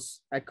Royals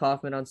at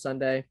Kauffman on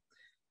Sunday.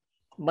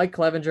 Mike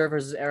Clevenger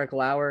versus Eric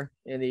Lauer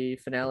in the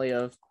finale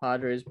of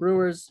Padres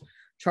Brewers.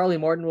 Charlie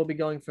Morton will be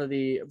going for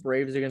the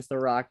Braves against the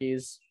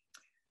Rockies.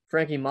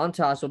 Frankie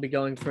Montas will be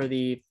going for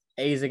the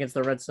A's against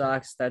the Red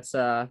Sox. That's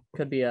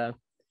could be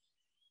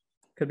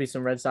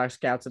some Red Sox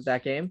scouts at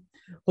that game.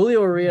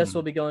 Julio Urias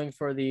will be going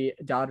for the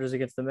Dodgers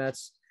against the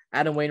Mets.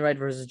 Adam Wainwright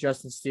versus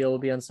Justin Steele will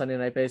be on Sunday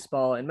Night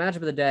Baseball. And matchup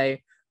of the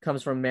day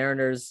comes from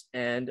Mariners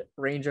and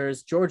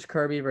Rangers. George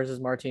Kirby versus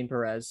Martin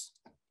Perez.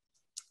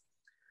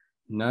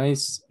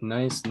 Nice.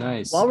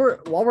 While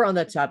we're on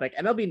that topic,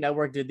 MLB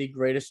Network did the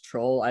greatest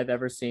troll I've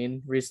ever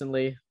seen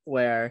recently,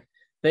 where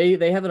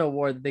they have an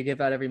award that they give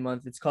out every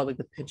month. It's called like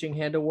the Pitching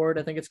Hand Award,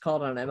 I think it's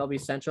called, on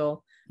MLB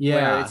Central. Yeah.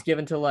 Where it's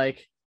given to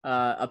like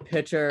a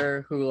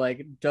pitcher who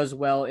like does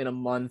well in a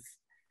month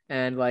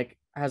and like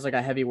has like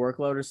a heavy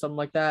workload or something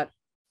like that.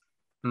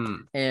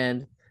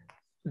 And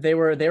they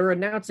were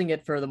announcing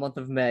it for the month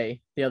of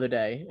May the other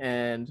day,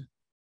 and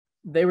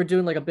they were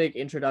doing like a big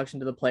introduction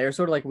to the player,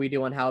 sort of like we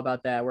do on How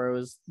About That,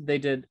 where they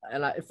did,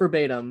 and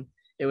verbatim,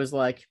 it was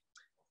like,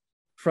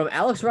 from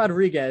Alex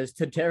Rodriguez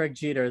to Derek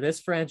Jeter, this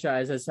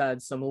franchise has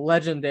had some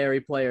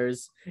legendary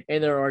players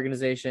in their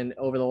organization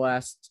over the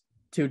last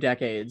 2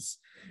 decades.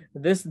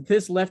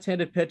 This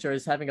left-handed pitcher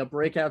is having a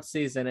breakout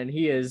season, and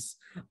he is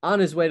on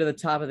his way to the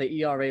top of the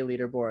ERA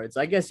leaderboards.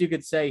 I guess you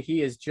could say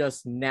he is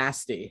just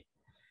nasty.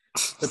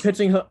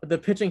 The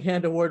pitching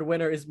hand award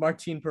winner is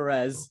Martin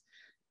Perez.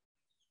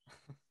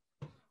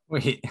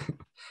 Wait.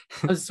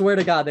 I swear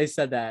to God, they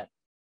said that.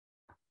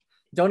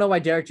 Don't know why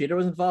Derek Jeter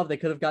was involved. They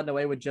could have gotten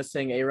away with just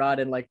saying A-Rod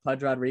and like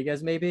Pudge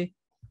Rodriguez, maybe.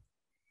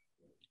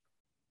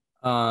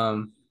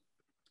 Yeah.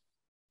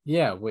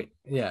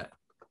 Yeah.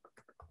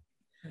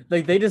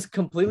 Like they just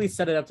completely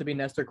set it up to be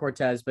Nestor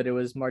Cortez, but it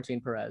was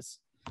Martin Perez.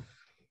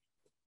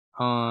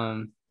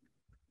 Yeah,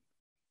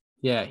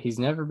 he's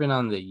never been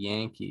on the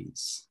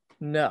Yankees.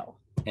 No.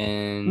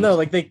 And no,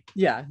 like they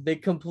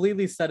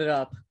completely set it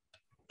up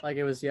like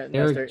it was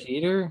Nestor.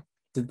 Jeter.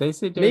 Did they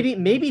say Derek?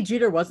 Maybe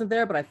Jeter wasn't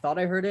there, but I thought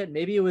I heard it.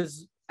 Maybe it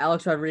was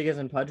Alex Rodriguez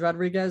and Pudge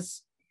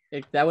Rodriguez.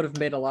 That would have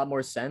made a lot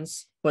more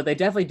sense. But they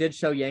definitely did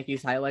show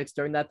Yankees highlights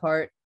during that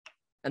part,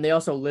 and they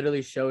also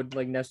literally showed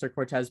like Nestor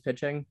Cortez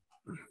pitching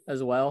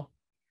as well.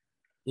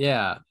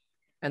 Yeah.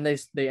 And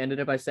they ended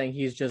it by saying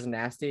he's just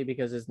nasty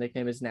because his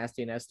nickname is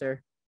Nasty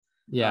Nestor.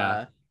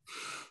 Yeah.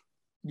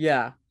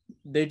 Yeah.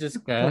 They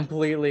just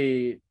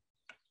completely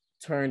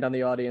turned on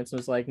the audience and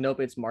was like, nope,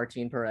 it's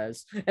Martin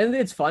Perez. And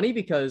it's funny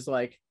because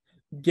like,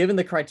 given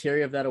the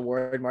criteria of that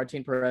award,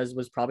 Martin Perez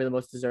was probably the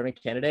most deserving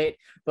candidate.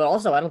 But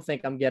also, I don't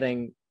think I'm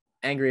getting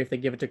angry if they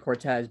give it to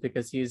Cortez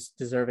because he's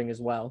deserving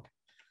as well.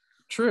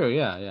 True.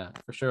 Yeah,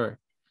 for sure.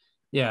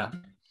 Yeah.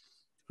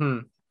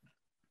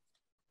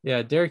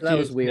 Yeah, Derek That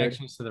was Jeter's weird.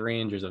 connections to the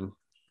Rangers.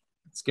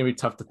 It's gonna be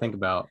tough to think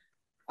about.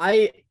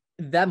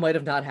 That might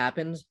have not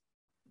happened,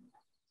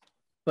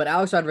 but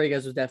Alex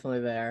Rodriguez was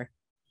definitely there.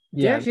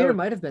 Yeah, Derek Jeter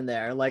might have been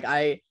there.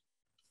 I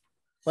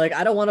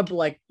don't want to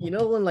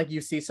when like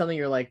you see something,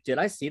 you're like, did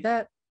I see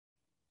that?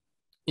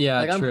 yeah,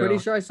 Like I'm true. pretty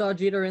sure I saw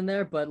Jeter in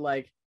there, but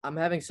like I'm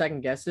having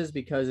second guesses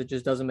because it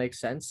just doesn't make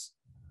sense.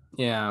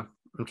 Yeah,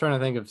 I'm trying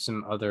to think of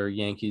some other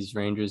Yankees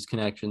Rangers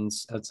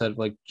connections outside of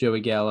like Joey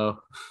Gallo.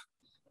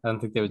 I don't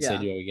think they would say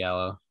Yeah. Joey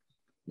Gallo,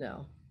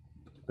 No.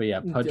 but yeah,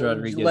 Pudge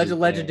Rodriguez is there.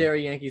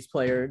 Legendary Yankees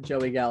player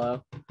Joey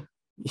Gallo,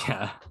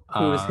 Yeah,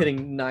 who was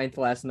hitting ninth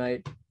last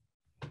night.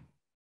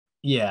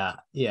 yeah.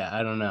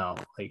 I don't know.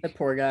 Like That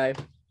poor guy.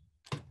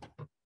 I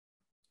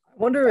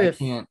wonder I if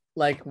can't.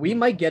 like we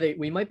might get it.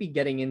 We might be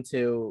getting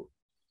into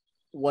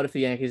what if the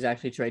Yankees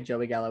actually trade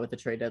Joey Gallo at the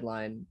trade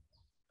deadline?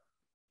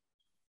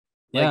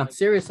 Like, Yeah,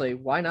 seriously,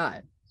 why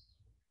not?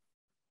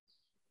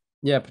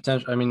 yeah,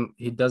 potential. I mean,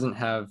 he doesn't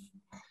have.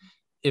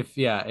 If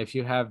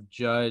you have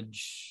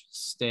Judge,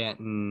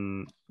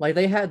 Stanton, Like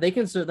they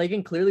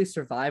can clearly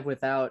survive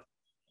without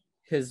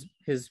his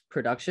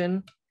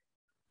production.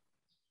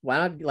 Why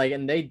not? Like,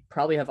 and they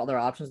probably have other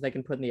options they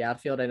can put in the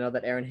outfield. I know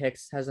that Aaron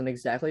Hicks hasn't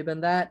exactly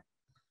been that,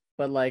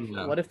 but like,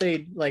 no. what if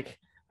they like?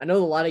 I know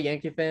a lot of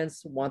Yankee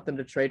fans want them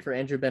to trade for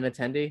Andrew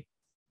Benintendi.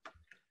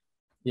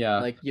 Yeah,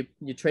 Like you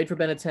trade for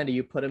Benintendi,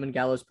 you put him in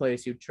Gallo's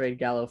place. You trade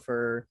Gallo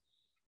for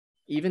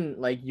even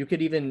like you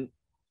could even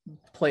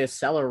play a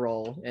seller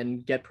role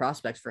and get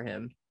prospects for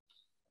him.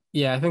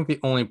 yeah. I think the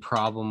only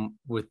problem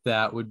with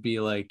that would be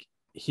like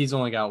he's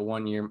only got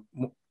 1 year.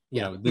 This He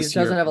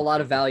year doesn't have a lot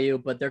of value,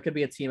 but there could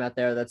be a team out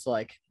there that's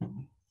like,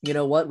 you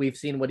know what, we've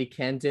seen what he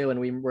can do, and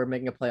we're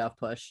making a playoff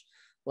push.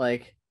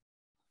 Like,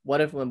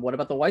 what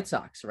about the White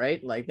Sox,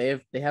 right? Like they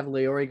have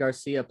Leori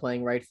Garcia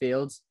playing right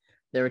fields.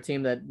 They're a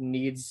team that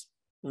needs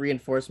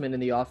reinforcement in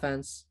the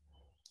offense.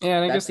 Yeah,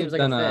 and I That guess seems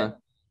they've like done a fit.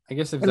 I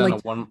guess they've And done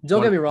like, a one.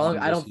 don't get me one wrong,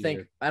 run I this don't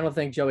year.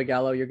 think Joey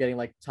Gallo, you're getting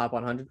like top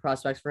 100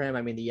 prospects for him.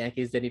 I mean, the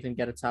Yankees didn't even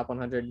get a top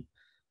 100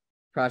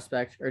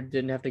 prospect or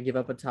didn't have to give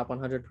up a top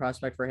 100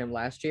 prospect for him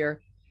last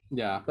year.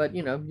 Yeah, But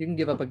you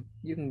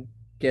can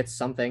get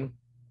something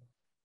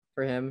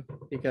for him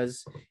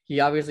because he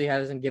obviously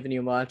hasn't given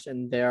you much,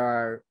 and there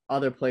are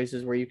other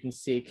places where you can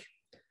seek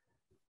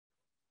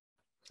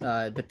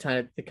the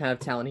kind of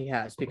talent he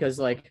has, because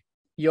like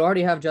you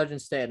already have Judge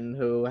and Stanton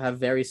who have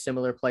very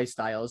similar play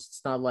styles.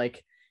 It's not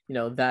like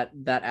that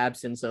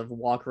absence of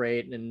walk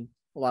rate and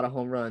a lot of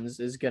home runs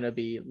is gonna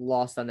be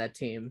lost on that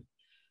team.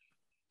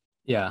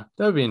 yeah,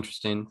 that would be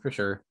interesting for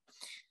sure.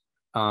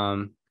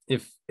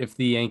 If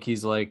the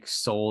Yankees like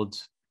sold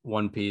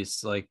one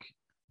piece like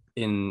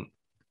in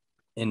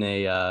in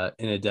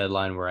a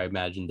deadline where I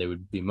imagine they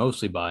would be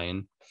mostly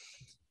buying.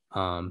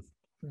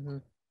 Mm-hmm.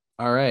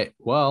 All right.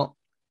 Well,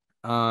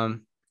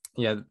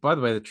 yeah, by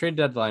the way, the trade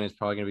deadline is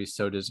probably going to be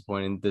so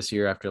disappointing this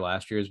year after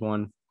last year's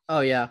one. Oh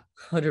yeah,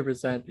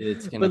 100%.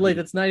 It's gonna But like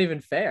be, that's not even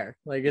fair.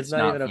 Like it's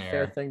not even a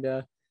fair fair. thing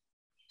to,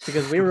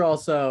 because we were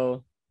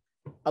also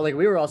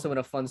in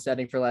a fun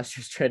setting for last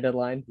year's trade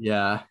deadline.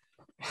 Yeah.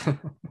 Like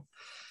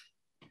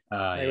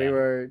Yeah. we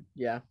were,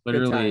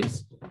 Literally good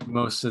times.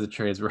 most of the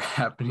trades were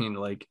happening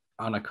like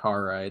on a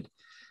car ride.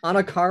 On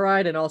a car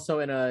ride and also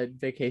in a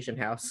vacation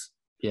house.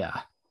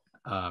 Yeah.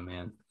 Oh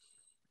man.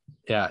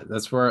 Yeah,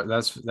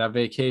 that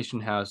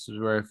vacation house is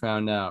where I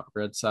found out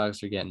Red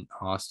Sox are getting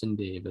Austin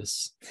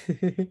Davis.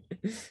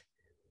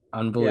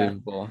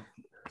 Unbelievable.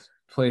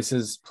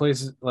 Places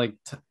like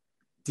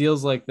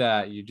deals like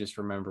that, you just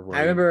remember where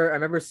I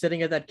remember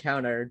sitting at that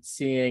counter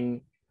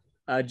seeing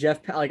Jeff,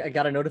 like I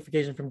got a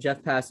notification from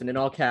Jeff Passan in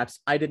all caps.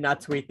 I did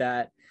not tweet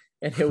that.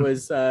 And it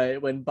was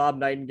when Bob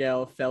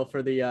Nightingale fell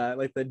for the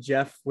like the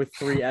Jeff with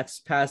 3 F's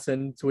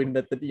Passan tweeting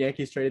that the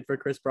Yankees traded for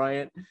Chris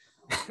Bryant.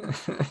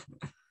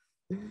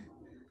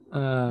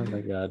 Oh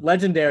my god.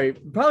 Legendary.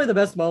 Probably the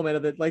best moment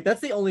of it. Like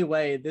that's the only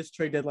way this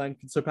trade deadline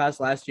can surpass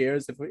last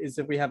year's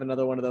if we have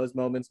another one of those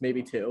moments,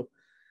 maybe 2.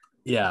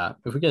 Yeah,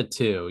 if we get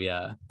 2,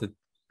 yeah.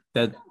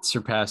 That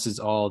surpasses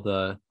all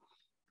the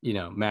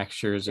Max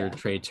Scherzer,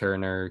 Trey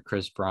Turner,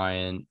 Chris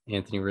Bryant,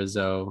 Anthony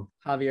Rizzo,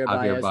 Javier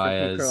Baez,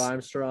 Ricky Crow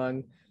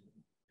Armstrong,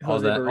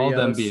 Jose Barrios. all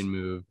them being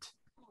moved.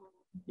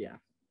 Yeah.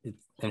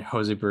 And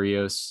Jose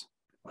Barrios,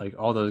 like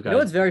all those guys. You know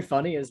what's very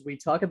funny is we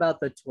talk about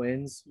the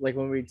Twins, like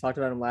when we talked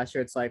about them last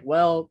year, it's like,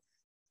 well,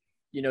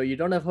 you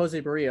don't have Jose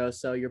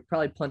Barrios, so you're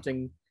probably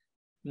punting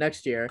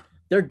next year.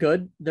 They're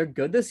good. They're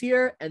good this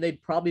year, and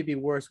they'd probably be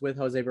worse with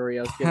Jose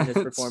Barrios given his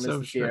performance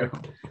this year,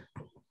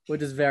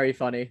 which is very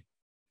funny.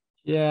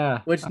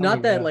 Yeah. Which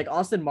not that like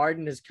Austin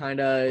Martin has kind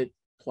of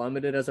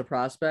plummeted as a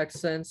prospect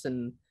since,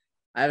 and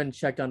I haven't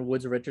checked on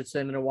Woods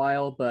Richardson in a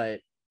while, but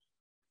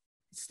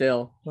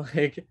still,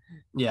 like,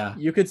 yeah,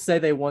 you could say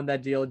they won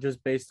that deal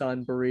just based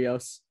on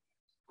Barrios.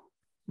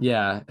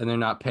 Yeah, and they're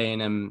not paying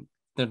him.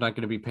 They're not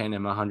going to be paying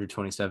him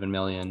 127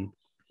 million.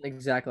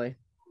 Exactly.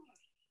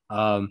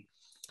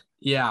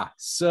 Yeah.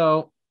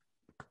 So,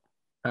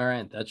 all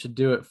right, that should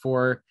do it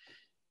for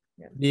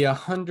the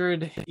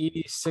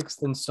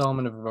 186th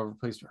installment of Above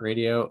Replacement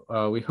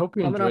Radio. We hope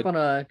you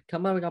enjoyed.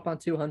 Coming up on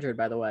 200,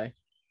 by the way.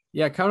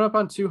 Yeah, coming up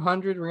on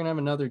 200, we're gonna have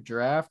another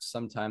draft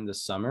sometime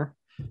this summer.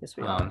 Yes,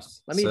 we are.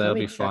 Let me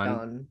be check fun.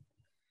 On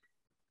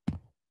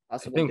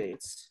possible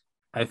dates.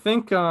 I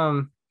think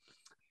the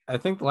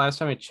last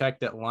time I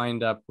checked, it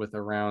lined up with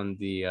around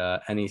the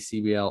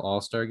NECBL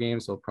All-Star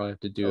Games. So we'll probably have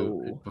to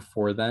do it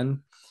before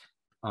then.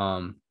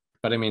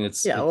 But I mean,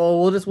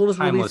 we'll just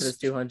release it as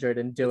 200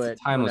 and do it.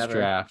 Timeless whenever.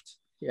 Draft.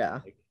 Yeah,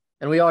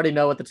 and we already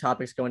know what the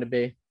topic's going to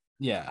be.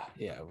 Yeah,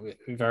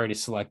 we've already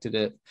selected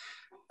it.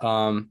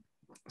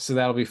 So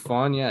that'll be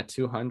fun. Yeah,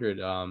 200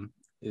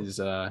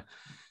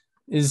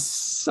 is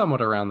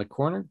somewhat around the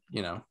corner.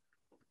 You know,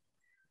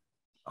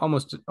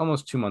 almost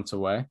 2 months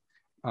away.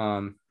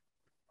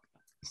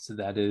 So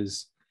that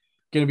is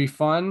going to be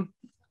fun.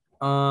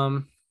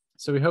 So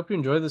we hope you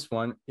enjoy this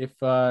one. If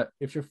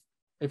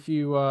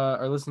you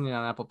are listening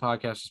on Apple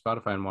Podcasts or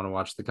Spotify and want to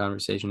watch the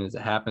conversation as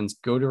it happens,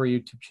 go to our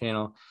YouTube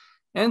channel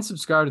and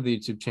subscribe to the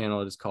YouTube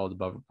channel. It is called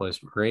Above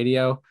Replacement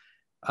Radio.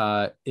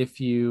 If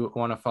you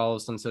want to follow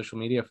us on social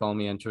media, follow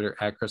me on Twitter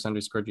at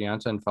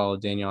Chris_Gianta and follow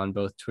Daniel on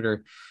both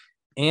Twitter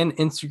and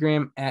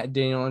Instagram at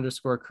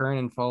Daniel_Curran,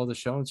 and follow the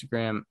show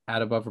Instagram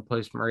at Above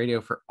Replacement Radio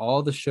for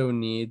all the show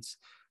needs.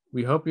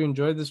 We hope you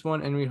enjoyed this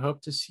one, and we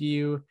hope to see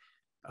you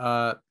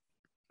on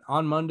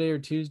Monday or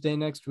Tuesday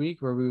next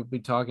week, where we will be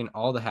talking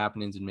all the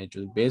happenings in Major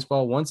League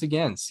Baseball. Once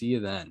again, see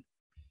you then.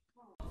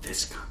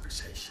 This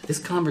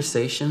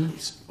conversation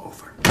is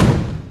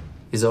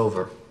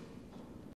over.